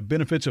enjoying the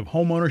benefits of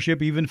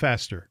homeownership even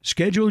faster.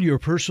 Schedule your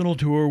personal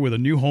tour with a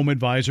new home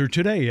advisor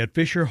today at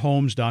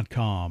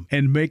FisherHomes.com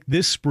and make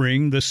this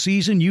spring the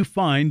season you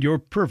find your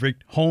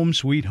perfect home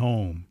sweet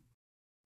home.